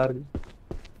வெடு நல்லா இருக்கு.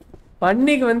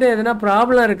 பன்னிக்கு எதனா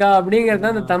ப்ராப்ளம் இருக்கா அப்படிங்கறத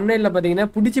அந்த தம்ப்நெயில்ல பாத்தீங்கன்னா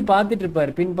புடிச்சு பாத்துட்டு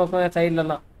இருப்பாரு பின்பக்கம் சைட்ல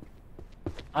எல்லாம்.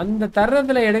 அந்த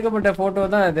தருணத்துல எடுக்கப்பட்ட போட்டோ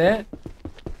தான் அது.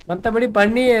 மத்தபடி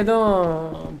பண்ணி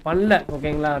எதுவும் பண்ணல.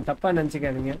 ஓகேங்களா? தப்பா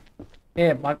நினைச்சுக்காதீங்க.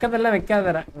 பக்கத்துல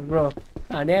வைக்காதடா ப்ரோ.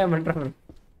 அநியாயம் பண்றேன்.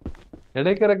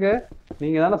 எடுக்கிறதுக்கு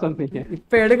நீங்க தானே சொன்னீங்க.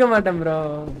 இப்ப எடுக்க மாட்டேன் ப்ரோ.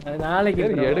 அது நாளைக்கு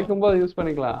எடுக்கும்போது யூஸ்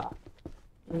பண்ணிக்கலாம்.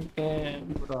 Okay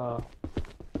bro.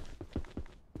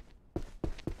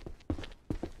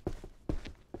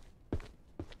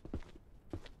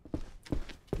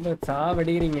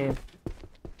 சாவடிக்கிறீங்க.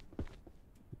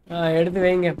 எடுத்து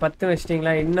வைங்க. 10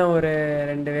 வச்சிட்டீங்களா? இன்னும் ஒரு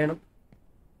 2 வேணும்.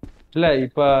 இல்ல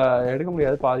இப்ப எடுக்க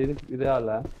முடியாது. பாதி இதா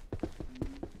இல்ல.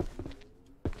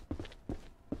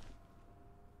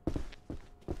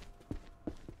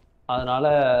 அதனால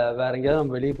வேற எங்கேயாவது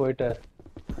நம்ம வெளியே போயிட்டு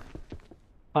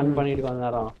ஃபன் பண்ணிட்டு கொஞ்ச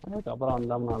நேரம் அதுக்கப்புறம்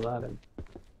வந்தோம்னா தான்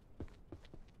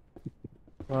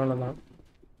அவ்வளவுதான்.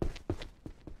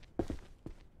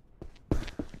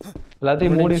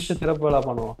 எல்லாத்தையும் மூடி வச்சு திறப்பு வேலை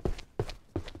பண்ணுவோம்.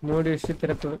 மூடி வச்சு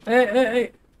திறப்பு.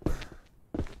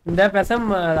 இந்த பெசம்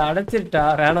அதை அடைச்சிட்டா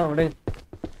வேணாம் விடு.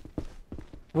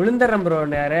 விழுந்துடுறேன் ப்ரோ.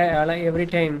 நேர எவ்ரி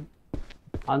டைம்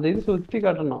அந்த இது சுத்தி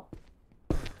காட்டணும்.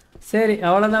 சரி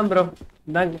அவ்வளோதான் ப்ரோ,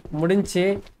 இதான் முடிஞ்சு.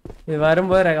 இது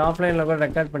வரும்போது ஆஃப்லைனில் கூட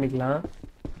ரெக்கார்ட் பண்ணிக்கலாம்.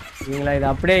 சரிங்களா, இது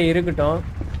அப்படியே இருக்கட்டும்.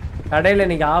 கடையில்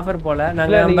இன்னைக்கு ஆஃபர் போல.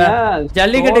 நாங்கள் நம்ம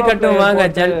ஜல்லிக்கட்டு கட்டுவோம் வாங்க.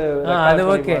 அது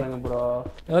ஓகே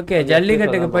ஓகே,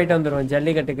 ஜல்லிக்கட்டுக்கு போயிட்டு வந்துடுவோம்.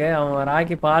 ஜல்லிக்கட்டுக்கு அவன்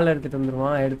ராக்கி பால் எடுத்துட்டு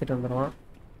வந்துடுவான்.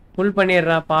 ஃபுல்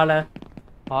பண்ணிடுறான் பாலை.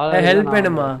 ஹெல்ப்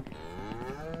வேணுமா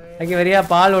ராக்கி? வரியா?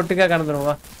 பால் ஒட்டுக்கா கறந்துடும்.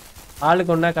 வா,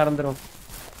 பாலுக்கு ஒன்றா கறந்துடும்.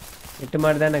 8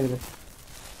 மாடு தான் இருக்குது.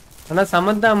 ஆனால்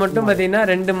சமந்தா மட்டும் பார்த்தீங்கன்னா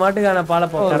 2 மாட்டுக்கான பாலை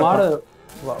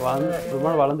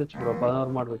வளர்ந்துச்சு ப்ரோ.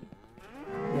 11 மாடு இருக்கு.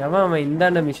 எவன் அவன்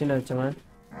இந்தாண்ட மிஷினை வச்சவன்?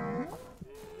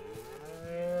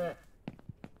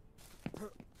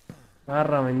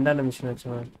 யார் அவன் இந்தாண்ட மிஷினை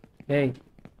வச்சவன்? ஏய்,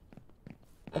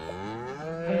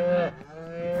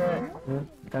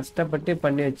 கஷ்டப்பட்டு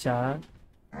பண்ணி வச்சா.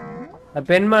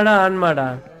 பெண் மாடா ஆண் மாடா?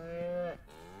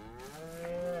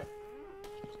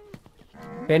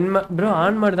 ப்ரோ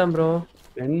ஆண் மாடு தான் ப்ரோ.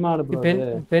 பெண்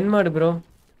மாடு ப்ரோ.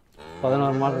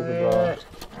 11 மாடு இருக்கு ப்ரோ.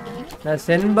 நான்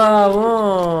செண்பாவும்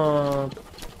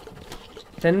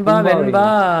வெண்பா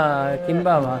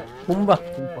கிம்பாவா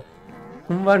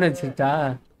கும்பான்னு வச்சுட்டா.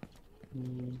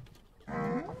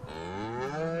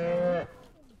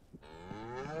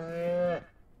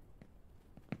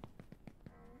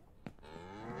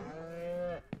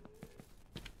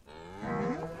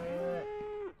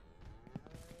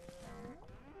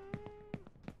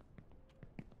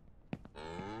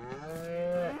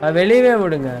 வெளியவே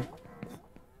விடுங்க.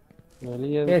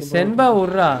 சென்பா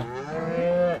விட்றா.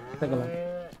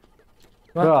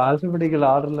 ஆல்பபெட்டிக்கல்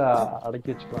ஆர்டர்ல அடக்கி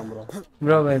வச்சுக்கலாம் ப்ரோ.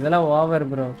 ப்ரோ இதெல்லாம் ஓவர்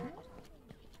ப்ரோ.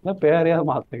 பேரையாவது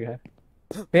மாத்துங்க.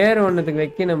 பேர் ஒண்ணுத்துக்கு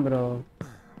வைக்கணும் ப்ரோ.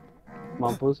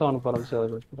 நான் புதுசா ஒன்று பரம்பிச்சு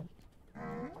அதை வைக்கிறேன்.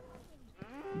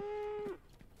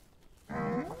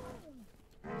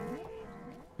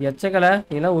 எச்சக்கலை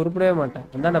நீலாம் உருப்படவே மாட்டேன்.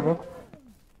 அந்தாண்டா போ.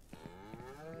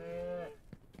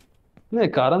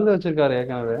 கறந்து வச்சிருக்காரு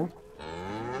ஏற்கனவே.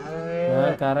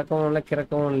 கறக்கவும் இல்லை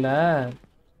கிறக்கவும் இல்லை.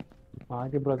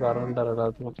 கறந்துட்டாரு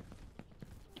எல்லாத்துக்கும்.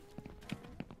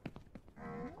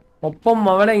 ஒப்பம்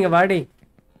அவளை இங்க வாடி.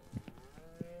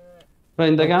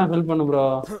 இந்த கேன ஃபில் பண்ணு ப்ரோ.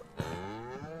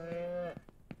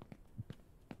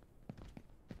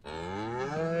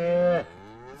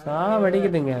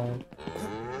 வடிக்குதுங்க.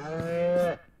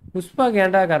 புஷ்பா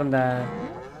கேண்டா கறந்த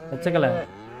எச்சக்கலை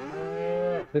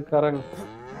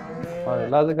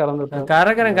எல்லாத்துக்கும்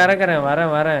கறக்குறேன்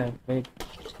வரேன்.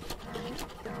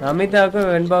 அமிதாவுக்கும்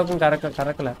வெண்பாவுக்கும்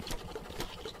கறக்கல.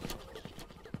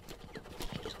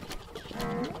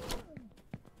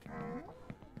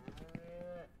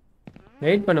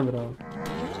 வெயிட் பண்ணு ப்ரோ.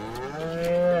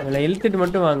 இழுத்துட்டு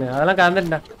மட்டும் வாங்க. அதெல்லாம்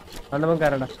கறந்துட்டா. அந்த பக்கம்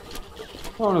கரடா.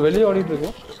 வெளியே ஓடிட்டு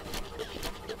இருக்கு.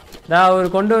 நான்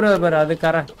அவர் கொண்டு வருவார் பாரு, அது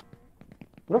கரை.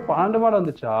 ப்ரோ 12 மாடு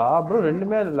வந்துச்சா ப்ரோ?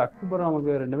 ரெண்டுமே லக் ப்ரோ.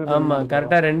 நமக்கு ரெண்டுமே ஆமா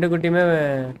கரெக்டா 2 குட்டியுமே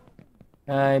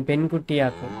பெண்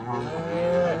குட்டியாக்கும்.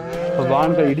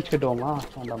 வான்கள் இடிச்சு கட்டுவோமா?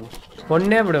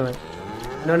 பொண்ணே விடுவேன்.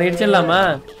 இன்னொன்னு இடிச்சிடலாமா?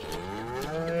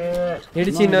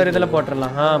 இடிச்சு இன்னொரு இதுல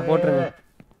போட்டுடலாம். போட்டுருங்க.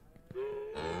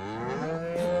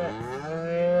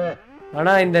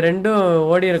 ஆனா இந்த ரெண்டும்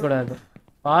ஓடிடக்கூடாது.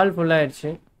 பால்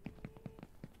ஃபுல்லாயிடுச்சு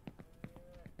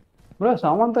ப்ரோ.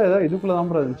 சமந்தா ஏதோ இதுக்குள்ளதான்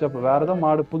ப்ரோ இருந்துச்சு. அப்ப வேற ஏதோ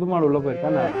மாடு, புது மாடு உள்ள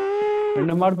போயிருக்கா?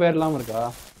 2 மாடு பேர் இல்லாம இருக்கா?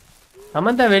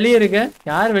 சமந்தா வெளியே இருக்கு.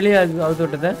 யார் வெளியே அவுத்து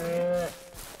விட்டது?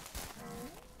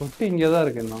 குட்டி இங்கதான்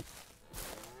இருக்கு. இன்னும்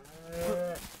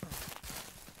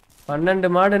 12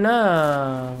 மாடுனா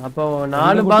அப்போ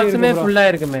 4 பாக்ஸுமே ஃபுல்லா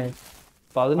இருக்குமே.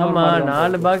 ஆமா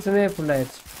 4 பாக்ஸுமே ஃபுல்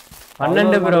ஆயிடுச்சு.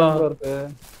 12 ப்ரோ.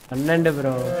 12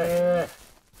 ப்ரோ.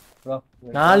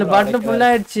 4 பாட்டிலும் ஃபுல்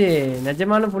ஆயிடுச்சு.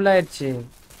 நிஜமாலும் ஃபுல் ஆயிடுச்சு.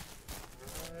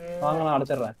 வாங்க நான்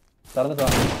அடைச்சிடுறேன். திறந்துட்டு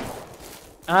வாங்க.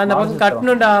 அந்த பக்கம்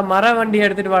கட்டணும்டா. மர வண்டி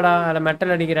எடுத்துட்டு வாடா. அதில்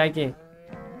மெட்டல் அடிக்கிறாக்கி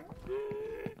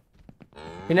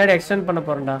பின்னாடி எக்ஸ்டெண்ட் பண்ண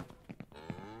போறேன்டா.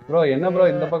 ப்ரோ என்ன ப்ரோ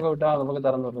இந்த பக்கம் விட்டா அந்த பக்கம்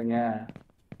திறந்து விடுறீங்க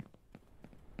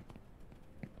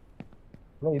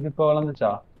ப்ரோ? இது இப்போ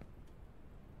வளர்ந்துச்சா?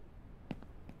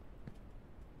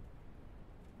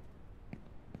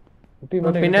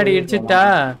 பின்னாடி இடிச்சுட்டா.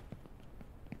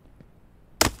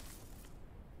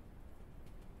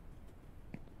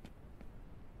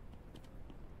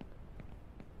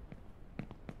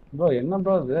 ப்ரோ என்ன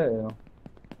ப்ரோ இது?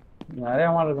 நிறைய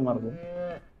மாடு இருக்க மாதிரி இருக்கு.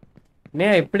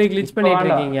 இப்படி கிளிச் பண்ணிட்டு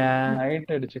இருக்கீங்க.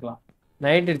 நைட் அடிச்சுக்கலாம்.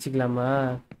 நைட் அடிச்சுக்கலாமா?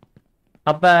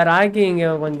 அப்ப ராக்கி இங்க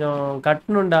கொஞ்சம்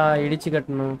கட்டணும்டா. இடிச்சு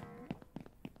கட்டணும்.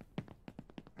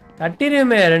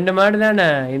 கட்டிருமே. 2 மாடு தானே.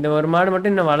 இந்த ஒரு மாடு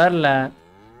மட்டும் இன்னும் வளரல.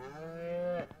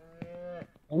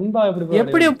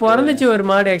 எப்படி பிறந்துச்சு ஒரு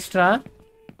மாடு எக்ஸ்ட்ரா?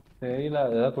 தெரியல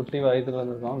ஏதாவது குட்டி வயித்துல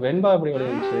இருந்திருக்கும். வெண்பா எப்படி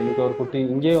வெளியே வந்துச்சு? இன்னைக்கு ஒரு குட்டி,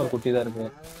 இங்கேயும் ஒரு குட்டி தான் இருக்கு.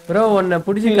 ப்ரோ உன்னை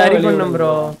பிடிச்சி குட்டிலாம் கறி வெளியே பண்ணும்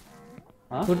ப்ரோ.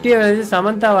 ஆ குட்டியை வச்சு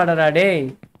சமந்தா வாடா டேய்.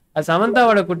 அது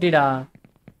சமந்தாவோட குட்டிடா.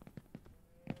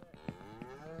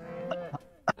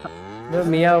 ப்ரோ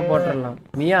மியாவை போட்டுடலாம்.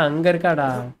 மியா அங்க இருக்காடா.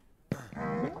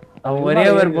 அவன் ஒரே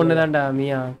ஒரு பொண்ணு தான்டா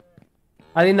மியா.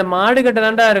 அது இந்த மாடு கிட்ட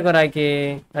தான்டா இருக்கும் ராக்கி.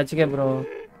 வச்சுக்க ப்ரோ.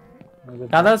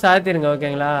 கதவை சாத்திருங்க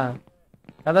ஓகேங்களா?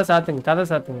 கதை சாத்துங்க, கதை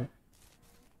சாத்துங்க.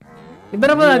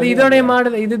 இப்ப அது இதோடைய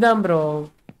மாடு இதுதான் ப்ரோ.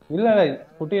 இல்ல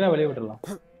குட்டியெல்லாம் வெளியே விட்டுடலாம்.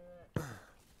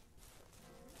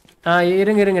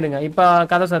 இருங்க இருங்க இருங்க. இப்ப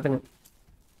கதை சாத்துங்க.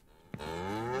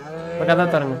 இப்ப கதை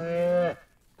தரங்க.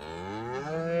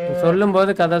 சொல்லும்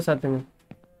போது கதை சாத்துங்க.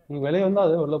 நீ வெளியே வந்தா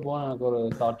அது உள்ள போன எனக்கு ஒரு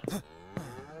தாட்.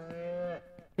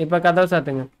 இப்ப கதவை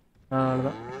சாத்துங்க.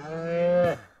 அவ்வளவுதான்.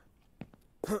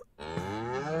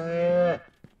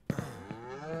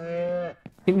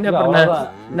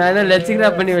 நான் என்ன லட்சிக்கிறா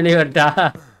பண்ணி வெளியே வரட்டா?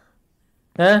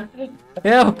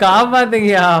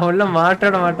 காப்பாத்துங்கயா. உள்ள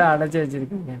மாட்டோட மாட்டா அடைச்சு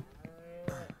வச்சிருக்கீங்க.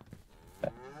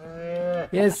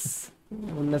 எஸ்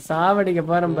உன்னை சாவடிக்க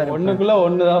போறேன் பாரு. ஒண்ணுக்குள்ள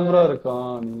ஒண்ணுதான் ப்ரோ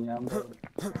இருக்கும்.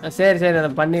 சரி சரி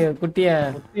அதை பண்ணி குட்டிய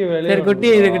சரி குட்டி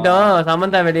இருக்கட்டும்.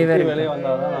 சமந்தா வெளியவே வெளியே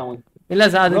வந்தாதான் இல்ல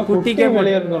சார் அது குட்டிக்கே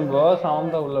வெளியே இருக்கும் ப்ரோ.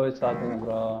 சமந்தா உள்ள வச்சு சாத்துங்க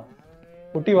ப்ரோ.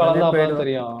 குட்டி வளர்ந்தா அப்பதான்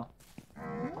தெரியும்.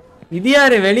 இது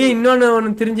யாரு வெளியே இன்னொன்னு ஒண்ணு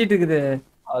திரிஞ்சிட்டு இருக்குது.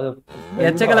 அது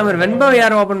எச்சக்கல வெண்பாவை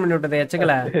யாரும் ஓபன் பண்ணி விட்டது?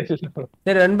 எச்சக்கல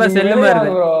சரி வெண்பா செல்லுமா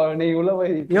இருக்கு. நீ உள்ள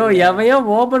போய் யோ எவையோ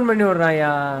ஓபன் பண்ணி விடுறாயா?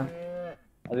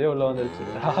 அதே உள்ள வந்துருச்சு.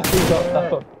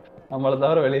 நம்மள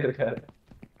தவிர வெளியே இருக்காரு.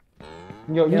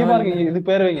 இங்க இங்க பாருங்க. இதுக்கு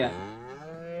பேர் வைங்க.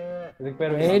 இதுக்கு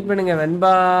பேர் வெயிட் பண்ணுங்க.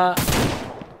 வெண்பா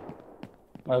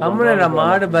தமிழா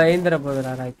மாடு பயந்துற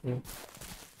போதுடா ராக்கி.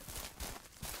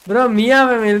 ப்ரோ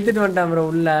மியாவை இழுத்துட்டு வந்துட்டான் ப்ரோ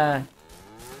உள்ள.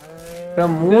 ப்ரோ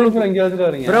 3 இங்க எடுத்துட்டு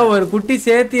வரீங்க ப்ரோ. ஒரு குட்டி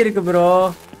சேர்த்தி இருக்கு ப்ரோ.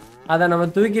 அத நம்ம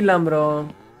தூக்கிடலாம் ப்ரோ.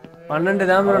 12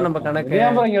 தான் ப்ரோ நம்ம கணக்கு.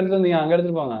 ஏன் ப்ரோ இங்க எடுத்து வந்தீங்க? அங்க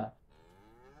எடுத்துட்டு போங்க.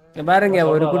 பாருங்க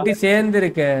ஒரு குட்டி சேர்ந்து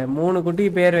இருக்கு. 3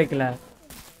 குட்டிக்கு பேர் வைக்கல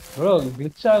ப்ரோ.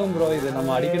 கிளிட்ச் ஆகும் ப்ரோ. இது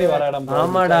நம்ம அடிக்கடி வர இடம்.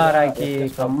 ஆமாடா ராக்கி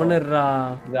கம்முன்னுறா.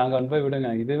 இது அங்க வந்து போய்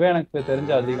விடுங்க. இதுவே எனக்கு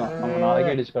தெரிஞ்ச அதிகம். நம்ம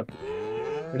நாளைக்கே அடிச்சு காட்டணும்.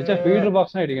 இடிச்சா ஃபீடர்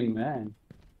பாக்ஸ் தான் அடிக்கணுமே.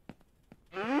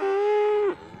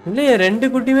 இல்லையே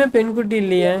 2 குட்டியுமே பெண் குட்டி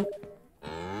இல்லையே.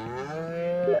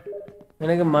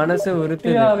 எனக்கு மனசு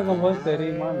உறுத்துது. இருக்கும்போது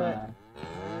தெரியுமா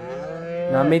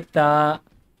நமிதா.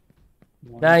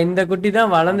 நான் இந்த குட்டி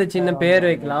தான் வளர்ந்து சின்ன பேர்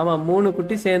வைக்கலாம். ஆமா 3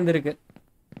 குட்டி சேர்ந்து இருக்கு.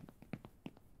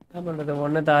 என்ன பண்றது?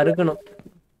 ஒன்னத்தை அறுக்கணும்.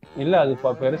 இல்ல அது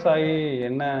பெருசாகி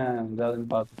என்ன இதாதுன்னு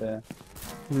பார்த்துட்டு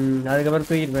அதுக்கப்புறம்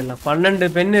தூக்கிட்டு போயிடலாம்.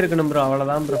 12 பெண் இருக்கணும் ப்ரோ.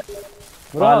 அவ்வளவுதான் ப்ரோ.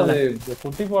 ப்ரோ அது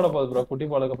குட்டி போட போகுது ப்ரோ. குட்டி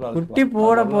போடக்கப்புறம் குட்டி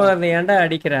போட போறது ஏன்டா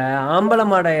அடிக்கிற? ஆம்பளை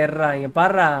மாடை ஏறா. இங்க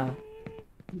பாடுறா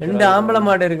 2 ஆம்பளை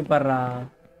மாடு இருக்கு பாடுறா.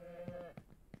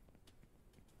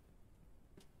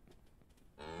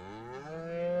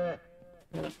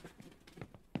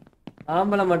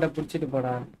 ஆம்பளை மாட்டை புடிச்சிட்டு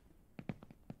போடா.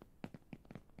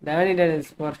 டேனி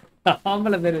டேனிஸ் போற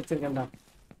ஆம்பளை பேர் வச்சிருக்கேன்டா.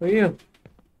 ஐயோ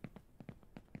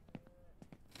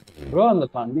ப்ரோ அந்த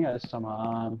தண்ணி அடிச்சிட்டமா.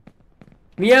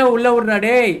 மியா உள்ள விடுறா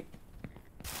டேய்.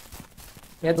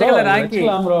 எச்சக்கல ராக்கி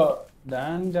ப்ரோ.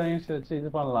 டான் ஜாயின்ஸ் வச்சு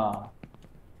இது பண்ணலாம்.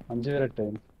 5 விரட்டு.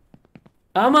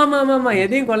 ஆமா ஆமா ஆமா ஆமா.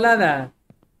 எதையும் கொல்லாத.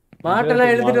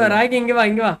 மாட்டெல்லாம் எழுதிட்டு வா ராக்கி. இங்க வா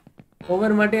இங்க வா.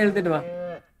 ஒவ்வொரு மாட்டையும் எழுதிட்டு வா.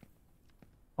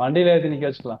 வண்டியில ஏத்தி நிக்க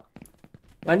வச்சுக்கலாம்.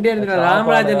 வண்டி எடுத்துட்டு வா.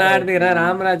 ராமராஜன் நான் எடுத்துக்கிறேன்.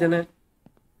 ராமராஜன்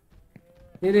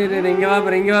இரு இரு இங்க வா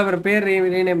ப்ரோ. இங்க வா ப்ரோ. பேர்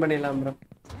ரீநேம் பண்ணிடலாம் ப்ரோ.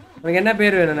 உனக்கு என்ன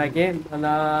பேர் வேணும் நாக்கி? அந்த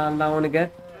அந்த அவனுக்கு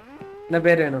என்ன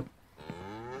பேர் வேணும்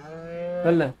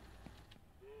சொல்லு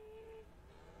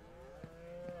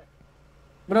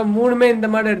ப்ரோ. 3மே இந்த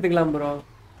மாடு எடுத்துக்கலாம் ப்ரோ.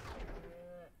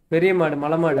 பெரிய மாடு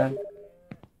மலை மாடு.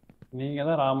 நீங்க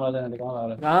தான் ராமராஜன்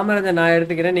எடுக்கலாம். ராமராஜன் நான்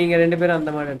எடுத்துக்கிறேன். நீங்க 2 பேரும்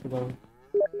அந்த மாடு எடுத்துக்கோங்க.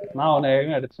 நான் உன்னை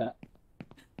எங்க அடிச்சேன்?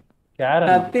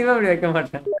 சத்தியமா அப்படி வைக்க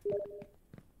மாட்டேன்.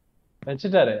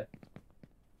 வச்சுட்டாரு.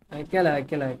 வைக்கல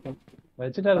வைக்கல வைக்கல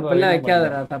வச்சுட்டாரு.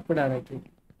 வைக்காதடா. தப்புடா வைக்க.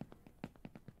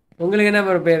 உங்களுக்கு என்ன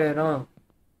ப்ரோ பேர் வேணும்?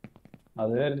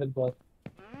 அதுவே இருந்துட்டு போகுது.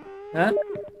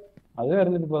 அதுவே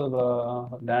இருந்துட்டு போகுது ப்ரோ.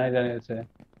 Danny Daniels.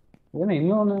 ஏன்னா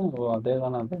இன்னொன்னு அதே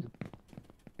தானே. அது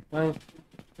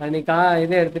நீ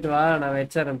இதை எடுத்துட்டு வா. நான்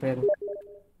வச்சிடறேன் பேரு.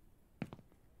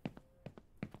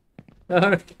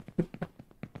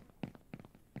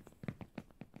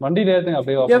 வண்டியில ஏத்துங்க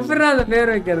அப்படியே. எப்படா அந்த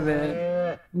பேர் வைக்கிறது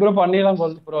ப்ரோ? பண்ணிடலாம்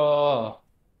போகுது ப்ரோ.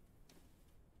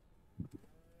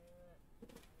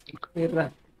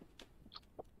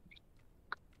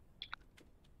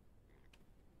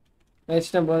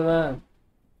 வச்சிட்டேன் போதுமா?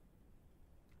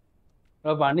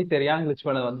 பண்ணி தெரியாம கிளிச்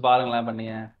பண்ணது வந்து பாருங்களேன்.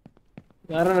 பண்ணிய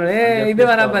இது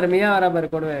வரா பாரு. மியா வரா பாரு.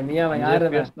 கொடுவேன் மியாவா யாரு?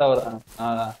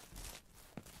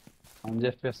 5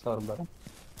 FPS தான் வரும் பாரு.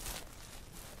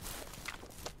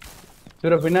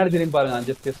 சரி பின்னாடி திரும்பி பாருங்க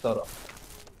 5 FPS தான் வரும்.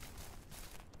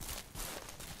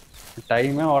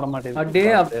 டைமே ஓட மாட்டேங்குது. அடே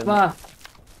அப்பா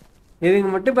இதுங்க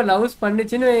மட்டும் இப்ப லவ்ஸ்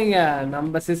பண்ணிச்சுன்னு வைங்க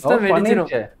நம்ம சிஸ்டம்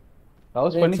வெடிச்சிரும்.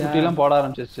 லவ்ஸ் பண்ணி குட்டி எல்லாம் போட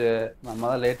ஆரம்பிச்சிருச்சு. நம்ம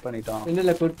தான் லேட் பண்ணிட்டோம்.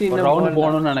 இல்ல குட்டி ஒரு இன்னும் ரவுண்ட்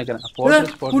போகணும்னு நினைக்கிறேன்.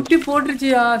 குட்டி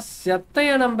போட்டுருச்சியா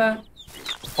செத்தையா நம்ம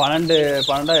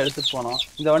 12 எடுத்துட்டு போனோம்.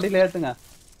 இந்த வண்டியில ஏத்துங்க.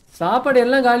 சாப்பாடு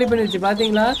எல்லாம் காலி பண்ணிருச்சு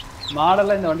பாத்தீங்களா?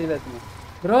 மாடெல்லாம் இந்த வண்டியில ஏத்துங்க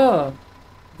ப்ரோ.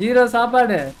 0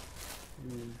 சாப்பாடு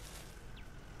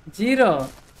 0.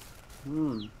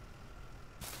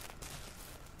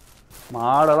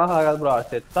 மாடெல்லாம் ஆகாது ப்ரோ.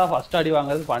 செத்தா ஃபர்ஸ்ட் அடி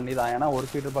வாங்குறது பண்ணி தான். ஏன்னா ஒரு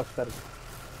ஃபீட்டர் பாக்ஸ் தான் இருக்கு.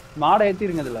 மாடை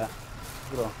ஏத்திருங்க இதுல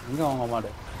ப்ரோ. எங்க வாங்க மாடு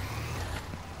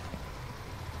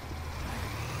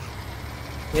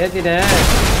ஏத்திட்டேன்.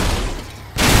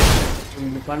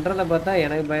 பண்றத பார்த்தா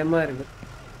எனக்கு பயமா இருக்கு.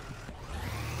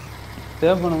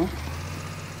 சேவ் பண்ணுங்க.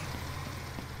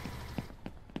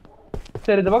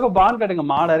 சரி இந்த பக்கம் பான் கட்டுங்க.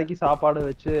 மாடு இறக்கி சாப்பாடு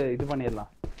வச்சு இது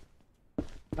பண்ணிடலாம்.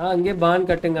 அங்கே பான்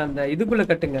கட்டுங்க. அந்த இதுக்குள்ள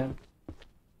கட்டுங்க.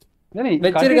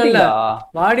 வச்சிருக்கேன்ல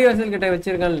வாடி வாசல் கிட்ட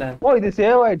வச்சிருக்கேன்ல. ஓ இது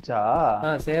சேவ் ஆயிடுச்சா?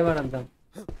 சேவ் ஆனதான்.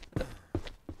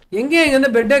 எங்க இந்த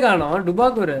பெட்டை காணோம்.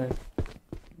 டுபாக்கூர்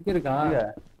இங்க இருக்கா?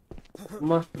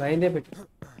 அம்மா பயந்தே போயிட்டு.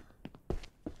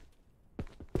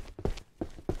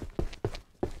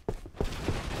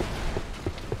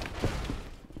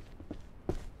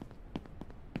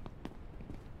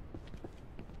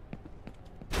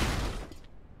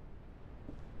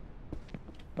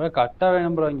 கட்டா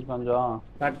வேணும் ப்ரோ. இங்க கொஞ்சம்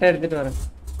கட்டை எடுத்துட்டு வரேன்.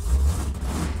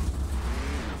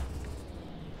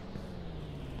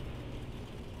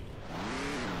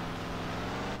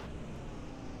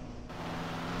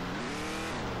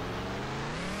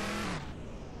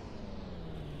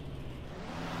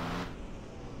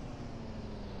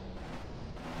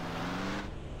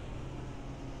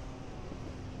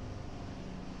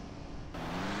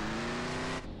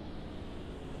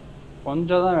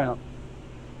 கொஞ்சம் தான் வேணும்.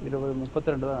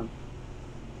 32 தான்.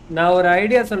 நான் ஒரு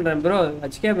ஐடியா சொல்றேன் ப்ரோ.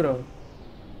 ஹச்கே ப்ரோ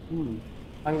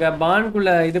அங்க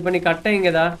பான்குள்ள இது பண்ணி கட்டை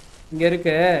இங்கதா இங்க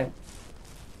இருக்கு.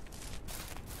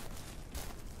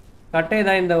 கட்டை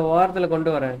தான் இந்த ஓரத்துல கொண்டு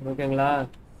வரேன். ஓகேங்களா?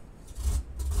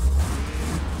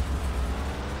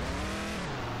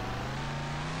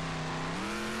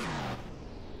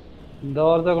 இந்த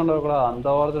ஓரத்தை கொண்டு வரக்கூடாது. அந்த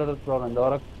ஓரத்துல எடுத்து இந்த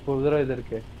ஓர குதிரை இது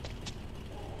இருக்கு.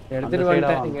 எடுத்துட்டு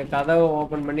வந்துட்டேன். நீங்க கதவை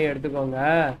ஓபன் பண்ணி எடுத்துக்கோங்க.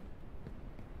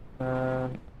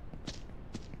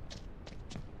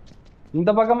 இந்த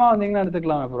பக்கமா வந்தீங்கன்னா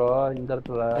எடுத்துக்கலாமே ப்ரோ. இந்த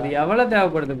இடத்துல அது எவ்வளவு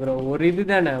தேவைப்படுது ப்ரோ? ஒரு இது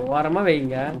தானே. ஓரமா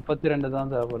வைங்க. 32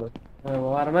 தான் தேவைப்படுது.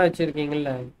 ஓரமா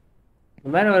வச்சிருக்கீங்கல்ல. இந்த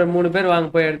மாதிரி ஒரு 3 பேர்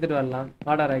வாங்க போய் எடுத்துட்டு வரலாம்.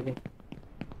 ஆர்டர் ஆகி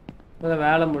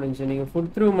வேலை முடிஞ்சு. நீங்க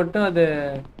ஃபுட் த்ரூ மட்டும் அது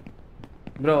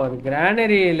ப்ரோ அது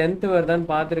கிரானரி லென்த்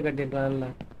வருதான்னு பார்த்துட்டு கட்டிருக்கலாம்ல.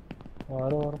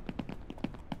 வரும்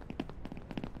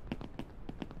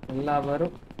நல்லா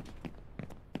வரும்.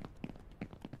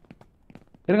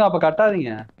 இருங்க அப்ப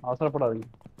கட்டாதீங்க. அவசரப்படாதீங்க.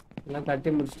 எல்லாம் கட்டி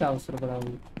முடிச்சுட்டு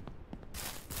அவசரப்படாம.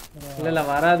 இல்ல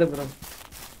வராது ப்ரோ.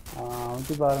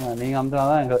 அமுத்தி பாருங்க. நீங்க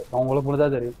அமுத்தினாதான் உங்களுக்கு புரிதா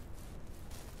தெரியும்.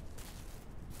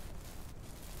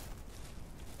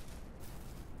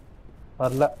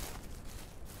 வரல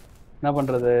என்ன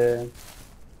பண்றது?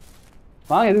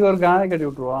 வாங்க இதுக்கு ஒரு கிரானரி கட்டி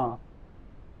விட்டுருவோம்.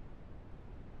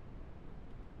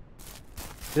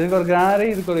 இதுக்கு ஒரு கிரானரி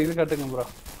இதுக்கு ஒரு இது கட்டுங்க ப்ரோ.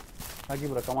 ஆக்கி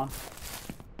ப்ரோ கமான்.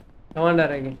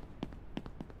 கமாண்டர் ஆகி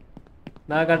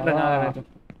நான் கட்டுறேன்.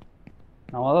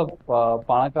 நம்ம தான்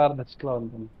பணக்கார லிஸ்ட்ல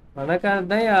வந்து. பணக்காரன்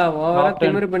தான் ஓவரா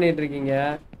திமிரு பண்ணிட்டு இருக்கீங்க.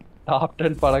 டாப்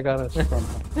 10 பணக்கார லிஸ்ட்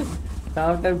பண்ணோம்.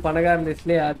 டாப் 10 பணக்கார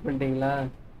லிஸ்ட்லயே ஆட் பண்ணிட்டீங்களா?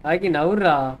 ஆக்கி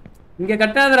நவுறா. இங்க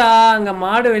கட்டாதரா. அங்க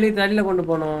மாடு வெளியே தள்ளில கொண்டு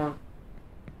போனோம்.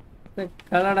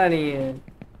 கலடா நீ.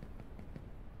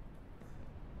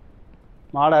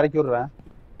 மாடை இறக்கி விடுறேன்.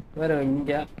 வேற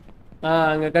இங்க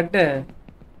அங்க கட்டு.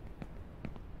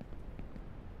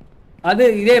 அது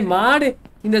இதே மாடு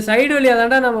இந்த சைடு வழியா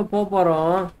தாண்டா நம்ம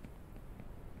போறோம்.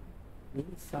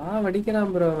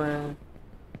 சாவடிக்கிறான் ப்ரோ அவன்.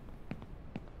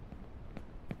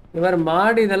 இவர்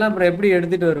மாடு இதெல்லாம் அப்புறம் எப்படி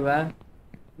எடுத்துட்டு வருவ?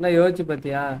 எல்லாம் யோசிச்சு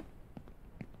பாத்தியா?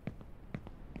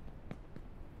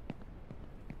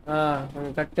 அங்க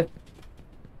கட்டு.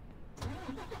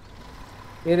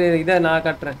 இரு இத நான்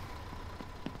கட்டுறேன்.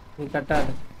 நீ கட்டாத.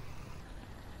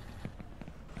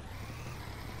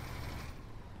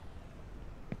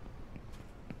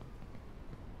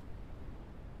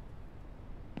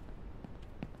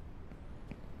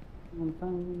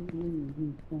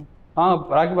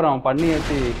 ராக்கி பரம் பண்ணி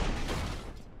ஏற்றி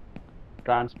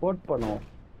டிரான்ஸ்போர்ட் பண்ணுவோம்.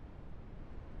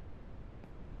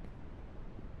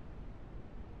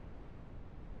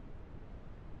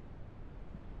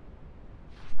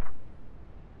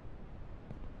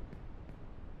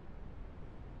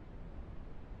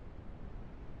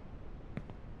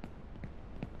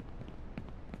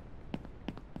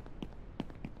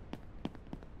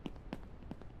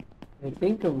 ஐ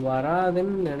திங்க்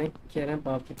வராதுன்னு நினைக்கிறேன்,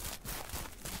 பாப்போம்.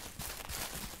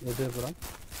 எது ப்ரோ?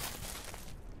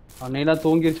 அன்னையெல்லாம்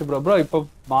தூங்கிடுச்சு ப்ரோ. ப்ரோ இப்போ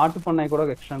மாட்டு பண்ணை கூட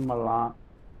எக்ஸ்டெண்ட் பண்ணலாம்,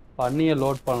 பண்ணியை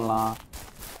லோட் பண்ணலாம்.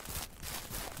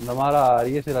 இந்த மாதிரி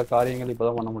அரிய சில காரியங்கள்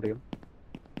இப்போதான் பண்ண முடியும்.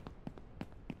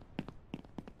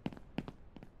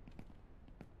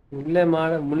 உள்ள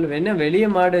மாடு என்ன வெளியே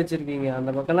மாடு வச்சிருக்கீங்க?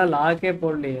 அந்த பக்கம்லாம் லாக்கே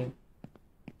போடலையே.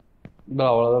 ப்ரோ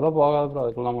அவ்வளோதெல்லாம் போகாது ப்ரோ.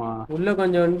 அதுக்கெல்லாம் உள்ள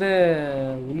கொஞ்சம் வந்து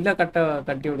உள்ள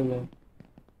கட்டி விடுங்க.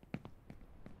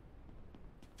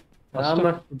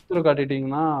 ஆமா, புத்தூர்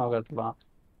கட்டிட்டீங்கன்னா கட்டலாம்.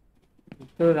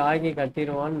 ராகி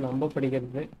கட்டிடுவான்னு நம்ப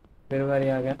பிடிக்கிறது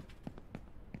பெருவாரியாக.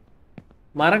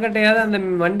 மரக்கட்டையாவது அந்த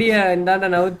வண்டியை இந்தாண்ட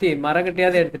நவுத்தி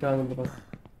மரக்கட்டையாவது எடுத்துட்டு வாங்க ப்ரோ.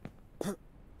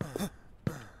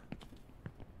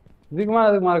 இதுக்கு மேலே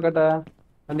அதுக்கு மரக்கட்டை,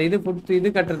 அந்த இது புட்டு இது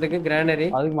கட்டுறதுக்கு கிரானரி,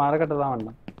 அதுக்கு மரக்கட்டை தான்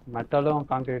வேண்டாம். மெட்டலும்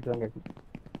கான்கிரீட் தான் கேட்கும்.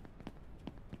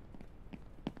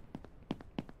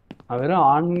 நான் வெறும்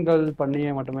ஆண்கள்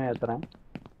பண்ணியை மட்டுமே ஏத்துறேன்.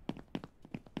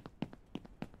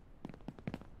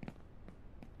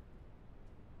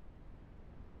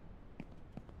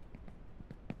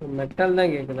 மெட்டல்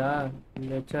தான் கேக்குதா?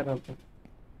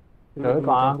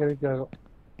 கான்கிரீட் கேட்கும்.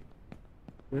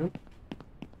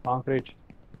 கான்கிரீட்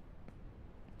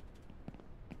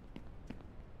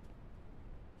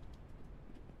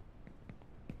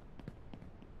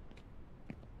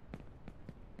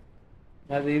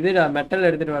அது இதுடா, மெட்டல்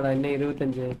எடுத்துட்டு வாடா. இன்னும்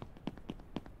 25.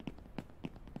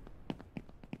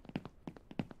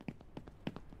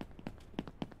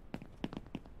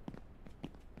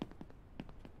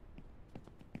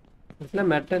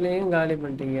 மெட்டலையும் காலி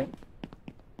பண்ணிட்டீங்க.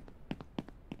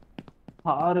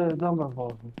 6 தான்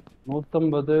போகும்.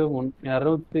 150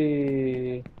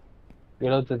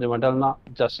 275 மெட்டல் தான்.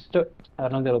 Just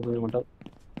 275 metal.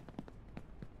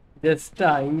 ஜஸ்டா?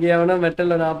 இங்க எவனோ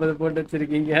மெட்டல்ல 40 போட்டு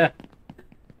வச்சிருக்கீங்க.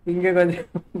 இங்க கொஞ்சம்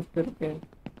இருக்கு.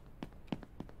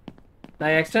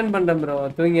 நான் எக்ஸ்டெண்ட் பண்றேன் ப்ரோ.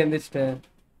 தூங்கி எந்திரிச்சிட்டு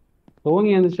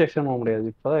எக்ஸ்டெண்ட் பண்ண முடியாது.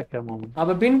 இப்பதான் எக்ஸ்டெண்ட் பண்ண முடியும்.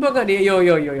 அப்ப பின்பக்கம்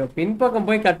யோ பின்பக்கம்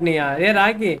போய் கட்டினியா?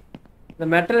 ராக்கி, இந்த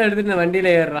மெட்டல் எடுத்துட்டு இந்த வண்டியில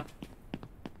ஏறுறான்.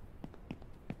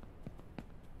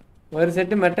 ஒரு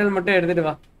செட்டு மெட்டல் மட்டும் எடுத்துட்டு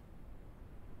வா.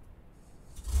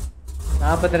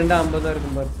 42 50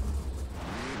 இருக்கும் பாரு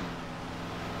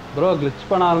ப்ரோ. கிளிச்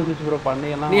பண்ண ஆரம்பிச்சிச்சு ப்ரோ.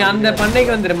 பண்ணையெல்லாம் நீ அந்த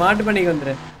பண்ணைக்கு வந்துரு, மாட்டு பண்ணைக்கு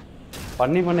வந்துரு.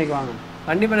 பண்ணைக்கு வாங்க.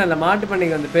 பண்ணி பண்ணல, மாட்டு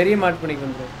பண்ணைக்கு வந்து, பெரிய மாட்டு பண்ணைக்கு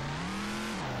வந்துரு.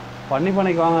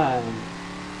 பண்ணைக்கு வாங்க.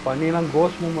 பண்ணியெல்லாம்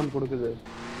கோஸ்ட் மூவ்மெண்ட் கொடுக்குது.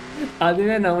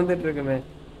 அதுவே நான் வந்துட்டு இருக்குமே.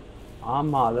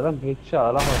 ஆமா, அதெல்லாம் கிளிச்.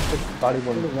 அதெல்லாம் காலி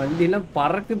பண்ணுது. வண்டி எல்லாம்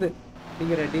பறக்குது.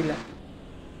 நீங்க ரெடியில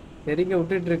தெரிக்க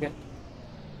விட்டுட்டு இருக்கேன்.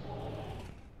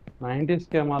 90s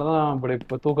மாதிரிதான் இப்படி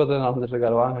இப்ப தூக்கத்துல நடந்துட்டு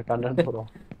இருக்காரு. வாங்க கண்டென்ட் போடுவோம்.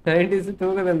 90s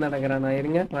தூக்கத்தில் நடக்கிறேன் நான்.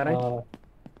 இருங்க வரேன்.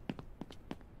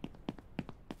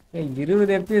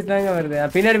 20 FPS தாங்க வருது.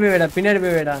 பின்னாடி போய்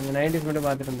வேடா. அங்க 90s மட்டும்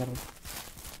பார்த்துட்டு வந்துடுறேன்.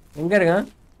 எங்க இருக்கான்?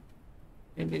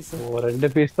 90s 2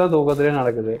 பீஸ் தான் தூக்கத்திலே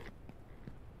நடக்குது.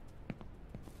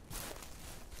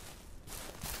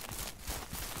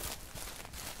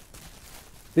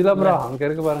 இல்ல ப்ரோ, அங்க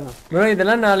இருக்கு பாருங்க ப்ரோ.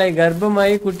 இதெல்லாம் நாளை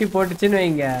கர்ப்பமாயி குட்டி போட்டுச்சுன்னு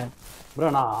வைங்க ப்ரோ.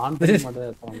 நான் ஆன் பண்ணி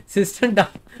மட்டும் சிஸ்டம்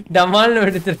டமால்னு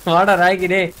எடுத்துட்டு வாடா ராக்கி.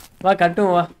 டே வா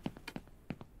கட்டுவோம் வா.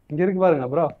 இங்க இருக்கு பாருங்க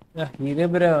ப்ரோ. இது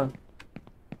ப்ரோ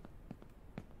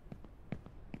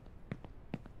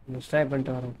டிஸ்ட்ராய்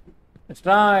பண்ணிட்டு வரோம்.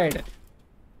 destroyed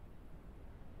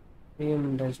team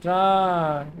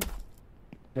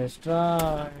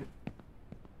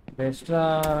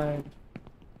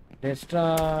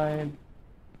destroyed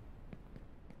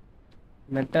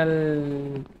மெட்டல்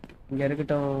இங்க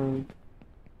இருக்கட்டும்.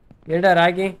 ஏடா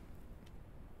ராக்கி,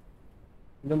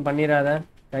 எதுவும் பண்ணிடாத.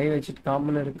 கை வச்சுட்டு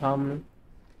காமன் இருக்கு. காமன்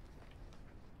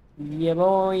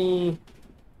போய்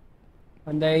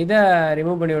அந்த இதை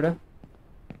ரிமூவ் பண்ணி விடு.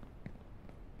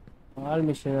 All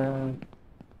machine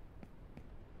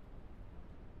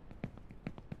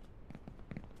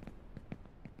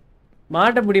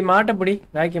மாட்டைப்பிடி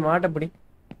rakhi.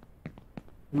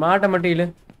 மாட்டை மட்டும் இழு.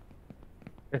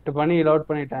 8 பண்ணி லோட்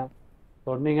பண்ணிட்டேன்.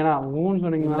 சொன்னீங்கன்னா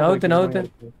சொன்னீங்கன்னா நவுத்து.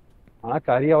 ஆனா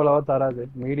கறி அவ்வளவா தராது.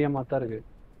 மீடியமா தான் இருக்கு.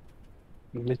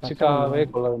 கிளிச்சுக்காவே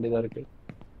கொள்ள வேண்டியதா இருக்கு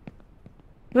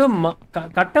ப்ரோ.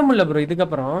 கட்ட முடியல ப்ரோ.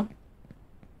 இதுக்கப்புறம்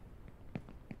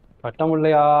கட்ட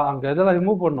முடியலையா? அங்க இதெல்லாம்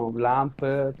ரிமூவ் பண்ணும். Lamp,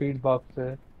 feet box.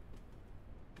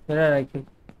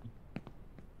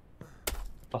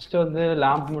 ஃபர்ஸ்ட் வந்து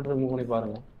லேம்ப் மட்டும் ரிமூவ் பண்ணி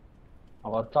பாருங்க.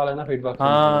 ஒர்க் ஆகலைன்னா ஃபீட் பாக்ஸ்.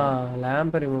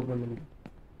 லேம்ப் ரிமூவ் பண்ணுங்க.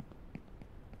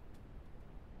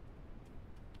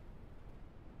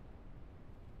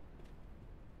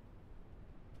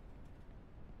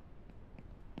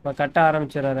 கட்ட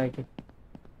ஆரம்பிச்சிடறாக்கி.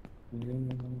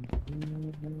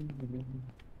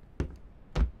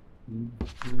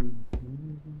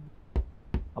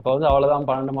 அப்ப வந்து அவ்வளவுதான்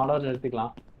 12 மாடல்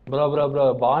நிறுத்திக்கலாம். ப்ரோ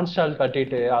பாண்ட் ஸ்டால்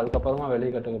கட்டிட்டு அதுக்கப்புறமா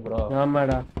வெளியே கட்டுங்க ப்ரோ.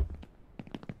 ஆமாடா.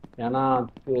 ஏன்னா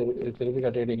திருப்பி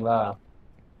கட்டிட்டீங்களா?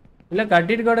 இல்ல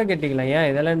கட்டிட்டு கூட கட்டிக்கலாம், ஏன்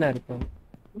இதெல்லாம் என்ன இருக்கும்?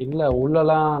 இல்ல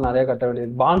உள்ளலாம் நிறைய கட்ட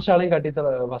வேண்டியது. பாண்ட் ஸ்டாலையும் கட்டி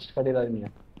ஃபர்ஸ்ட் கட்டிடாதீங்க.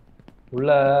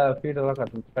 உள்ள ஃபீடெல்லாம்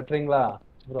கட்டுறீங்களா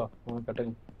ப்ரோ?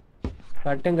 கட்டுங்க.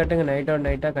 கட்டுங்க நைட்டோட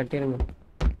நைட்டா கட்டிருங்க.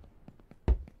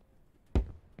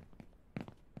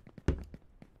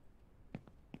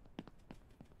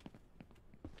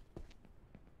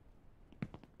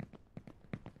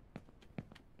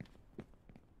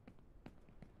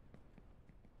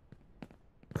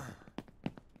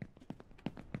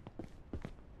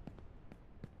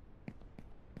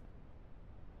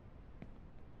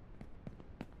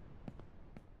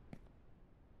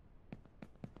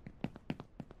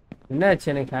 என்னாச்சு,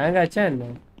 எனக்கு ஹேங் ஆச்சா என்ன?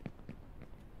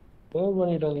 சேவ்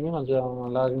பண்ணிட்டு வந்தீங்க கொஞ்சம்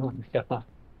நல்லா இருக்கும்.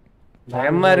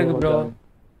 பயமா இருக்கு ப்ரோ.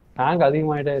 ஹேங்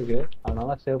அதிகமாயிட்டே இருக்கு,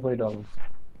 அதனால சேவ் பண்ணிட்டு வாங்க.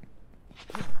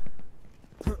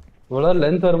 இவ்வளவு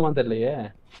லென்த் வருமா தெரியலையே.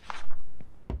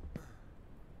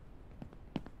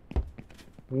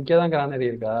 இங்கதான் கிரானரி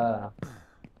இருக்கா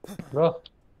ப்ரோ?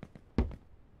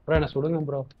 ப்ரோ என்ன சுடுங்க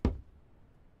ப்ரோ.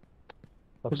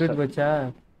 விட்டுட்டு போச்சா?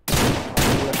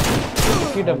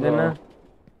 என்ன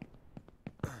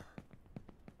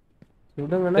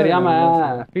சுடுங்கன்னா தெரியாம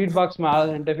ஃபீட் பாக்ஸ் மேல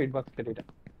நின்று ஃபீட் பாக்ஸ் கட்டிட்டேன்.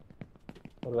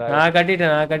 நான்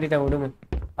கட்டிட்டேன் விடுங்க.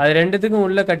 அது ரெண்டுத்துக்கும்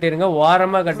உள்ள கட்டிருங்க,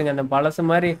 ஓரமா கட்டுங்க. அந்த பழசு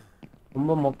மாதிரி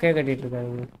ரொம்ப மொக்கையா கட்டிட்டு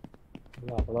இருக்காங்க.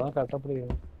 அவ்வளவுதான்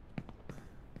கட்டப்படுது.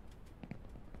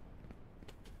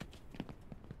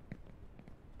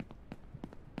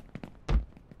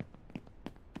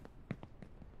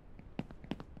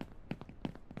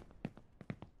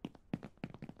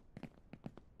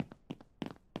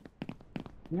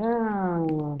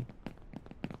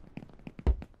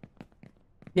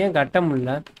 ஏன் கட்ட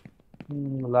முடியல?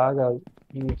 லாக் ஆகுது.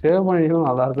 நீங்க சேவ் பண்ணிடும்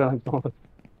நல்லா இருக்கும் எனக்கு தோணுது.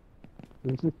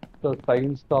 This is the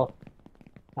science of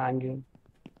hanging.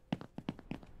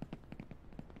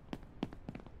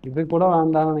 இது கூட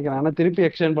வேண்டாம்னு நினைக்கிறேன். ஆனா திருப்பி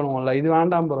எக்ஸ்டெண்ட் பண்ணுவோம்ல, இது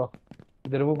வேண்டாம் ப்ரோ.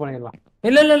 இது ரிமூவ் பண்ணிடலாம்.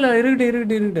 இல்ல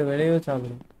இருக்கட்டும் வெளியே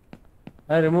சாப்பிடும்.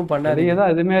 அது ரிமூவ் பண்ணாதீங்க. வெளியே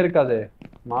தான் எதுவுமே இருக்காது.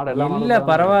 மாடு எல்லாம் இல்ல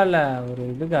பரவாயில்ல, ஒரு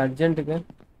இதுக்கு அர்ஜென்ட்டுக்கு.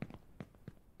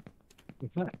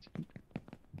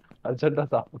 அர்ஜென்ட்டா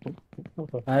சாப்பிடும்.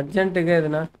 அர்ஜென்ட்டுக்கு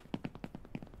எதுனா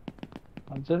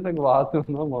அர்ஜென்ட்டுக்கு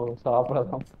வாசம்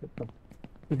சாப்பிடலாம்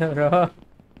ப்ரோ.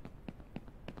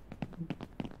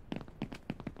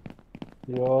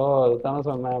 ஐயோ அதுதானே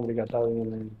சொன்னேன் அப்படி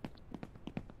கட்டாதீங்கன்னு.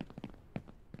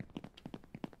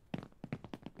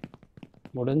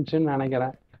 முடிஞ்சுன்னு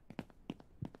நினைக்கிறேன்.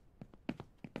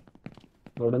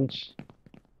 முடிஞ்சு.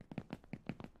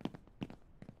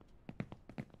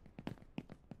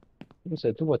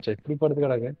 செத்து போச்சு, எப்படி படுத்து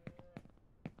கிடக்கு.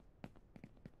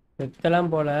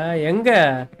 செத்தெல்லாம் போல. எங்க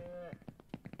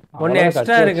ஒன்னு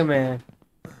எக்ஸ்ட்ரா இருக்குமே.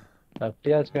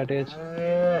 கட்டியாச்சு.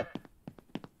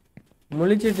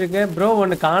 முழிச்சிட்டு இருக்கு ப்ரோ.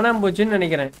 ஒன்னு காணாம போச்சுன்னு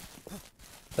நினைக்கிறேன்.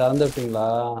 திறந்து விட்டீங்களா?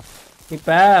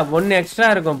 இப்ப ஒன்னு எக்ஸ்ட்ரா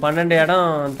இருக்கும், 12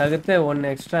 இடம் தகுத்து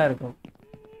ஒன்னு எக்ஸ்ட்ரா இருக்கும்.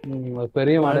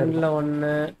 பெரிய மாடல்ல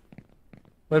ஒன்னு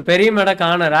ஒரு பெரிய மேடை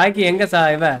காண. ராக்கி எங்க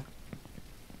இவ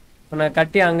உன்னை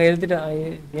கட்டி அங்க எழுத்துட்டு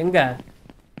எங்க?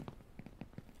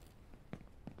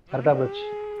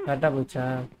 கரெக்டா போச்சா?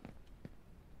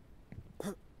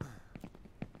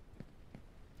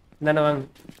 தானே வாங்க.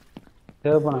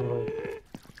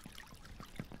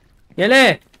 ஏலே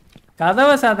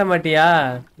கதவை சாத்த மாட்டியா?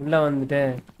 உள்ள வந்துட்டு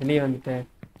வெளியே வந்துட்டு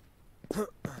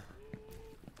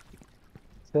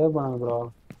சேவ் பண்ணுங்க ப்ரோ.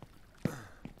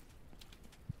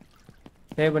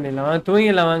 சேவ் பண்ணிடலாம். வாங்க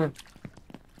தூங்கிடலாம்.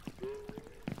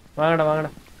 வாங்கடா.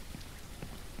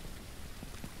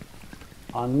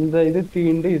 அந்த இது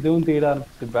தீண்டு இதுவும் தீட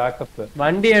ஆரம்பிச்சு. பேக்கப்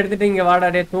வண்டி எடுத்துட்டு இங்க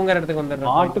வாடாடே, தூங்குற இடத்துக்கு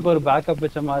வந்துடுறோம். ஆட்டுக்கு ஒரு பேக்கப்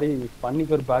வச்ச மாதிரி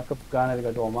பண்ணிக்கு ஒரு பேக்கப் கிரானரி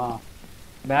கட்டுவோமா?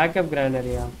 பேக்கப்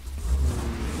கிரானரியா?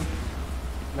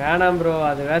 வேணாம் ப்ரோ,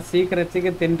 அது வேற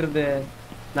சீக்கிரம் தின்றுது.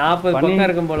 40 பக்கம்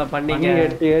இருக்கும் போல. பண்ணிங்க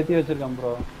 8 ஏத்தி வச்சிருக்கேன்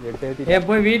ப்ரோ. 8 ஏத்தி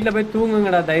போய் வீட்டுல போய்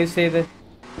தூங்குங்கடா தயவு செய்து.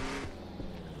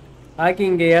 ஆக்கி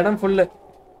இங்க இடம் ஃபுல்லு.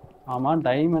 ஆமா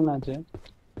டைம் என்னாச்சு?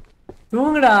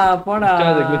 தூங்குடா போடா.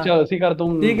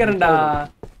 சீக்கிரம்டா.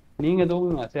 நீங்க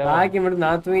தூங்குங்க. ராக்கி மட்டும்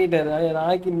நான் தூங்கிட்டேன்.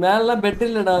 ராக்கி மேலாம் பெட்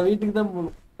இல்லடா, வீட்டுக்கு தான்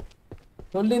போகணும்.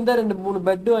 சொல்லியிருந்தா 2-3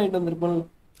 பெட்டு வாங்கிட்டு வந்திருப்போம்.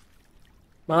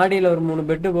 மாடியில ஒரு 3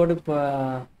 பெட்டு போட்டு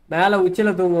மேல உச்சில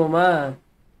தூங்குவோமா?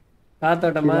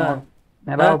 காத்தோட்டமா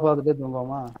பார்த்துட்டே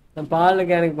தூங்குவோமா? நான் பால்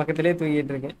கேனுக்கு பக்கத்திலே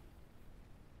தூங்கிட்டு இருக்கேன்.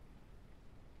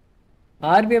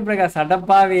 ஆர்பிஎம் பிரகாஷ்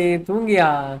அடப்பாவி தூங்கியா?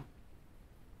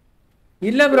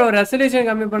 இல்ல ப்ரோ ரெசல்யூஷன்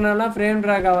கம்மி பண்ணாலாம் ஃப்ரேம்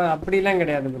டிராக் அப்படிலாம்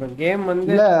கிடையாது ப்ரோ. கேம்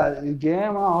வந்து இல்ல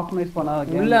கேம் ஆப்டிமைஸ்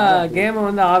பண்ணாத உள்ள கேம் கேமை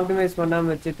வந்து ஆப்டிமைஸ் பண்ணாம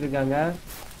வச்சிட்டு இருக்காங்க.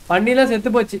 பண்ணிலாம் செத்து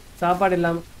போச்சு சாப்பாடு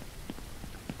இல்லாம.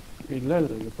 இல்ல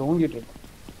தூங்கிட்டு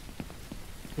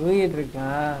இருக்கா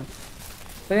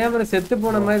தெரியாம செத்து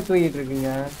போன மாதிரி தூங்கிட்டு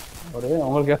இருக்குங்க. ஒரு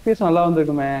உங்களுக்கு எஃபிஎஸ் நல்லா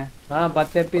வந்திருக்குமே.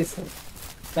 10 எபிஎஸ்.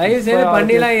 தயவு செய்து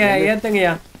பண்ணிலாம்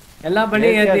ஏத்துங்கய்யா. எல்லா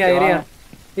பண்ணியும் ஏத்தியா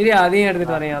இரியா அதையும்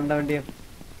எடுத்துட்டு வரேன் அந்த வண்டியை.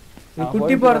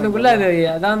 குட்டி போறதுக்குள்ள அது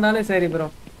எதா இருந்தாலும் சரி ப்ரோ.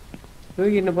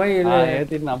 தூக்கிட்டு போய்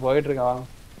ஏத்திட்டு நான் போயிட்டு இருக்கேன்.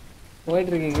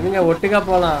 போயிட்டு இருக்கீங்க இருங்க ஒட்டுக்கா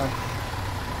போலாம்.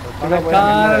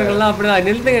 கார்கள்லாம் அப்படிதான்.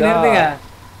 நிறுத்துங்க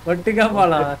ஒட்டுக்கா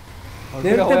போலாம்.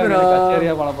 நிறுத்து ப்ரோ.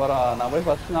 சரியா பண்ண போறோம். நான் போய்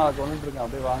ஃபர்ஸ்ட் நான் கொண்டுட்டு இருக்கேன்.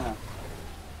 அப்படியே வாங்க.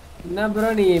 என்ன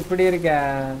ப்ரோ நீ இப்படி இருக்க?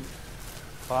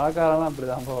 பணக்காரனா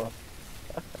அப்படிதான் ப்ரோ.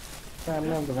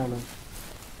 அப்படிதானே.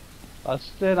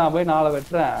 ஃபர்ஸ்ட் நான் போய் 4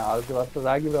 வெட்டுறேன். அதுக்கு ஃபர்ஸ்ட்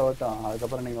ராக்கி ப்ரோ வெட்டும்.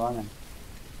 அதுக்கப்புறம் நீங்க வாங்க.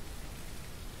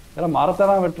 எல்லாம்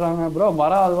மரத்தெல்லாம் வெட்டுறாங்க ப்ரோ.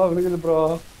 மரம் அதுவா விழுகுது ப்ரோ.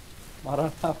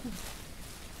 மரம்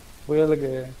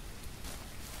புயலுக்கு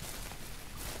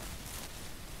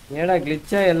ஏடா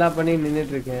கிளிச்சா எல்லா பண்ணியும்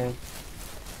நின்றுட்டு இருக்கேன்.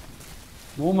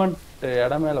 மூமெண்ட்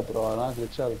இடமே இல்லை ப்ரோ. அதான்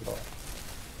கிளிச்சா அது ப்ரோ.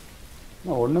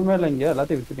 ஒண்ணுமே இல்லை இங்க.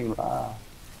 எல்லாத்தையும் வித்துட்டீங்களா?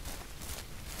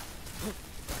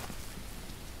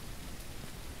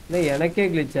 இல்லை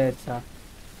எனக்கே கிளிச் ஆயிடுச்சா?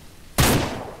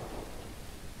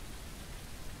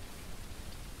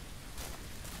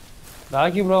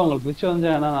 ராக்கி ப்ரோ உங்களுக்கு கிளிச் வந்து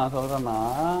என்ன நான் சொல்றேன்னா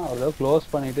ஒரு க்ளோஸ்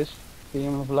பண்ணிட்டு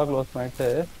ஸ்க்ரீன் ஃபுல்லா க்ளோஸ் பண்ணிட்டு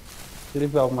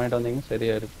திருப்பி ஆஃப் பண்ணிட்டு வந்தீங்கன்னா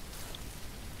சரியா இருக்கு.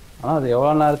 ஆனா அது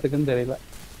எவ்வளவு நேரத்துக்குன்னு தெரியல.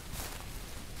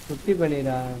 சுத்தி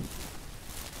பண்ணிடா.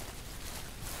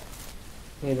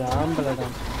 இது ஆம்பளடா.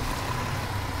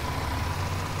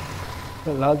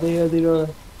 எல்லாத்தையும் ஏத்திட்டு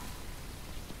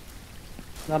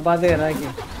நான்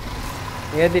பாத்துக்கிறேன்.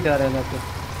 ஏத்திட்டு வரேன் எல்லாத்தையும்.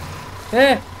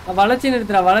 வளைச்சி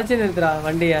நிறுத்துறா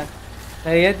வண்டிய.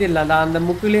 ஏத்திடலாம். அந்த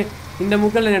முக்குலயே இந்த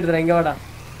முக்கில் நிறுத்துறேன். இங்க வாடா.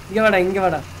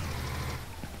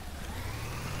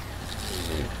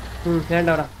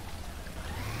 வேண்டாடா.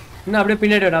 இன்னும் அப்படியே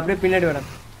பின்னாடி வாடா. அப்படியே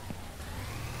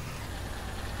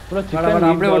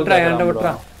விட்டுறா. என்கிட்ட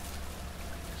விட்டுறா.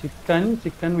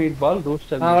 சிக்கன் மீட் பால்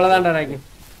ரோஸ்டர். அவ்வளவுதான்டா ராக்கி.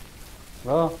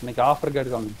 ப்ரோ இன்னைக்கு ஆஃபர்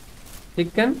கேட்காங்க.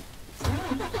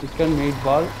 சிக்கன் மீட்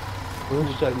பால்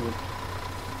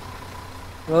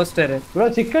ரோஸ்டர். ப்ரோ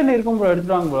சிக்கன் இருக்கும் ப்ரோ.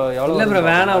 எடுத்துட்டு வாங்க ப்ரோ. எவ்வளவு இல்ல ப்ரோ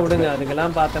வேணாம் விடுங்க.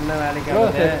 அதுக்கெல்லாம் பார்த்தோம்னா வேலைக்கு ப்ரோ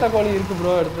செத்த கோழி இருக்கு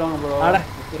ப்ரோ. எடுத்துட்டு வாங்க ப்ரோ.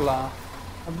 எடுத்துடலாம்.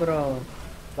 அப்புறம்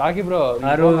ராக்கி ப்ரோ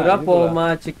 60 ரூபா போகுமா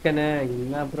சிக்கனு?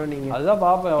 என்ன ப்ரோ நீங்க? அதுதான்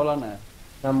பாப்பேன் எவ்வளோன்னு.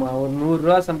 நம்ம ஒரு 100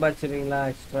 ரூபா சம்பாதிச்சிருக்கீங்களா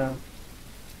எக்ஸ்ட்ரா?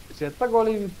 செத்த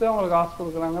கோழி வித்து உங்களுக்கு காசு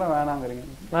கொடுக்குறாங்க வேணாங்கிறீங்க.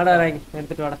 வாடா ராக்கி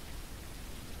எடுத்துட்டு வாடா.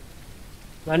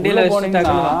 வண்டியில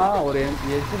போனீங்கன்னா ஒரு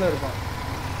எட்ஜ்ல இருக்கும்.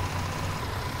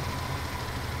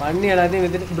 பண்ணி எல்லாத்தையும்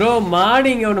வித்துட்டு ப்ரோ மாடி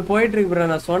இங்க ஒண்ணு போயிட்டு இருக்கு ப்ரோ.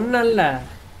 நான் சொன்னேன்ல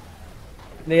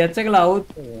இந்த எச்சக்கல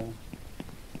அவுத்து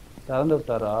திறந்து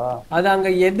விட்டாரா? அது அங்க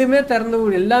எதுவுமே திறந்து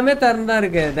எல்லாமே திறந்தா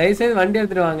இருக்கு. தயவுசெய்து வண்டி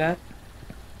எடுத்துட்டு வாங்க.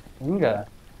 எங்க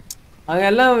அங்க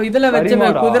எல்லாம் இதுல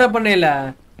வச்ச குதிரை பண்ணையில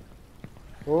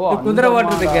குதிரை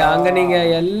ஓட்டுறதுக்கு அங்க நீங்க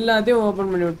எல்லாத்தையும்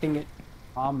ஓபன் பண்ணி விட்டீங்க.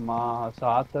 ஆமா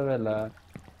சாத்தவே இல்ல.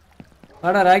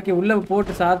 வாடா ராக்கி உள்ள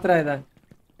போட்டு சாத்துறா. இத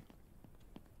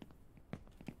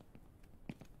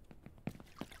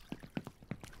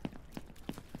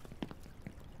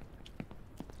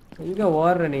எங்க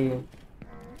ஓடுற நீங்க?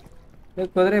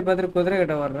 குதிரையை பார்த்துட்டு குதிரை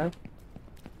கிட்ட ஓடுற.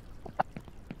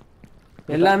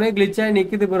 எல்லாமே கிளிச்சா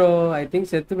நிக்குது ப்ரோ. ஐ திங்க்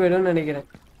செத்து போயிடும்னு நினைக்கிறேன்.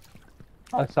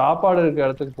 சாப்பாடு இருக்க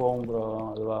இடத்துக்கு போவோம் ப்ரோ.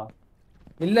 அதுவா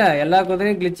இல்ல எல்லா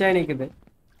குதிரையும் கிளிச்சா நிக்குது.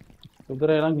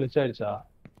 குதிரையெல்லாம் கிளிச் ஆயிடுச்சா?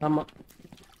 ஆமா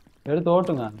எடுத்து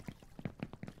ஓட்டுங்க.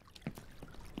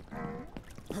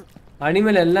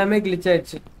 அனிமல் எல்லாமே கிளிச்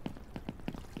ஆயிடுச்சு.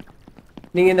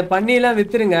 நீங்க இந்த பண்ணி எல்லாம்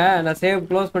வித்துருங்க. நான்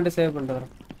க்ளோஸ் பண்ணிட்டு சேவ் பண்ணிட்டு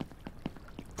வரேன்.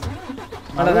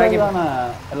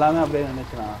 எல்லாமே அப்படியே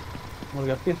நினைச்சுனா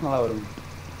உங்களுக்கு எஃபிஎஸ் நல்லா வரும்.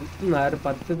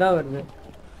 10 தான் வருது.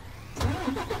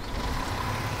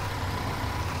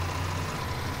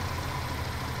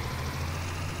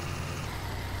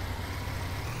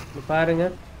 பாருங்க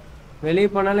வெளியே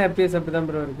போனாலும் எஃபிஎஸ் அப்படிதான்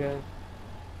ப்ரோ இருக்கு.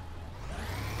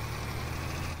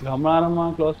 ரொம்ப நேரமா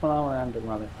க்ளோஸ் பண்ணாம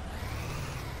விளையாண்டுருக்கனால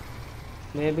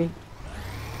மேபி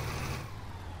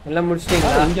எல்லாம்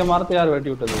முடிச்சிட்டீங்களா? இங்க மரத்தை யார்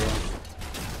வெட்டி விட்டது?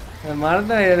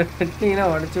 மரத்தை வெட்டிங்கன்னா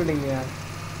உடச்சு விடுங்க.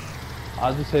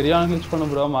 அது சரியான கிளிச் பண்ண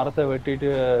ப்ரோ. மரத்தை வெட்டிட்டு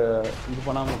இது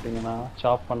பண்ணாம விட்டீங்கன்னா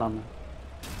சாப் பண்ணாம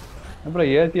அப்புறம்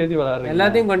ஏத்தி விளையாடுறீங்க.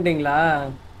 எல்லாத்தையும் கொண்டீங்களா?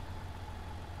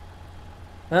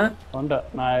 கொண்டேன்.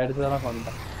 நான் எடுத்துதான்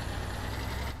கொண்டேன்.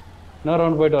 இன்னொரு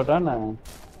ரவுண்ட் போயிட்டு வரட்டேன்.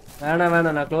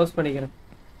 வேணாம் நான் க்ளோஸ் பண்ணிக்கிறேன்.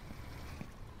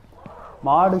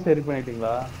 மாடு சரி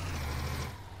பண்ணிட்டீங்களா?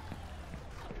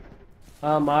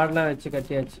 மாடுலாம் வச்சு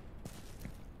கட்டியாச்சு.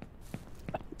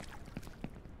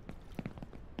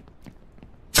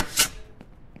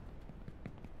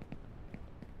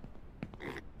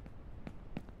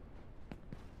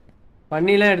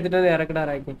 பண்ணிலாம் எடுத்துட்டு வந்து இறக்குடா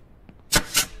ராக்கி.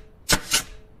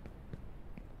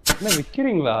 என்ன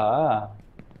விக்கிறீங்களா?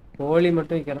 கோழி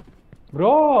மட்டும் விற்கிறோம்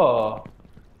ப்ரோ.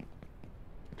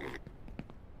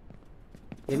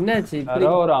 என்னாச்சு இப்படி?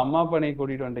 யாரோ ஒரு அம்மா பண்ணி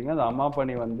கூட்டிட்டு வந்துட்டீங்க. அந்த அம்மா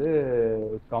பண்ணி வந்து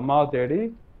அம்மாவை தேடி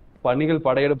பணிகள்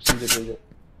படையெடுப்பு செஞ்சுட்டு இருக்கு.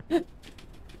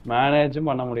 மேனேஜும்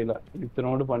பண்ண முடியல.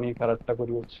 இத்தனோடு பண்ணி கரெக்டா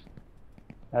குறி வச்சு.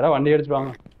 யாராவது வண்டி அடிச்சுட்டு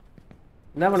வாங்க.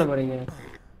 என்ன பண்ண போறீங்க?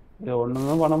 இது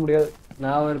ஒண்ணுமே பண்ண முடியாது.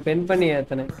 நான் ஒரு பெண் பண்ணி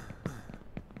ஏத்தனேன்.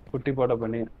 குட்டி போட்ட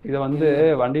பண்ணி இதை வந்து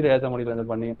வண்டியில ஏத்த முடியல. இந்த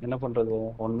பண்ணி என்ன பண்றது?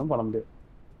 ஒண்ணும் பண்ண முடியாது.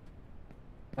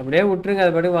 அப்படியே விட்டுருங்க.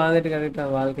 அது பாட்டுக்கு வாழ்ந்துட்டு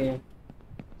கிடைக்கிட்டான் வாழ்க்கைய.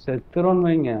 செத்துருன்னு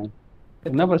வைங்க.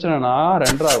 என்ன பிரச்சனைனா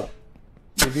 2 ஆகும்.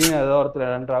 திடீர்னு ஏதோ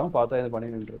ஒருத்தர் 2 ஆகும். பார்த்தா இது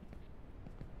பண்ணி நின்று.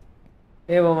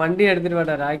 உன் வண்டி எடுத்துட்டு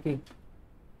வாடா ராக்கி.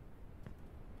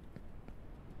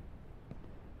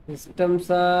 சிஸ்டம்ஸ்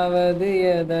ஆவது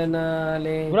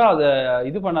எதனாலே? ப்ரோ அத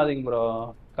இது பண்ணாதீங்க ப்ரோ.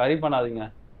 கறி பண்ணாதீங்க.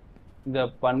 இந்த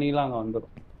பண்ணிலாம் அங்க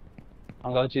வந்துடும்.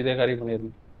 அங்க வச்சு இதே கறி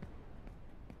பண்ணிருங்க.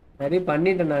 சரி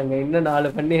பண்ணிட்டேன். நாங்க இன்னும்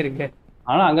 4 பண்ணி இருக்கேன்.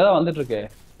 ஆனா அங்கதான் வந்துட்டு இருக்கு.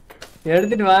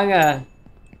 எடுத்துட்டு வாங்க.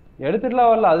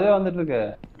 எடுத்துட்டுலாம் வரல. அதுவே வந்துட்டு இருக்கு.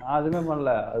 நான் அதுவுமே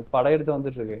பண்ணல. அது படையெடுத்து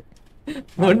வந்துட்டு இருக்கு.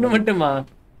 ஒண்ணு மட்டுமா?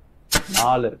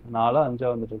 4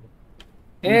 5 வந்துட்டு இருக்கு.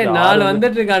 4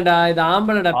 வந்துட்டு இருக்காண்டா. இது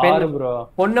ஆம்பளடா. பெண் ப்ரோ.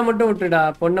 பொண்ணை மட்டும் விட்டுடா.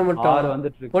 பொண்ணை மட்டும் 6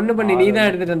 வந்துட்டு இருக்கு. பொண்ணு பண்ணி நீதான்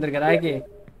எடுத்துட்டு வந்திருக்க ராக்கி.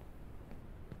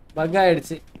 பக்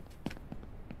ஆயிடுச்சு.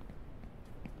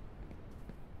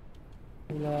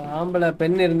 ஆம்பளை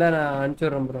பெண் இருந்தா நான் அனுப்பிச்சு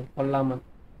விடுறேன் ப்ரோ. கொல்லாம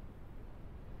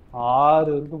 6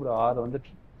 இருக்கு ப்ரோ. 6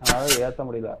 வந்துட்டு. அதனால ஏத்த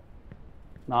முடியல.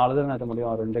 4 தான் ஏத்த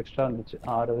முடியும். 2 எக்ஸ்ட்ரா இருந்துச்சு.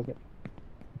 6 இருக்கு.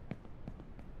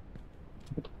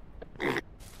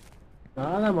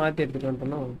 நான் தான் மாத்தி எடுத்துட்டு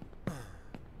வந்துட்டேனோ.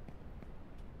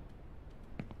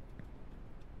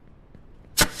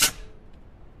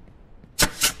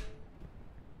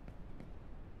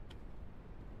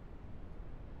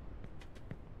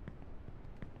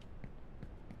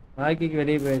 ராக்கிக்கு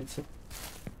வெளியே போயிடுச்சு.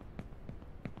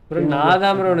 அப்புறம் நான்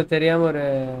தான் ப்ரோ உனக்கு தெரியாம ஒரு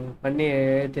பண்ணி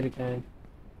ஏற்றிருக்கேன்.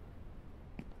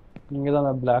 நீங்க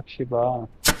தான் பிளாக் ஷீப்பா?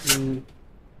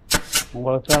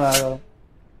 உங்களுக்கு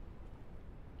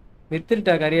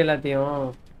வித்துட்டா கறி எல்லாத்தையும்.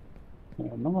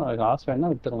 என்னமா காசு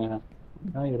வேணா வித்துருங்க.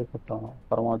 இருக்கட்டும்.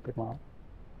 அப்புறமா வித்துக்கலாம்.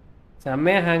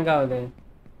 செம்மையா ஹேங் ஆகுது.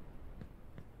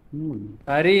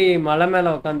 கறி மலை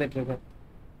மேல உட்காந்துட்டு இருக்கு.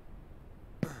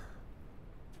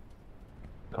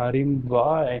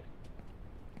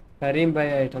 கரீம்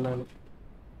பாய் ஆயிட்டேன் நான்.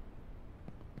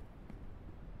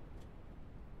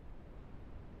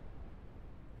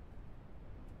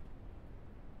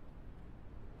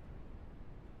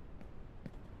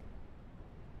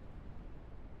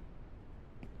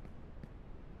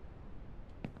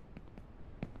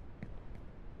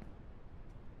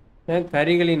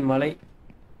 கரிகளின் மலை.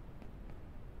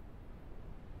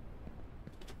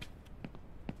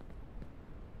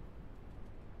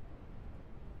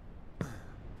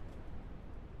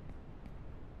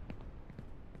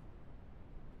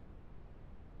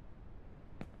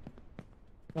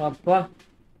 அப்பா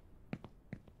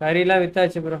கறிலாம்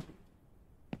வித்தாச்சு ப்ரோ.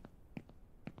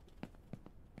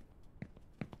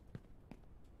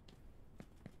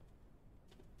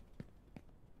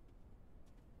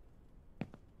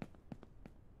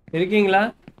 இருக்கீங்களா?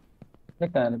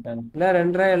 இல்ல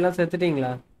 2 எல்லாம்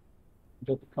செத்துட்டீங்களா?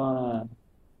 2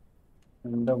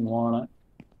 3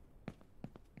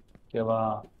 ஓகேவா?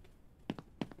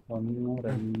 1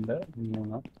 2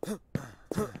 3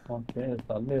 ஓகே.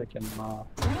 தள்ளி வைக்கணுமா?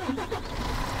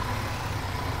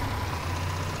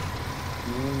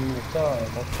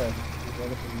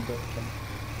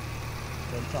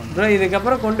 ப்ரோ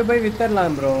இதுக்கப்புறம் கொண்டு போய்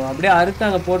வித்தரலாம் ப்ரோ. அப்படியே அறுத்து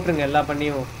அங்க போட்டுருங்க எல்லா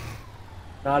பண்ணியும்.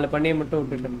 4 பண்ணியை மட்டும்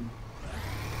விட்டுட்டு.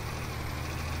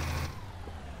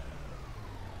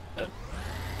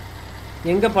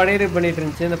 எங்க படையெடுப்பு பண்ணிட்டு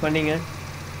இருந்துச்சு இந்த பண்ணீங்க?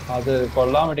 அது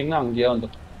கொல்லாமட்டிங்கன்னா அங்கேயே வந்து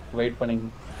வெயிட் பண்ணிங்க.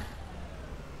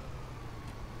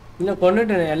 இல்ல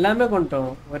கொண்டுட்டேன். எல்லாமே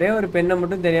கொண்டுட்டோம். ஒரே ஒரு பெண்ணை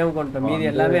மட்டும் தெரியாம கொண்டுட்டோம். மீதி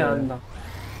எல்லாமே ஆண் தான்.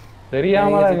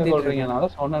 தெரியாம சொல்றீங்க.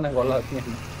 நான் சொன்னேனே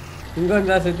கொல்லாதீங்க. இங்க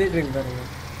வந்தா சுத்திட்டு இருக்கு பாருங்க.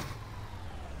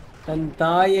 தன்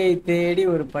தாயை தேடி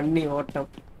ஒரு பண்ணி ஓட்டம்.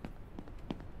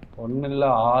 1 இல்ல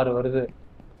 6 வருது.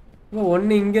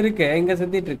 1 இங்க இருக்கு. இங்க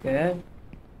சுத்திட்டு இருக்கு.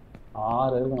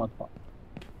 6 இருக்கு மொத்தம்.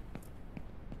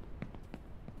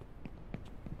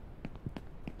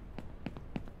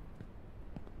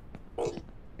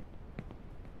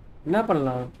 என்ன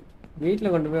பண்ணலாம்? வீட்டுல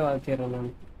கொண்டு போய் வளர்த்திடுறேன் நான்.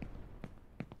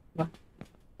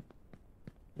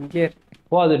 இங்கே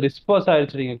அது டிஸ்போஸ்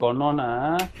ஆயிடுச்சு. நீங்க கொன்னோன்னே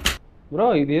ப்ரோ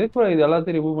இது எதுக்கு இது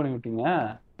எல்லாத்தையும் ரிமூவ் பண்ணி விட்டீங்க?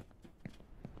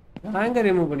 நாங்க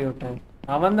ரிமூவ் பண்ணி விட்டேன்.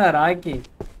 அவன் தான் ராக்கி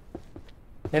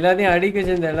எல்லாத்தையும் அடிக்க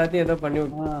செஞ்ச எல்லாத்தையும் ஏதோ பண்ணி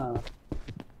விட்டான்.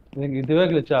 இதுவே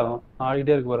கிளிச் ஆகும்.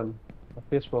 ஆடிட்டே இருக்கு பாருங்க.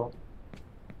 ஃபேஸ் போகும்.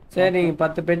 சரி நீங்க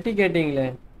 10 பெட்டி கேட்டீங்களே.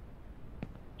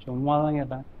 சும்மா தான்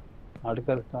கேட்டேன்.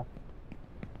 அடுக்கா.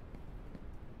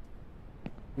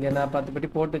 இங்க நான் 10 பெட்டி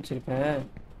போட்டு வச்சிருக்கேன்.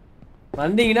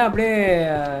 வந்தீங்கன்னா அப்படியே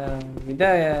இதை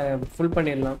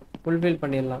ஃபுல்ஃபில்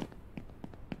பண்ணிடலாம்.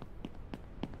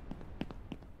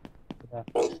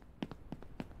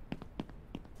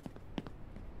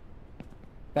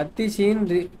 கத்தி சீன்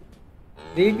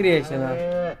ரீக்ரியேஷனா?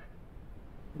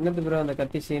 என்னது ப்ரோ அந்த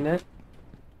கத்தி சீனு?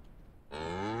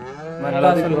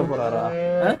 போறாரா?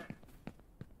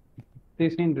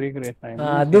 Scene recreation.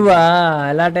 அதுவா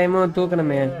எல்லா டைமும்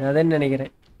தூக்கணுமே, அதேன்னு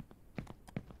நினைக்கிறேன்.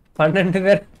 12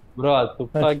 பேர் ப்ரோ அது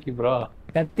துப்பாக்கி ப்ரோ.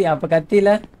 கத்தி அப்ப கத்தியில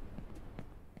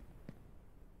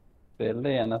தெரியல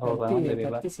என்ன சொல்றாங்க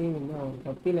தெரியல. கத்தி சீன் என்ன வரும்?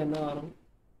 கத்தியில என்ன வரும்?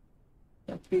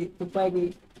 கத்தி துப்பாக்கி.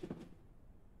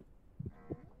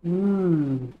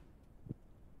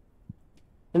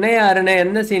 என்னையா அருணே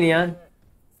என்ன சீனியா?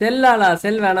 செல்லாலா?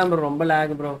 செல் வேணாம் ப்ரோ, ரொம்ப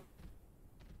லேக் ப்ரோ.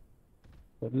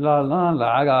 செல்லாலாம்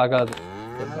லேக் ஆகாது.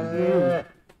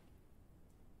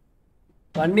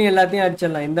 பண்ணி எல்லாத்தையும்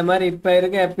அடிச்சிடலாம். இந்த மாதிரி இப்ப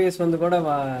இருக்க எஃப்பிஎஸ் வந்து கூட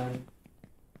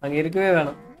அங்க இருக்கவே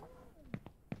வேணாம்.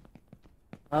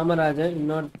 ராமராஜன்,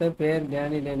 இன்னொருத்த பேர்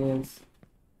டேனி டேனியல்ஸ்.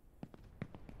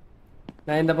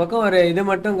 நான் இந்த பக்கம் ஒரு இது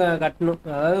மட்டும் கட்டணும்,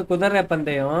 அதாவது குதிரை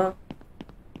பந்தயம்.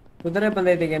 குதிரை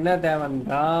பந்தயத்துக்கு என்ன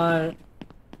தேவைன்றால்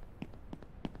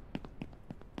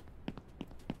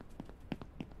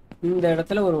இந்த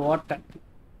இடத்துல ஒரு ஓட்டை.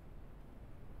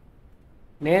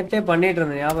 நேத்தே பண்ணிட்டு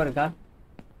இருந்தேன், ஞாபகம் இருக்கா?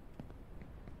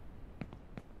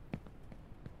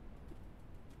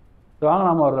 வாங்க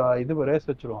நாம ஒரு இது ரேஸ்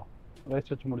வச்சிருவோம்.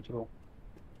 ரேஸ் வச்சு முடிச்சிருவோம்.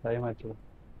 டைம் ஆச்சு.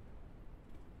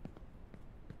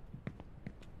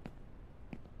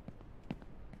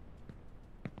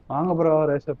 வாங்க ப்ரோ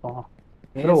ரேஸ் வைப்போம்.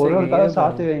 ஒரு கதை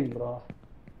சாத்தி வைங்க ப்ரோ.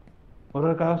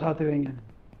 ஒரு கதை சாத்தி வைங்க.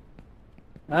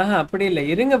 அப்படி இல்லை,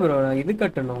 இருங்க ப்ரோ, இது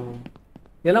கட்டணும்.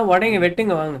 இதெல்லாம் உடைங்க,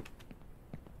 வெட்டுங்க, வாங்க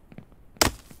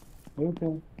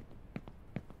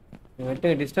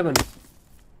வெட்டுங்க, டிஸ்டர்பன்ஸ்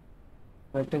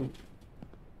வெட்டுங்க.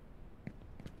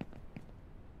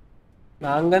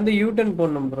 நான் அங்கேருந்து யூட்டன்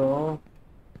போடணும் ப்ரோ.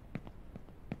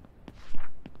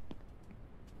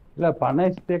 இல்ல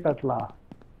பனைஸ்டே கட்டலாம்.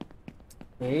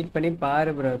 வெயிட் பண்ணி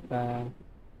பாரு ப்ரோ. இப்ப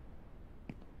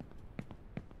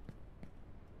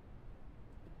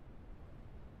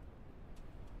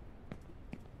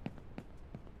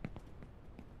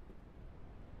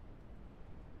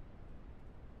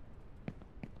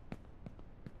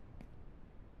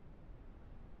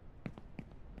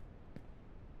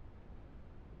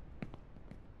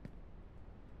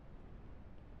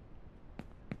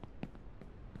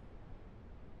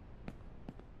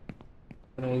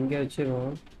எங்க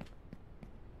வச்சிருவோம்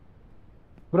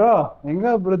ப்ரோ?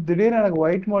 எங்க ப்ரோ திடீர்னு எனக்கு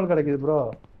ஒயிட் மால் கிடைக்குது ப்ரோ.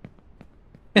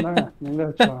 எங்க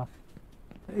வச்சோம்?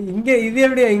 இங்க இது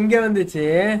எப்படி இங்க வந்துச்சு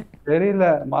தெரியல.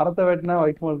 மரத்தை வெட்டினா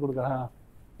ஒயிட் மால் கொடுக்குறேன்.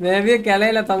 மேபி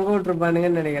கிளையில தொங்க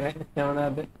விட்டுருப்பானுங்கன்னு நினைக்கிறேன்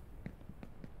எவனாவது.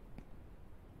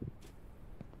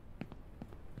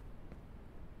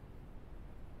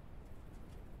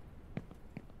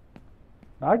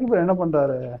 ராக்கி ப்ரோ என்ன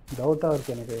பண்றாரு? டவுட்டா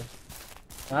இருக்கு எனக்கு.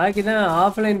 ராக்கி தான்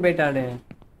ஆஃப்லைன் போயிட்டானே.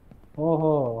 ஓஹோ,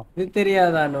 இது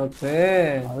தெரியாதா நோக்கு?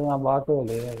 அது நான் பார்க்கவே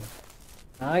இல்லையே.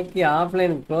 ராக்கி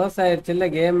ஆஃப்லைன் க்ளோஸ் ஆயிடுச்சு இல்ல,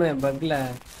 கேம் பக்ல.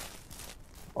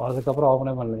 அதுக்கப்புறம்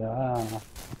ஓப்பனே பண்ணலையா?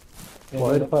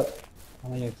 போயிருப்பார்.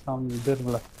 எக்ஸாம் இது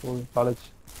இருக்குல்ல, school college.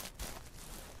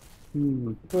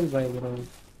 School bye bro.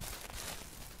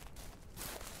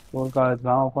 School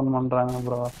காலேஜ்லாம் ஓப்பன் பண்றாங்க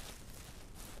ப்ரோ.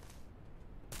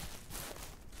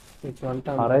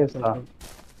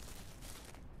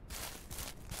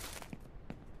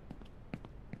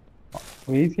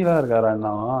 ஈஸியா இருக்காரா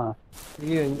இன்னும்?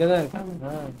 ஐயோ இங்கதான்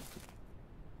இருக்காங்க.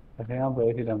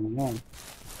 பேசிட்டாங்க.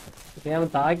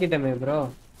 தாக்கிட்டமே ப்ரோ.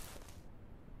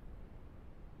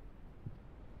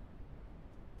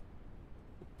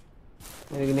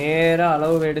 இதுக்கு நேரா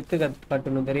அளவு எடுத்து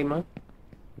கட்டணும் தெரியுமா?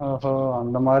 ஓஹோ,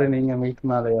 அந்த மாதிரி நீங்க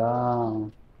மீட்னாலயா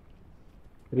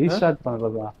ரீஸ்டார்ட்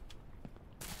பண்றதா?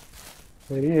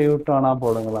 பெரிய யூட்டானா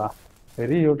போடுங்களா?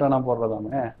 பெரிய யூட்டானா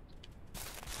போடுறதாமே.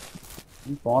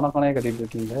 போன பணைய கட்டிட்டு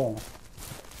இருக்கீங்க.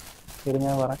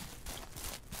 சரிங்க வரேன்.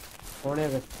 போனே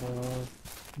கட்டணும்.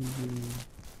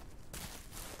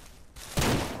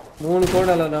 3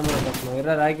 கோடு அளவு தான் கட்டணும்.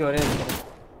 வேற ராக்கி ஒரே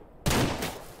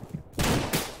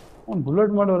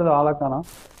புல்லட் மட்டும் வருது, ஆளாக்கானா?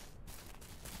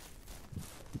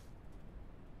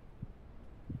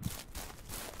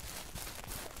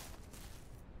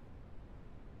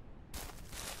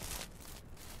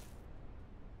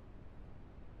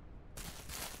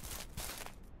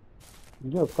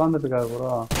 இங்கே உட்காந்துட்டு இருக்காரு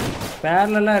ப்ரோ.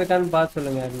 பேரலா இருக்கான்னு பார்த்து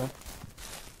சொல்லுங்க யாருன்னா.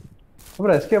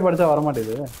 அப்புறம் எஸ்கேப் அடிச்சா வர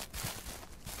மாட்டேது.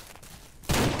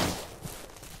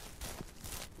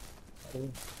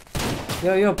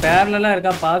 யோ பேரலா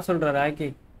இருக்கா பார்த்து சொல்ற ராக்கி.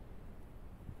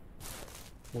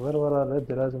 இவர் வராரு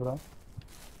திராஜபுரம்.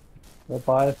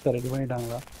 பாயசத்தை ரெடி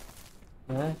பண்ணிட்டாங்களா?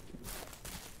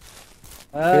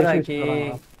 ராக்கி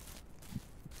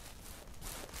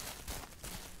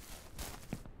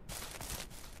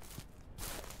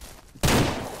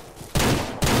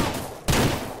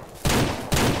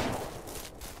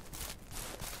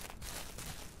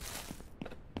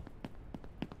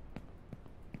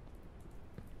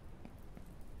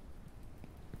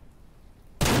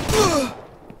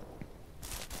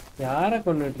யார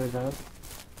கொண்டுட்டு இருக்கான்?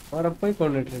 அவரை போய்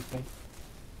கொண்டுட்டு இருக்கேன்.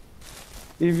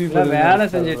 வேலை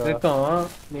செஞ்சிட்டு இருக்கோம்.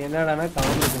 நீ என்னடானா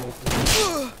காமெடி பண்ணிட்டு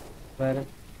பாரு.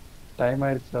 டைம்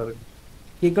ஆயிடுச்சு சார்.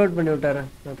 கிக் அவுட் பண்ணி விட்டாரு.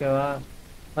 ஓகேவா?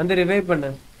 வந்து ரிவைவ் பண்ணு.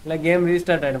 இல்ல கேம்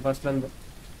ரீஸ்டார்ட் ஆயிடும் ஃபர்ஸ்ட்ல இருந்து.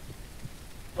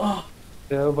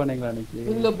 சேவ் பண்ணீங்களா இன்னைக்கு?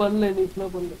 இல்ல பண்ணல, இன்னைக்கு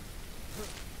பண்ணல.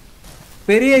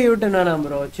 பெரிய யூட்டன் வேணாம்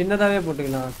ப்ரோ, சின்னதாவே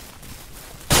போட்டுக்கலாம்.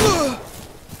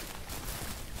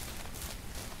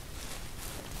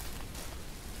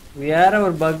 வேற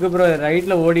ஒரு பக் ப்ரோ,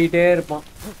 ரைட்ல ஓடிட்டே இருப்பான்.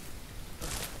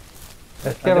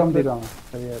 எஸ்கேப் பண்ணிடுவாங்க.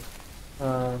 சரியா.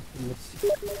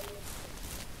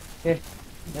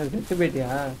 செத்து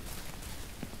போயிட்டியா?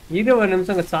 இது ஒரு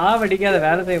நிமிஷம் சாவடிக்காத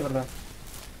வேலை செய்யப்படுறான்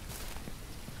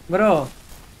ப்ரோ.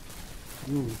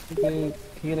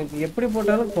 எனக்கு எப்படி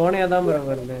போட்டாலும் கோணையா தான் ப்ரோ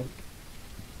வருது.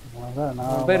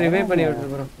 போய் ரிவைவ் பண்ணி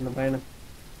விட்டுரு ப்ரோ இந்த பையனை.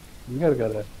 எங்க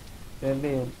இருக்காரு?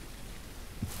 தெரியல.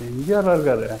 எங்க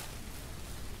இருக்காரு?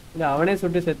 இல்ல அவனே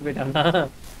சுட்டு செத்து போயிட்டானா?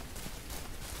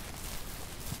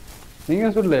 நீங்க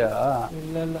சொல்லலையா?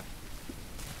 இல்ல இல்ல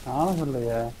நானும்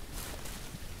சொல்லலையா.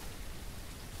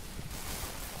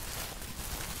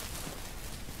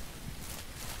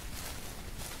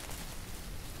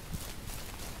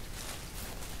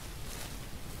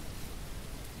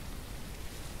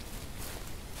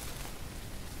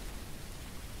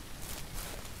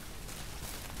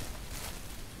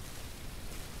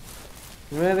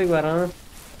 இவன் எதுக்கு வரான்?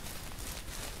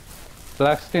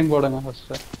 பிளாக் ஸ்கிரீன் போடுங்க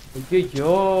ஃபர்ஸ்ட்.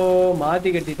 ஐயோ மாத்தி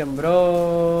கட்டிட்டேன் ப்ரோ.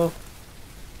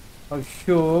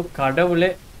 ஐயோ கடவுளே.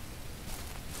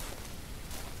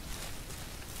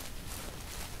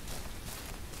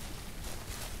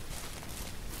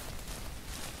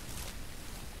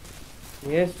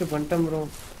 வேஸ்ட் பண்ணிட்டேன் ப்ரோ.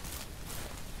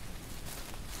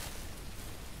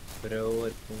 ப்ரோ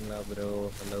இருக்கீங்களா ப்ரோ?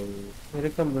 ஹலோ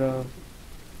இருக்கேன் ப்ரோ.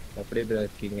 எப்படி ப்ரோ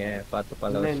இருக்கீங்க? பார்த்து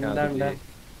பல வருஷம் ஆகுது.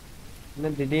 என்ன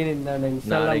திடீர்னு இந்த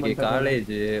நாளைக்கு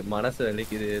காலேஜ், மனசு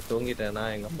வலிக்குது. தூங்கிட்டேன்னா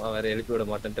எங்க அம்மா வேற எழுப்பி விட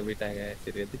மாட்டேன்ட்டு போயிட்டாங்க.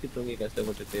 சரி எதுக்கு தூங்கி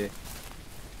கஷ்டப்பட்டுட்டு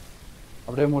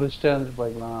அப்படியே முடிச்சுட்டே வந்து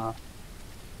போய்க்கலாம்.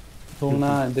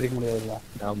 தூங்கினா எந்திரிக்க முடியாதுல்ல.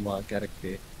 ஆமா கரெக்ட்.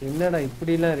 என்னடா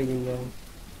இப்படி எல்லாம் இருக்கீங்க?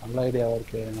 நல்ல ஐடியாவா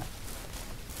இருக்கு.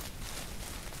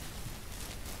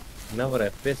 என்ன ஒரு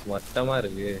FPS மட்டமா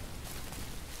இருக்கு.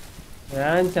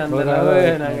 ரேஞ்ச் அந்த அளவு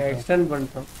நாங்க எக்ஸ்டெண்ட்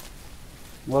பண்ணிட்டோம்.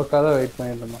 உங்களுக்காக வெயிட்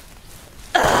பண்ணிட்டு இருந்தோம்.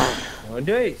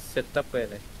 டேய் செட்டப்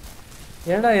ஏனே.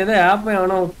 ஏன்டா ஏதோ ஆப்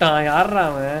அவன விட்டான். யாரா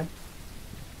அவன்?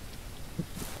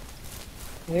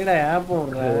 ஏடா ஆப்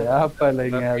விடுற? ஆப்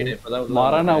இல்லைங்க.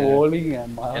 மரண ஓலிங்க.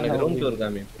 எனக்கு ரூம் டூர்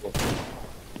காமி போ.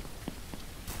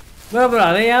 ப்ரோ ப்ரோ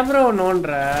அதை ஏன் ப்ரோ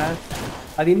நோன்ற?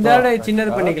 அது இந்த ஆளை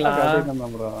சின்னது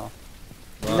பண்ணிக்கலாம்.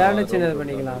 இந்த ஆளை சின்னது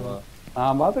பண்ணிக்கலாம்.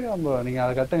 நான் பாத்துக்கலாம் ப்ரோ. நீங்க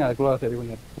அதை கட்டுங்க. அதுக்குள்ள சரி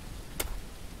பண்ணிடுறேன்.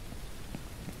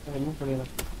 என்ன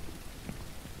பண்ணிடலாம்?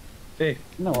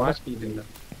 என்ன வாஸ்டிட்டு இல்ல.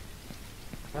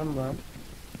 ஆமா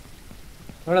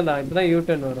அவ்வளவுதான். இப்பதான்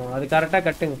யூட்டர்ன் வரும். அது கரெக்டா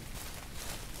கட்டுங்க.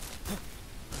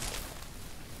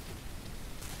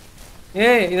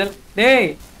 ஏய் இதெல்லாம் டேய்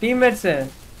டீம்மேட்ஸ்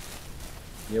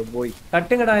ஏ போய்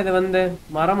கட்டுங்கடா. இதை வந்து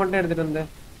மரம் மட்டும் எடுத்துட்டு வந்து.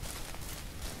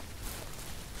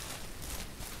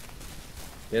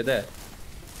 எதை?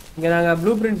 இங்க நாங்க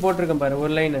ப்ளூ பிரிண்ட் போட்டிருக்கோம் பாரு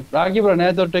ஒரு லைன். ராக்கி ப்ரோ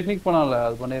நேத்து ஒரு டெக்னிக் பண்ணால,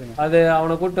 அது பண்ணிருங்க. அது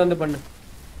அவனை கூப்பிட்டு வந்து பண்ணு.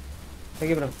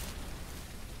 ராக்கி ப்ரோ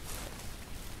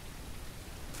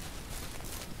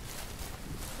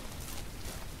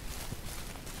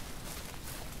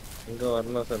எங்க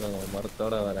வரணும் சொல்லுங்க.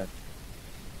 மரத்தோட வர.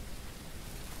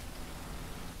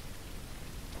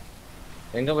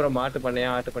 எங்க ப்ரோ மாட்டு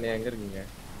பண்ணையா ஆட்டு பண்ணையா எங்க இருக்கீங்க?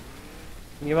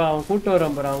 இங்க வா, அவன் கூப்பிட்டு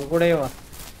வரான் பாரு. அவன் கூடயே வா.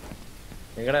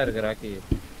 எங்கடா இருக்கு ராக்கி?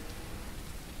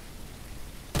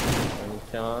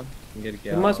 இங்க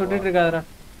இருக்கியா? சும்மா சுட்டுட்டு இருக்காதடா.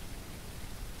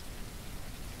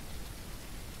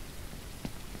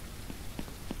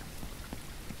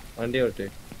 வண்டி ஓட்டு.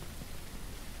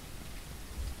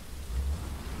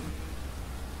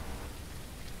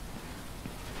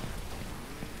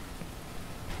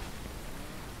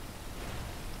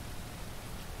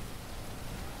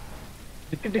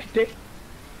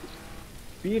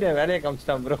 ஸ்பீட வேலையை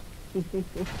காமிச்சிட்டான் ப்ரோ.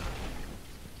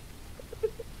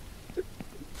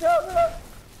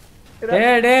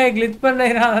 டேய் கிளிச்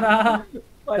பண்ணிராதடா.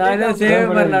 நான் இத சேவ்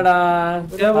பண்ணலடா.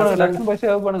 டக்குனு போய்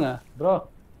சேவ் பண்ணுங்க ப்ரோ.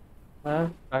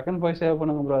 டக்குனு போய் சேவ்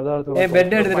பண்ணுங்க ப்ரோ. அதாவது ஏய்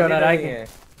பெட் எடுத்துட்டு வாடா ராக்கி.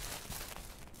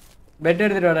 பெட்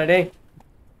எடுத்துட்டு வாடா டேய்.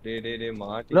 டேய்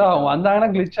மாட்டி. ப்ரோ வந்தாங்கன்னா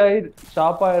glitch ஆயி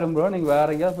ஸ்டாப் ஆயிரும் ப்ரோ. நீங்க வேற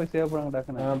எங்கயாவது போய் சேவ் பண்ணுங்க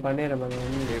டக்குனு. பண்ணிறேன் பாருங்க.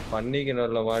 டேய்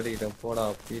பண்ணிக்கணும்ல மாட்டிட்டேன் போடா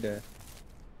ஸ்பீட.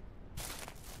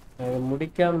 அது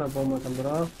முடிக்காம நான் போக மாட்டேன்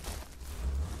ப்ரோ.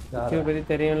 விச்சு பத்தி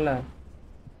தெரியும்ல.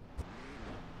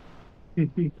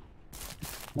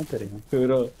 என்ன தெரியும்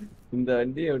ப்ரோ இந்த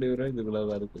வண்டி எப்படி ப்ரோ இதுக்குள்ள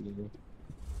வருது?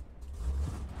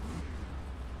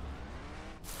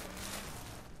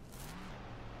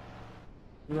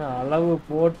 அளவு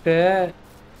போட்டு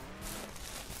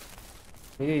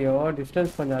ஐயோ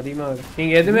டிஸ்டன்ஸ் கொஞ்சம் அதிகமா இருக்கு.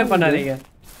 நீங்க எதுவுமே பண்ணாதீங்க.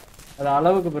 அது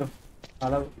அளவுக்கு ப்ரோ.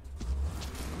 அளவு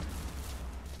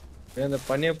இந்த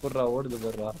பனிய போடுறா ஓடுது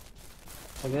போடுறா.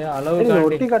 அது அளவுக்கு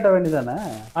ஒட்டி கட்ட வேண்டியதானே?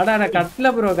 அடா நான்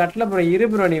கட்டல ப்ரோ இரு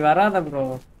ப்ரோ நீ வராத ப்ரோ.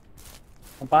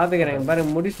 நான் பாத்துக்கிறேன்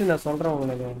பாருங்க முடிச்சு நான் சொல்றேன்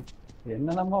உங்களுக்கு.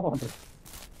 என்னெல்லாமா பண்றேன்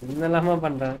என்னெல்லாமா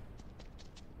பண்றேன்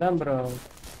அதான் ப்ரோ.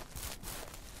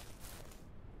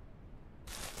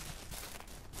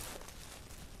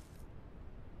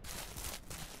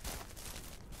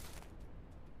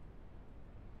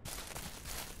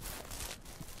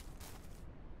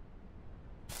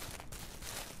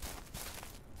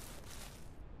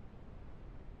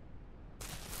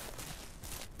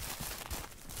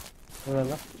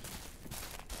 அவ்வளோதான்.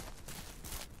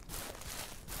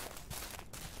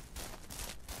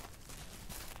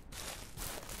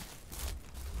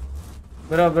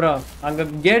 ப்ரோ அங்க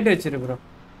கேட் வச்சிரு ப்ரோ.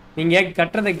 நீங்க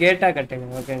கட்டுறத கேட்டா கட்டுங்க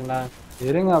ஓகேங்களா?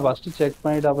 இருங்க ஃபர்ஸ்ட் செக்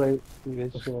பண்ணிட்டு அப்புறம்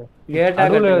கேட்டா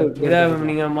கட்டுங்க. இத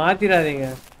நீங்க மாத்திராதீங்க.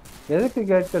 எதுக்கு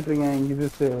கேட் கட்டுறீங்க? இது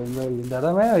இந்த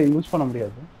இடமே யூஸ் பண்ண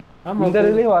முடியாது. ஆமா இந்த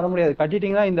இடத்துலயே வர முடியாது.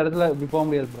 கட்டிட்டீங்கன்னா இந்த இடத்துல இப்படி போக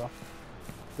முடியாது ப்ரோ.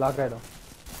 லாக் ஆயிடும்.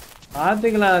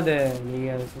 பாத்துக்கலாம் அது. நீங்க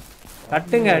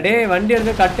கட்டுங்க டேய் வண்டி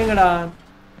எடுத்து கட்டுங்கடா.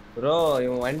 ப்ரோ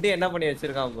இவன் வண்டி என்ன பண்ணி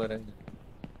வச்சிருக்கான் பாரு.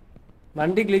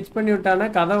 வண்டி கிளிச் பண்ணி விட்டானா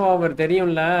கதை ஓவர்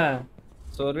தெரியும்ல.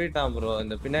 சொர்விட்டான் ப்ரோ.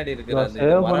 இந்த பின்னாடி இருக்கிற அந்த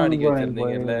மரம் அடிக்க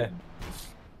வச்சிருந்தீங்கல்ல.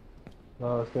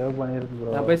 சேவ் பண்ணிருக்கு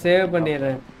ப்ரோ. நான் போய் சேவ்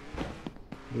பண்ணிடுறேன்.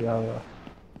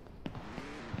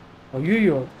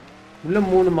 ஐயோ உள்ள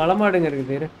 3 மலமாடுங்க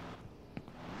இருக்குது.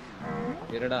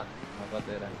 இருடா நான்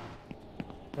பாத்துறேன்.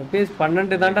 ருபீஸ்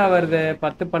 12 தான்டா வருது.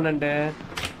 10 12.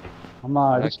 ஆமா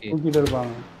அடிச்சு தூக்கிட்டு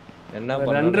இருப்பாங்க. என்ன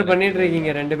ரன் பண்ணிட்டு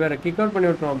இருக்கீங்க ரெண்டு பேரும். கிக் அவுட் பண்ணி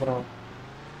விட்டுறோம் அப்புறம்.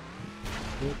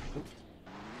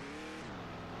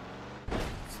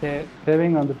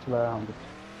 சேவிங் வந்துச்சுல வந்துச்சு.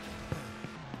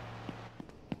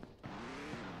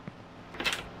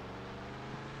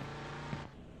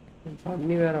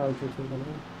 பண்ணி வேற வச்சு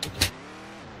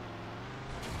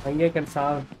அங்கே கட்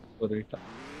ஒரு வீட்டா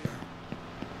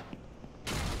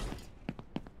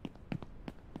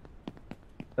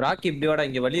ராக்கி இப்படி வாடா.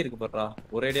 இங்க வழி இருக்கு பாருடா.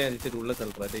 ஒரேடியா இருந்துட்டு உள்ள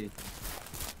தள்ளுறா டேய்.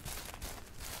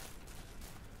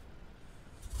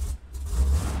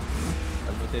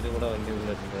 அந்த சைடு கூட வண்டி உள்ள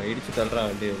இருக்கு. இடிச்சு தள்ளுறா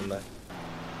வண்டி உள்ள.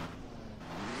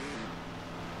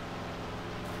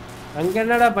 அங்க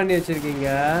என்னடா பண்ணி வச்சிருக்கீங்க?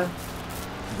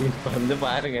 வந்து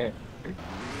பாருங்க.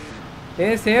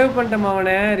 ஏய் சேவ் பண்ணிட்டேன்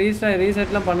அவனே.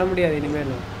 ரீசெட்லாம் பண்ண முடியாது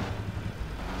இனிமேல்.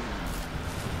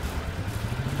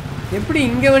 எப்படி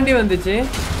இங்க வண்டி வந்துச்சு?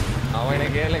 அவனை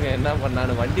கேளுங்க என்ன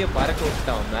பண்ணானு. வண்டியை பறக்க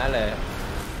விட்டுட்டான் மேல.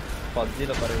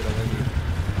 பப்ஜில பறக்கிற வண்டி.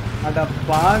 அட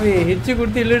பாவி ஹிச்சு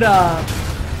குடுத்து இல்லடா.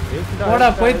 போடா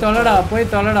போய்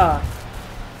தொலைடா.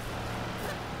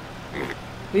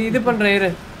 இது பண்றேன் இரு.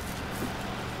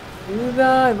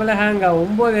 இதுதான் இவ்வளவு ஹேங்கா.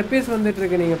 9 எபிஎஸ் வந்துட்டு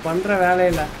இருக்கு நீங்க பண்ற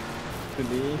வேலையில.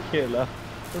 நீங்களா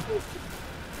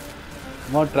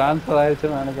ட்ரான்ஸ்ஃபர்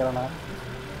ஆயிடுச்சுன்னு நினைக்கிறேன்.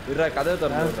 இருடா கதவை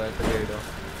திறந்து விடுறேன். சரியாயிடும்.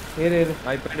 இரு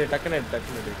நான் இப்ப டக்குனு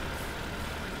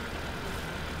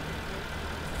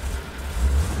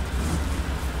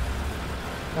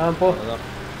போ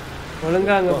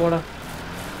ஒழுங்கா அங்க போடா.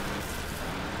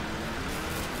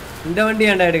 இந்த வண்டி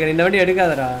ஏன்டா எடுக்கிற? இந்த வண்டி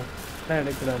எடுக்காதடா.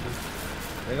 எடுக்கூடாது.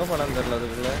 எங்க போனான்னு தெரியல.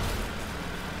 அதுக்குள்ள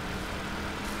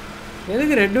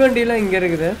எதுக்கு ரெட் வண்டி எல்லாம் இங்க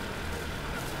இருக்குது?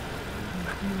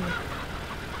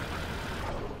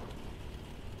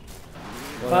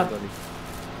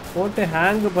 போட்டு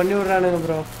ஹேங் பண்ணி விடுறானுங்க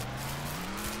ப்ரோ.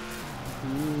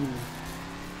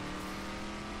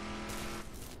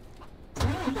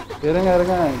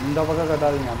 இருங்க இந்த பக்கம்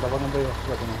கட்டாதீங்க. அந்த பக்கம் போய்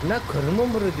கட்டுங்க. என்ன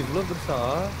கருமம் ப்ரோ இது இவ்வளவு பெருசா?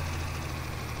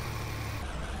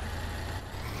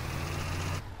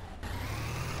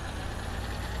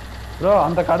 ப்ரோ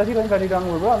அந்த கடைசில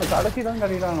கட்டிட்டாங்க ப்ரோ. அந்த கடைசில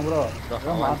கட்டிட்டாங்க ப்ரோ.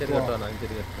 நான் சரி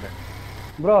கட்டுறேன்.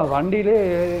 ப்ரோ வண்டியிலே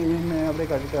அப்படியே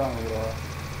கட்டிட்டு வாங்க ப்ரோ.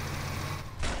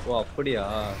 ஓ அப்படியா?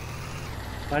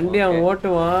 வண்டி அவன்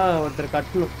ஓட்டுவான், ஒருத்தர்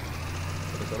கட்டணும்.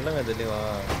 சொல்லுங்க தெளிவா.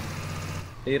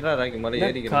 இருடா ராக்கி மலை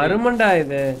ஏறிக்கிறேன். கருமண்டா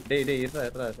இது. டேய்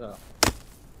இருடா.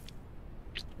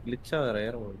 கிளிச்சா வேற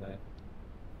ஏற முடியல.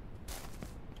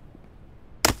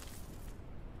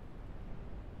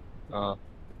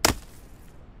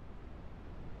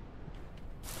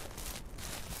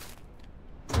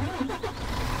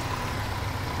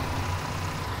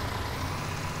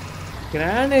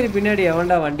 கிரானரி பின்னாடி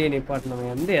எவன்டா வண்டியை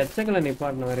நிப்பாட்டினவன்? எந்த எச்சக்கல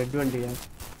நிப்பாட்டினவன்? ரெட் வண்டியா?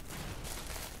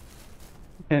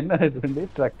 என்ன ரெட் வண்டி?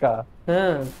 ட்ரக்கா?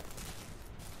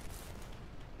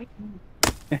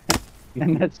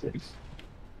 என்னாச்சு?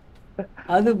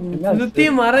 அது சுத்தி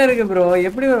மரம் இருக்கு ப்ரோ.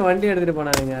 எப்படி ஒரு வண்டி எடுத்துட்டு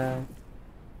போனாங்க?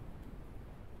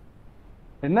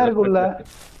 என்ன இருக்குல்ல?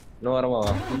 இன்னும் வரமா?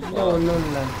 ஒண்ணும்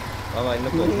இல்ல. வா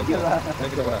இன்னும்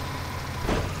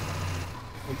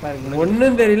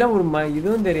ஒண்ணும் தெரியல, ஒரு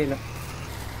இதுவும் தெரியல.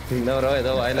 இன்னொரு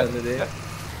ஏதோ வாயில இருந்தது.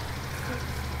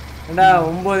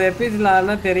 9 எபிசோட்ல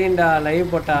ஆனா தெரியும்டா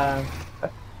லைவ் போட்டா.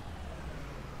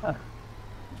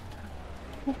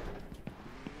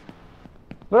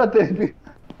 ப்ரோ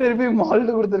திருப்பி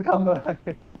மோல்டு கொடுத்துருக்காங்க.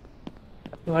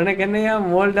 உனக்கு என்னையா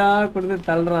மோல்டா கொடுத்து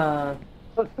தள்ளுறான்?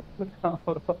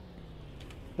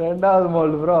 ரெண்டாவது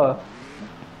மோல்டு ப்ரோ.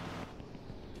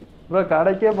 ப்ரோ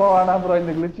கடைக்கே போவானா ப்ரோ?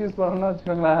 இந்த கிளிச் யூஸ் பண்ணணும்னு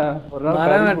வச்சுக்கோங்களேன். ஒரு நாள்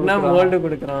மரம் வெட்டினா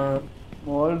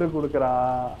மோல்டு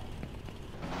கொடுக்குறான்.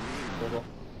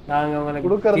 நாங்க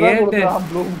உங்களுக்கு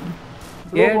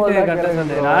கேட்டு கட்ட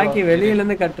சொன்னேன். ராக்கி வெளியில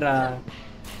இருந்து கட்டுறா.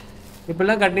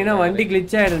 இப்பெல்லாம் கட்டினா வண்டி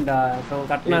கிளிச் ஆயிடும்டா. இப்போ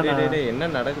கட்டினா என்ன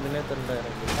நடக்குதுன்னே தெரியல.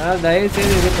 அதான் தயவு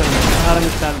செய்து இது பண்ண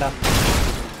ஆரம்பிச்சான்டா.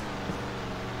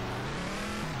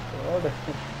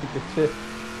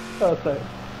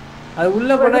 அது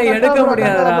உள்ள போனா எடுக்க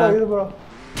முடியாதுடா.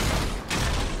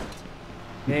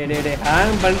 டேய்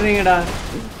ஹேங் பண்றீங்கடா.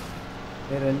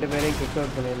 ரெண்டு பேரையும் கிக்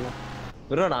அவுட் பண்ணிடலாம்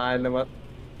ப்ரோ. நான் இந்த மாதிரி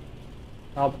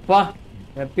அப்பா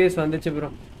FPS வந்துச்சு ப்ரோ.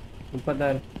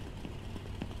 36.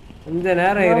 இந்த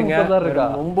நேரம் இருங்க.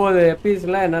 9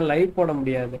 எபிஎஸ்லாம் என்னால லைவ் போட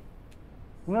முடியாது.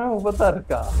 36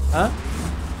 இருக்கா?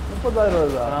 36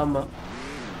 வருதா? ஆமா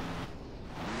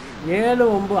 7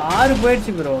 9 6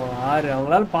 போயிடுச்சு ப்ரோ. 6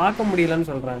 அவங்களால பார்க்க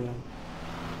முடியலன்னு சொல்றாங்க.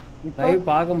 லைவ்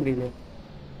பார்க்க முடியல.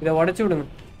 இதை உடைச்சு விடுங்க.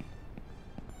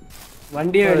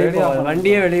 வண்டியே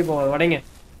வெளியே போகாது. உடைங்க.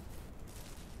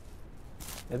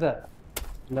 எதை?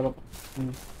 இந்த பக்கம்.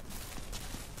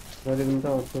 ஒரு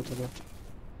நிமிஷம் ஒர்க்.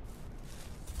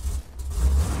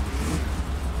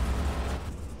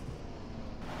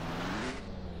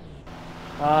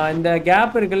 இந்த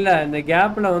கேப் இருக்குல்ல, இந்த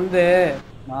கேப்ல வந்து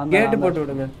கேட் போட்டு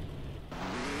விடுங்க.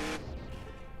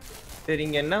 சரி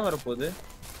இங்க என்ன வரப்போகுது?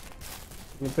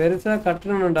 பெருசா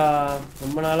கட்டணும்டா.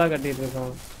 ரொம்ப நாளா கட்டிட்டு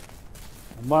இருக்கோம்.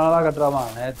 ரொம்ப நாளா கட்டுறாமா?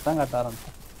 நேத்து தான் கட்ட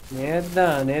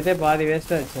ஆரம்பிச்சேன். நேத்தே பாதி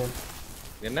வேஸ்ட் ஆச்சு.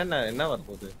 என்ன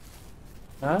வரப்போகுது?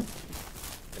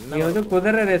 இங்க வந்து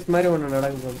குதிரை ரேஸ் மாதிரி ஒண்ணு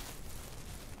நடக்க போகுது.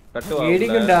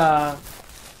 இடிக்கும்டா.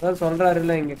 அதான்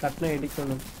சொல்றாருல்ல, இங்க கட்டினா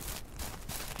இடிக்கணும்.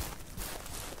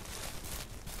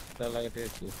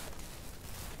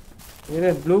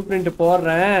 ப்ளூ பிரிண்ட்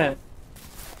போடுறேன்,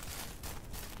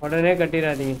 உடனே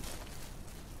கட்டிடாதீங்க.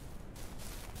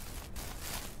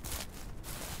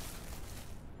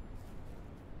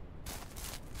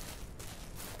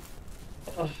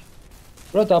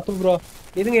 ப்ரோ தப்பு ப்ரோ.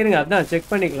 இருங்க அதான் செக்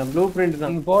பண்ணிக்கலாம். ப்ளூ பிரிண்ட்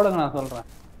தான் போடுங்க, நான் சொல்றேன்.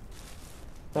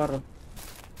 போடுறோம்.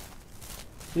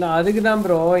 இல்ல அதுக்கு தான்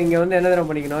ப்ரோ. இங்க வந்து என்ன தடவை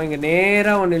பண்ணிக்கணும், இங்க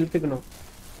நேரா ஒண்ணு இழுத்துக்கணும்.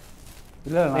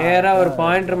 இல்ல நேரா ஒரு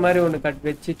பாயிண்டர் மாதிரி ஒண்ணு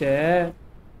வச்சுட்டு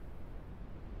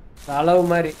அளவு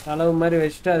மாதிரி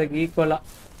வச்சுட்டு அதுக்கு ஈக்குவலா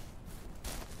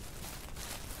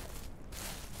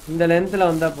இந்த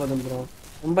லென்த்ல வந்தா போதும் ப்ரோ.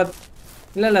 ரொம்ப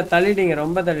இல்ல தள்ளிட்டீங்க,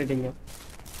 ரொம்ப தள்ளிட்டீங்க.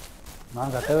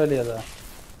 நான் கட்டவே இல்லையா?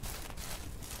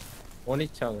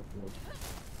 ஒனிச்சாங்க.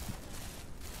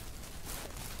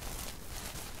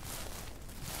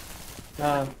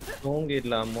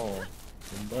 தூங்கிடலாமோ?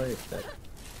 ரொம்ப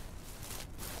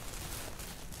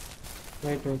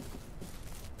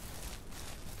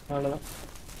அவ்வளவுதான்.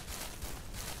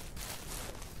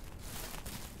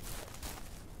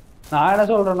 நான் என்ன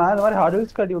சொல்றேன்னா, இந்த மாதிரி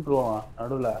ஹடில்ஸ் கட்டி விட்டுருவோம்.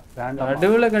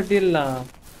 நடுவுல கட்டிடலாம்.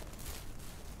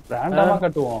 ரேண்டமா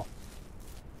கட்டுவோம்.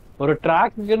 ஒரு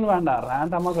ட்ராக்குன்னு வேண்டாம்,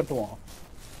 ரேண்டமா கட்டுவோம்.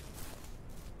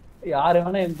 யாரு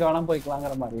வேணா எங்க வேணா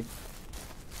போய்க்கலாங்கிற மாதிரி.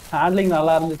 ஹேண்ட்லிங்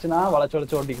நல்லா இருந்துச்சுன்னா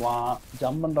வளைச்சு ஓட்டிக்குவான்.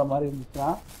 ஜம்ப் பண்ற மாதிரி இருந்துச்சுன்னா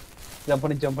ஜம்ப்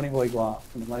பண்ணி போய்க்குவான்.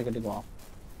 இந்த மாதிரி கட்டிக்குவான்.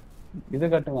 இது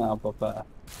கட்டுங்க அப்பப்ப.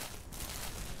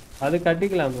 அது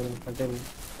கட்டிக்கலாம் கட்டுங்க.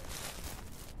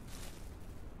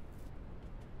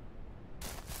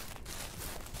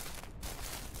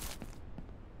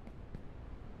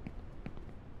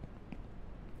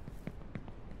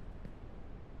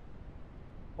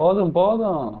 போதும்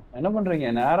போதும். என்ன பண்றீங்க?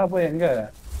 நேரா போய் எங்க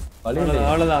வழி இல்லையா?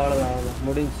 அவ்வளவுதான்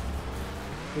முடிஞ்சு.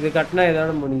 இது கட்டினா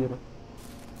இதோட முடிஞ்சிடும்.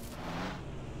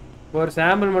 ஒரு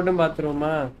சாம்பிள் மட்டும்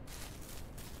பாத்துருவோமா?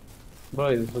 ப்ரோ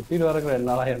இது சுத்திட்டு வரக்கு 2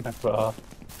 நாள் ஆயிரம் ப்ரோ.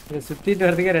 இது சுத்திட்டு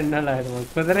வரதுக்கே 2 நாள் ஆயிடும்.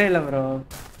 குதிரை இல்ல ப்ரோ.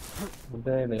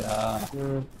 குதிரை இல்லையா?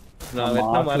 நான்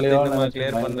வெட்னா மரத்தை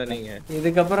கிளியர் பண்றேன். நீங்க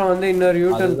இதுக்கப்புறம் வந்து இன்னொரு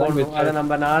யூட்டர்ன் போடணும். அதை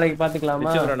நம்ம நாளைக்கு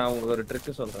பாத்துக்கலாமா? நான் உங்களுக்கு ஒரு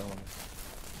ட்ரிக் சொல்றேன்.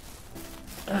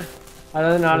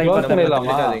 அதாவது நாளைக்கு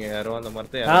பண்ணிடலாமா? அந்த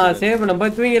மரத்தை சேவ் பண்ண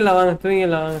போய் தூங்கிடலாம். வாங்க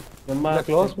தூங்கிடலாம். வாங்க ரொம்ப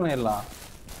க்ளோஸ் பண்ணிடலாம்.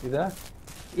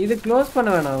 இது க்ளோஸ் பண்ண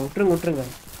வேணாம். விட்டுருங்க.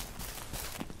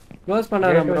 க்ளோஸ் பண்ண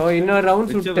வேணாம் ப்ரோ. இன்னொரு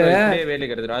ரவுண்ட் சுட்டு வேலை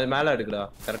கிடையாது. அது மேல எடுக்கடா.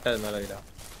 கரெக்ட்டா அது மேல வைடா.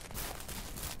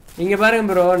 இங்க பாருங்க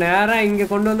ப்ரோ, நேரா இங்க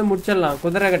கொண்டு வந்து முடிச்சிடலாம்.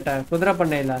 குதிரை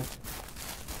பண்ணையில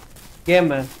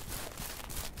கேம்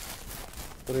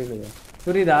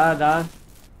புரியுதா? அதா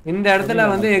இந்த இடத்துல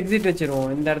வந்து எக்ஸிட்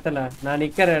வச்சிருவோம். இந்த இடத்துல நான்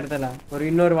நிக்கிற இடத்துல ஒரு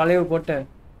இன்னொரு வளைவு போட்டு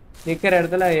நிக்கிற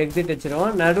இடத்துல எக்ஸிட்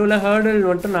வச்சிருவோம். நடுவுல ஹர்டில்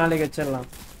மட்டும் நாளைக்கு வச்சிடலாம்.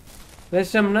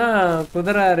 வச்சோம்னா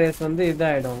குதிரை ரேஸ் வந்து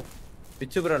இதாயிடும்.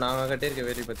 பிச்சு ப்ரோ நாங்க கட்டியிருக்க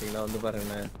வேலி பாத்தீங்களா? வந்து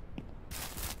பாருங்க.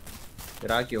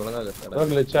 ராக்கி ஒழுங்கா கட்டடா.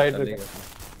 glitch ஆயிட்டு இருக்கு.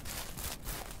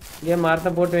 இங்க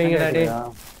மரத்தை போட்டு வைங்கடா டேய்.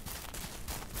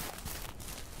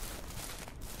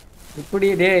 இப்படி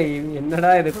டேய்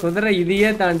என்னடா இது? குதிரை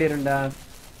இதையே தாண்டிரும்டா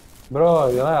ப்ரோ.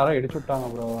 இதெல்லாம் யாரோ இடிச்சு விட்டாங்க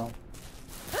ப்ரோ.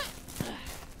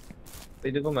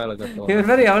 இதுக்கும் மேல கட்டணும். இவர்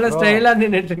வேற எவ்வளவு ஸ்டைலா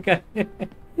நின்னுட்டு இருக்காரு.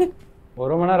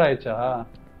 1 மணி நேரம் ஆயிடுச்சா?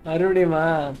 மறுபடியுமா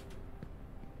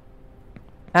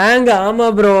ஹேங்? ஆமா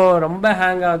ப்ரோ, ரொம்ப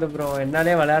ஹேங் ஆகுது ப்ரோ.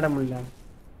 என்னாலே விளையாட முடியல.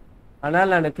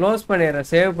 அதனால நான் க்ளோஸ் பண்ணிடுறேன்.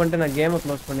 சேவ் பண்ணிட்டு நான் கேமை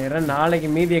க்ளோஸ் பண்ணிடுறேன். நாளைக்கு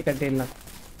மீதியை கட்டிடலாம்.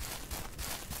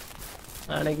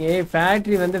 நாளைக்கு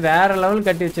ஃபேக்ட்ரி வந்து வேற லெவல்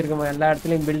கட்டி வச்சிருக்கோம் எல்லா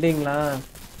இடத்துலையும் பில்டிங்லாம்.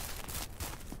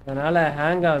 அதனால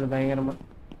ஹேங் ஆகுது பயங்கரமா.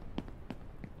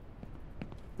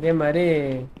 இதே மாதிரி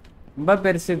ரொம்ப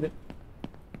பெருசு இது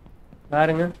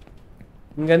பாருங்க.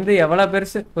 இங்கேருந்து எவ்வளோ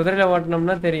பெருசு குதிரையில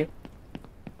ஓட்டினோம்னா தெரியும்.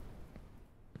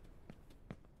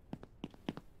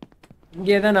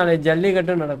 இங்கே தான் நாளைக்கு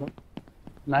ஜல்லிக்கட்டும் நடக்கும்.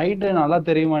 நைட்டு நல்லா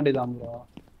தெரிய மாட்டேதான் ப்ரோ.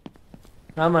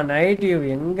 ஆமா நைட் வியூ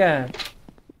எங்க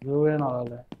வியூவே நல்லா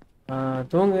இல்ல.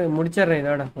 தூங்கு முடிச்சிடுறேன்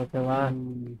இதோட. ஓகேவா?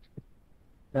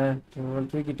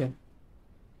 தூக்கிட்டேன்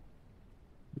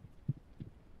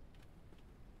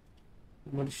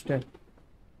முடிச்சிட்டேன்.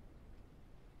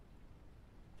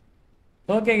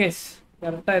 ஓகே கைஸ்,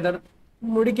 கரெக்டா இதோட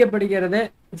முடிக்கப்படுகிறது.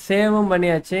 சேவும்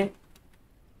பண்ணியாச்சு.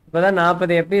 இப்பதான்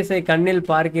 40 எபிஎஸ்ஐ கண்ணில்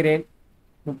பார்க்கிறேன்.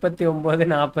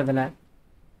 39:40.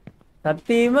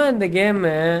 சத்தியமா இந்த கேம்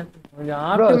கொஞ்சம்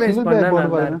ஆப்டிமைஸ் பண்ணா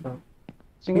நல்லா இருக்கும்.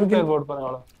 சிங்கிள் பிளேயர் போட்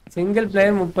பாருங்க. சிங்கிள்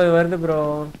பிளேயர் 30 வருது ப்ரோ.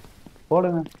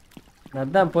 போடுங்க.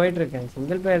 அதான் போயிட்டு இருக்கேன்.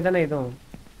 சிங்கிள் பிளேயர் தானே இதுவும்.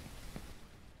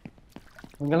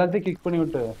 எல்லாத்தையும் கிக் பண்ணி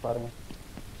விட்டு பாருங்க.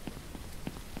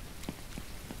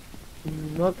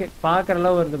 ஓகே பாக்குற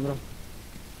அளவு வருது ப்ரோ.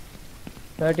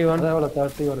 31 எவ்வளவு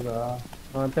 30 வருதா?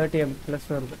 30 ப்ளஸ்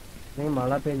வருது.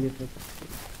 மழை பெஞ்சிட்டு இருக்கு.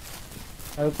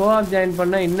 அது கோஆப் ஜாயின்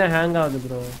பண்ணா இன்னும் ஹேங் ஆகுது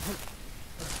ப்ரோ.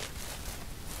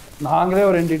 நாங்களே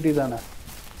ஒரு என்டிட்டி தானே.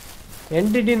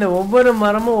 என்டிட்டி இந்த ஒவ்வொரு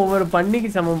மரமும் ஒவ்வொரு பண்ணிக்கு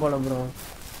சமம் போல ப்ரோ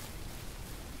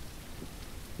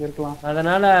இருக்கலாம்.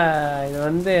 அதனால இது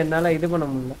வந்து என்னால இது பண்ண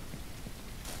முடியல.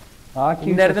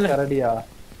 இந்த இடத்துல கரடியா?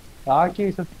 ராக்கி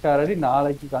கரடி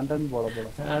நாளைக்கு கண்டென்ட் போட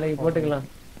நாளைக்கு போட்டுக்கலாம்.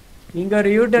 இங்க ஒரு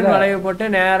யூட்டர்ன் வளைவு போட்டு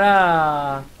நேரா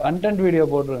கண்டென்ட் வீடியோ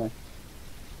போட்டுருங்க.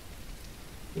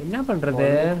 என்ன பண்றது?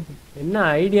 என்ன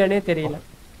ஐடியானே தெரியல.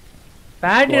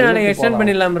 ஃபேக்டரி நாளைக்கு எக்ஸ்டெண்ட்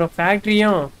பண்ணிடலாம் ப்ரோ.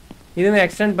 ஃபேக்டரியும் இதுவும்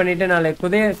எக்ஸ்டெண்ட் பண்ணிட்டு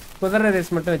நாளைக்கு குதிரை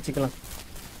ரேஸ் மட்டும் வச்சுக்கலாம்.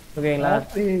 ஓகேங்களா?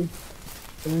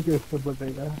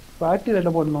 ஃபேக்டரி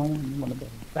என்ன பண்ணணும்?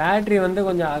 ஃபேக்டரி வந்து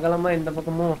கொஞ்சம் அகலமா இந்த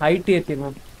பக்கமும் ஹைட்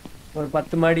ஏற்றிடுவோம். ஒரு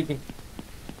 10 மாடிக்கு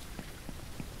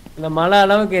இந்த மலை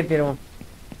அளவுக்கு ஏற்றிடுவோம்.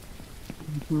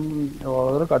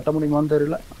 கட்ட முடியுமான்னு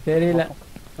தெரியல.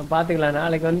 பாத்துக்கலாம்.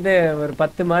 நாளைக்கு வந்து ஒரு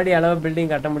 10 மாடி அளவு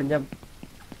பில்டிங் கட்ட முடிஞ்சா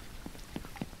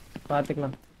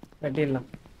பாத்துக்கலாம், கட்டிடலாம்.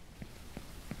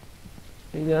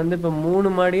 இது வந்து இப்ப 3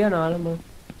 மாடியா 4 மாடி?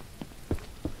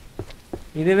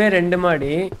 இதுவே 2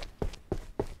 மாடி.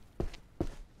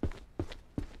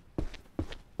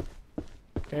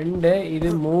 இது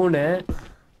 3,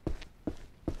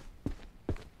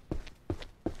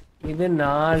 இது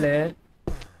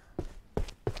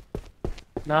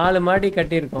 4 மாடி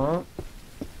கட்டியிருக்கோம்.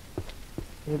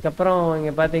 இதுக்கப்புறம்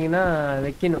இங்க பாத்தீங்கன்னா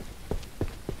வைக்கணும்.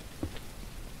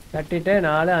 கட்டிட்டு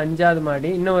 4 5வது மாடி,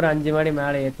 இன்னும் ஒரு 5 மாடி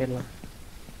மேலே ஏற்றிடலாம்.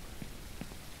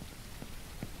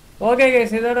 ஓகே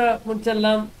கைஸ், இதோட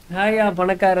முடிச்சிடலாம். ஹாய்யா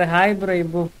பணக்காரர். ஹாய் ப்ரோ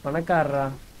இப்பு பணக்காரரா?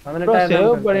 18,000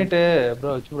 சேவ் பண்ணிட்டு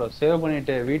ப்ரோ சேவ்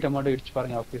பண்ணிட்டு வீட்டை மட்டும் இடிச்சு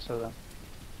பாருங்க. ஆபீஸ்ல தான்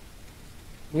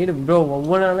வீடு ப்ரோ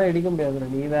ஒவ்வொன்றாலும் இடிக்க முடியாது.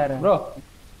 நீ வேற ப்ரோ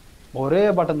ஒரே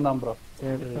பட்டன் தான் ப்ரோ.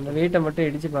 சரி அந்த வீட்டை மட்டும்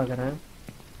இடிச்சு பாக்குறேன்.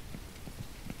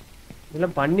 இல்ல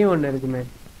பண்ணி ஒண்ணு இருக்குமே.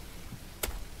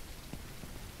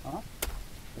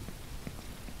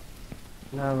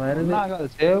 நான் வருது.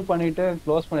 சேவ் பண்ணிட்டு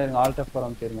க்ளோஸ் பண்ணிருங்க. Alt F4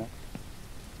 அமுத்திருங்க.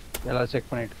 எல்லாம்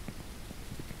செக் பண்ணிட்டு.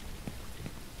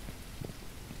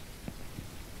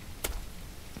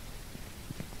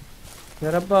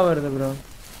 சிறப்பா வருது ப்ரோ.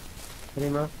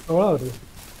 சரிமா? எவ்வளோ வருது?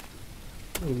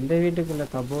 இந்த வீட்டுக்குள்ள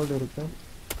கபோர்டு இருக்கு.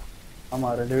 ஆமா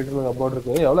 2 வீட்டுக்குள்ள கபோர்டு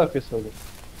இருக்கு. எவ்வளோ FPS வருது?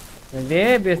 அதே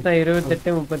FPS தான்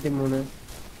 28 33.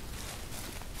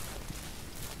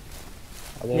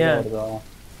 அதே வருதா?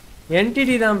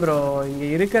 என்டிடி தான் ப்ரோ. இங்க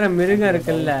இருக்கிற மிருகம்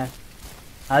இருக்குல்ல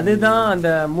அதுதான் அந்த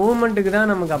மூவ்மெண்ட்டுக்கு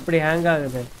தான் நமக்கு அப்படி ஹேங்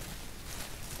ஆகுது.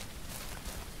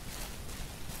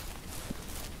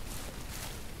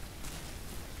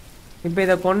 இப்ப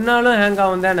இத கொன்னாலும் ஹேங்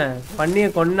ஆகும் தானே? பண்ணிய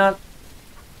கொன்னா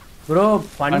ப்ரோ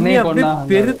பண்ணி அப்படியே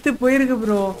பெருத்து போயிருக்கு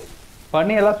ப்ரோ.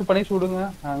 பண்ணி எல்லாத்தையும் பண்ணி சுடுங்க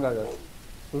ஹேங் ஆகாது.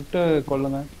 சுட்டு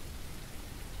கொல்லுங்க.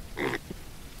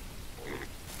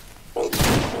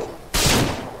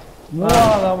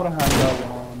 மூவாதான் ஹேங்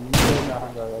ஆகும்.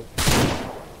 ஹேங் ஆகாது.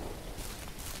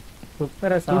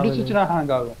 சூப்பரா சுடுச்சுனா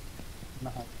ஹேங் ஆகும்.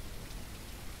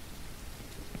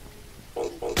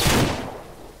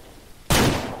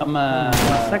 நம்ம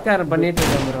சக்கார பண்ணிட்டு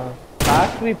இருக்கோம் ப்ரோ.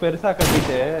 ஃபேக்டரி பெருசா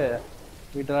கட்டிட்டு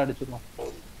வீட்டெல்லாம் அடிச்சிருவோம்.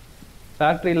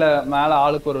 ஃபேக்டரியில மேல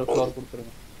ஆளுக்கு ஒரு ஃப்ளோர்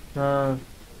கொடுத்துருங்க.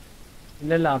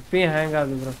 இல்ல இல்ல அப்பயும் ஹேங்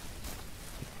ஆகுது ப்ரோ.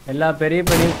 எல்லா பெரிய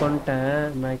பண்ணியும்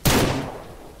கொண்டுட்டேன் மேக்ஸிமம்.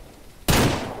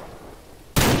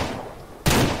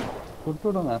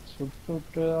 சுட்டுடுங்க.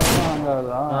 சுட்டு ஹேங்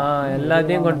ஆகுதா?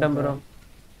 எல்லாத்தையும் கொண்டேன் ப்ரோ.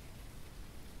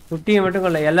 குட்டியை மட்டும்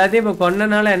கொள்ள. எல்லாத்தையும் இப்ப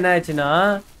கொன்னனால என்ன ஆச்சுன்னா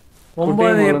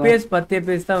 9 FPS 10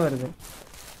 FPS தான் வருது.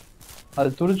 அது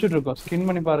துடிச்சிட்டு இருக்கும். ஸ்கின்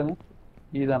பண்ணி பாருங்க.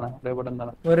 இதுதானே ப்ளே பட்டன்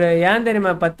தானே. ஒரு ஏன்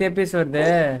தெரியுமா 10 FPS வருது?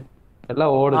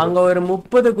 எல்லாம் ஓடுது. அங்க ஒரு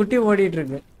 30 குட்டி ஓடிட்டு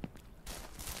இருக்கு.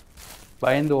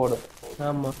 பயந்து ஓடும்.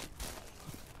 ஆமா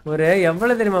ஒரு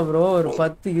எவ்வளவு தெரியுமா ப்ரோ? ஒரு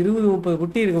 10 20 30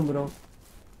 குட்டி இருக்கும் ப்ரோ.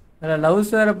 அதில்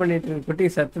லவ்ஸ் வேற பண்ணிட்டு இருக்கு குட்டி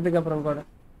சத்தத்துக்கு அப்புறம் கூட.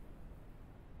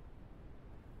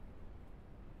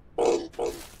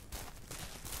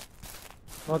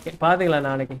 ஓகே பாத்துக்கலாம்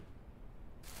நாளைக்கு.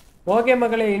 ஓகே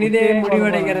மக்களே இனிதே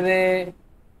முடிவடைகிறது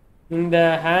இந்த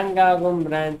ஹேங் ஆகும்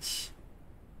பிரான்ச்.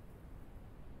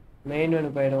 மெயின்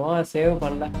ஒன்று போயிடுவோம். சேவ்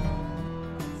பண்ணல.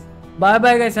 பாய்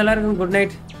பாய் கைஸ். எல்லாருக்கும் good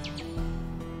night.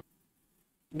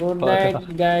 Good night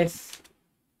guys.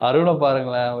 அருணை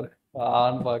பாருங்களேன். ஒரு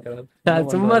ஆன் பாக்குறது.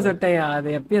 சும்மா சொல்லிட்டேன். அது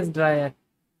எப்பிஎஸ் டிராயர்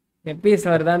எப்பிஎஸ்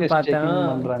வருதான்னு பார்த்தேன்.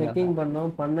 செக்கிங்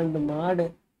பண்ணோம். 12 மாடு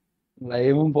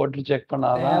லைவும் போட்டு செக்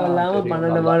பண்ணாதான் தேவையில்லாம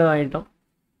 12 மாடு வாங்கிட்டோம்.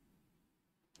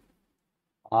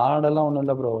 ஆடெல்லாம் ஒண்ணும்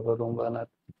இல்ல ப்ரோ. ஒரு ரூம் தானே.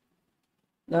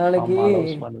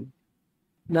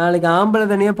 நாளைக்கு ஆம்பளை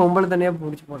தனியா பொம்பளை தனியா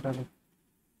பிடிச்சி போட்டாங்க.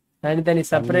 தனித்தனி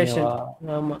செப்பரேஷன்.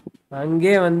 ஆமா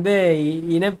அங்கே வந்து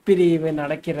இனப்பிரிவு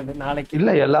நடக்கிறது நாளைக்கு.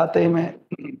 இல்ல எல்லாத்தையுமே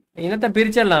இனத்தை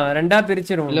பிரிச்சிடலாம். 2ஆ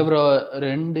பிரிச்சிருவோம். இல்ல ப்ரோ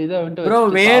 2 இதை ப்ரோ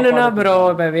வேணும்னா ப்ரோ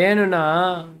இப்ப வேணும்னா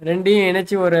 2ஐயும்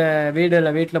இணைச்சு ஒரு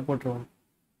வீட்டுல போட்டுருவோம்.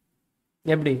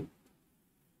 எப்படி?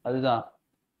 அதுதான்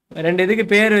 2 இதுக்கு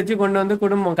பேர் வச்சு கொண்டு வந்து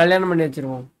குடும்பம் கல்யாணம் பண்ணி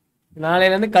வச்சிருவோம்.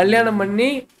 நாளையில இருந்து கல்யாணம் பண்ணி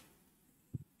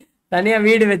தனியா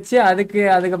வீடு வச்சு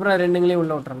அதுக்கப்புறம் 2ங்களையும்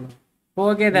உள்ள விட்டுறணும்.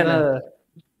 ஓகே தானே?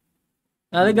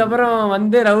 அதுக்கப்புறம்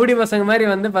வந்து ரவுடி பசங்க மாதிரி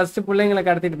வந்து ஃபர்ஸ்ட் பிள்ளைங்களை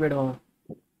கடத்திட்டு போயிடுவோம்.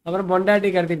 அப்புறம் பொண்டாட்டி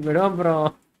கடத்திட்டு போயிடுவோம். அப்புறம்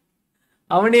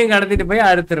அவனையும் கடத்திட்டு போய்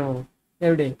அறுத்துருவோம்.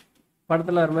 எப்படி?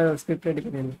 படத்துல ஒரு மாதிரி ஒரு ஸ்கிரிப்ட் ரெடி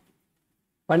பண்ணிடணும்.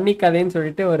 பண்ணி கதைன்னு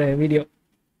சொல்லிட்டு ஒரு video.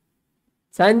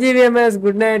 Sanjeev MS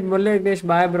good night. Murali Vignesh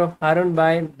bye bro. Arun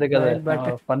பாய்.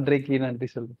 பன்றிக்கு நன்றி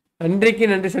சொல்லு.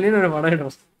 நன்றிக்கு நன்றி சொல்லி ஒரு படம்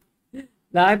இடும்.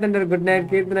 லாயத்தண்டர் குட் நைட்.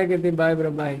 கீர்த்தனா கீர்த்தி பாய்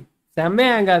ப்ரோ பாய்.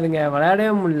 செம்மையாங்காதுங்க.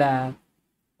 விளையாடவே முடியல.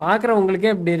 பாக்குற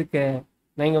உங்களுக்கே எப்படி இருக்கு?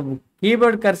 நீங்க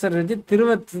கீபோர்டு கர்சர் வச்சு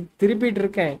திருப்பிட்டு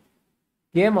இருக்கேன்.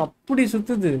 கேம் அப்படி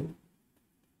சுத்துது.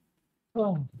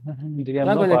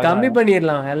 கொஞ்சம் கம்மி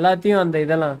பண்ணிடலாம் எல்லாத்தையும். அந்த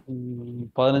இதெல்லாம்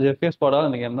 15 FPS போடாலும்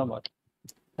இந்த கேம் தான் பாத்து.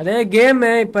 அதே கேம்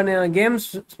இப்ப கேம்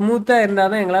ஸ்மூத்தா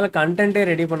இருந்தாதான் எங்களால கண்டென்ட்டே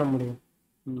ரெடி பண்ண முடியும்.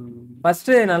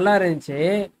 ஃபர்ஸ்ட் நல்லா இருந்துச்சு.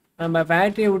 நம்ம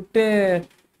ஃபேக்டரியை விட்டு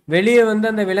வெளியே வந்து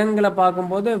அந்த விலங்குகளை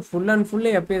பார்க்கும்போது full and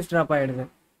full FPS drop ஆயிடுது.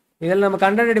 இதில் நம்ம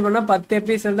கண்டென்ட் ரெடி பண்ணால் 10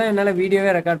 FPS தான் என்னால்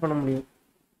வீடியோவே ரெக்கார்ட் பண்ண முடியும்.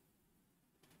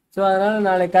 ஸோ அதனால்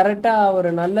நாளைக்கு கரெக்டாக ஒரு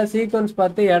நல்ல சீக்வன்ஸ்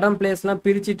பார்த்து இடம் பிளேஸ்லாம்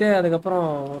பிரிச்சுட்டு அதுக்கப்புறம்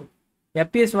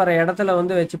FPS வர இடத்துல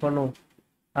வந்து வச்சு பண்ணுவோம்.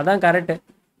 அதான் கரெக்டு.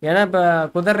 ஏன்னா இப்போ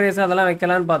குதிரை ரேஸ் அதெல்லாம்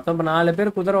வைக்கலான்னு பார்த்தோம். இப்போ 4 பேர்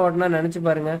குதிரை ஓட்டினா நினச்சி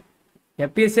பாருங்கள்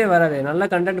FPSே வராது. நல்ல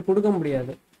கண்டென்ட் கொடுக்க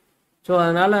முடியாது. ஸோ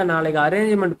அதனால் நாளைக்கு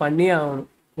அரேஞ்ச்மெண்ட் பண்ணியே ஆகணும்.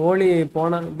 கோழி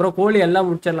போனால் ப்ரோ கோழி எல்லாம்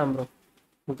முடிச்சிடலாம் ப்ரோ.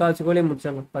 முக்கால்வாசி கோழி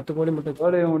முடிச்சிடலாம். 10 கோழி முட்டை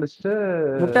கோழியை முடிச்சுட்டு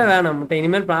முட்டை வேணாம். முட்டை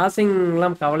இனிமேல்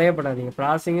ப்ராசிங்லாம் கவலையே படாதீங்க.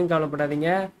 ப்ராசிங்கும் கவலைப்படாதீங்க,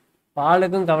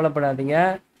 பாலுக்கும் கவலைப்படாதீங்க.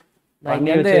 நான் பண்ணி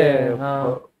இங்கேருந்து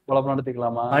வச்சு குழப்பம்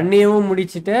நடத்திக்கலாமா? பண்ணியும்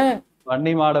முடிச்சுட்டு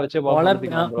வண்டி மாடை வச்சு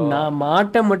நான்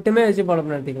மாட்டை மட்டுமே வச்சு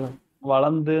பொழப்பு நடத்திக்கலாம்.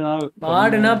 வளர்ந்து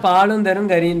மாடுனா பாலும் தரும்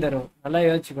கறியும் தரும். நல்லா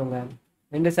யோசிச்சுக்கோங்க.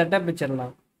 2 செட்டப்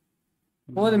வச்சிடலாம்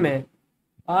போதுமே.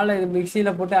 பாலை இது மிக்சியில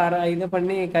போட்டு இதை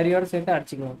பண்ணி கறியோட சேர்த்து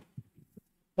அடிச்சுக்கலாம்.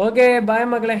 ஓகே பாய்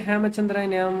மக்களே.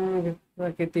 ஹேமச்சந்திரன்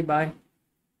கீர்த்தி பாய்.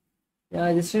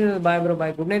 Just bye bro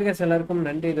bye. Good night case எல்லாருக்கும்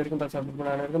நன்றி. இது வரைக்கும் சப்போர்ட்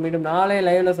பண்ண மீண்டும் நாளை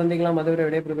லைவ்ல சந்திக்கலாம். மதுரை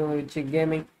விடைபெறும் விச்சு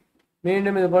கேமிங்.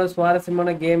 மீண்டும் இது போல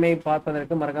சுவாரஸ்யமான கேமை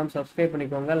பார்ப்பதற்கு மறக்காம சப்ஸ்கிரைப்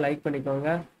பண்ணிக்கோங்க, லைக் பண்ணிக்கோங்க.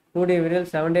 கூடிய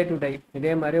விரைவில் 7 Day to Die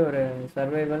இதே மாதிரி ஒரு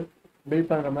சர்வைவல் பில்ட்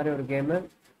பண்ணுற மாதிரி ஒரு கேமு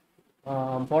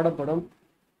போடப்படும்.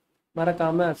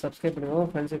 மறக்காமல் சப்ஸ்கிரைப் பண்ணிக்கோங்க,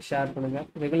 ஃப்ரெண்ட்ஸுக்கு ஷேர் பண்ணுங்கள்.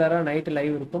 ரெகுலராக நைட்டு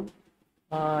லைவ் இருக்கும்.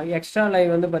 எக்ஸ்ட்ரா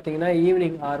லைவ் வந்து பார்த்தீங்கன்னா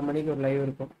ஈவினிங் 6 மணிக்கு ஒரு லைவ்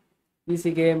இருக்கும்.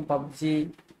 பிசி கேம், பப்ஜி,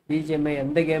 பிஜிஎம்ஐ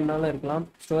எந்த கேம்னாலும் இருக்கலாம்.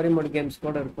 ஸ்டோரி மோட் கேம்ஸ்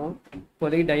கூட இருக்கும்.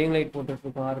 இப்போதைக்கு டையிங் லைட்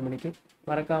போட்டுட்ருக்கோம் 6 மணிக்கு.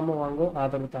 மறக்காமல் வாங்கும்,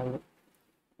 ஆதரவு தாங்க.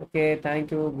 Okay,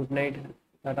 thank you, good night,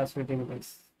 Tata sweating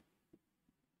guys.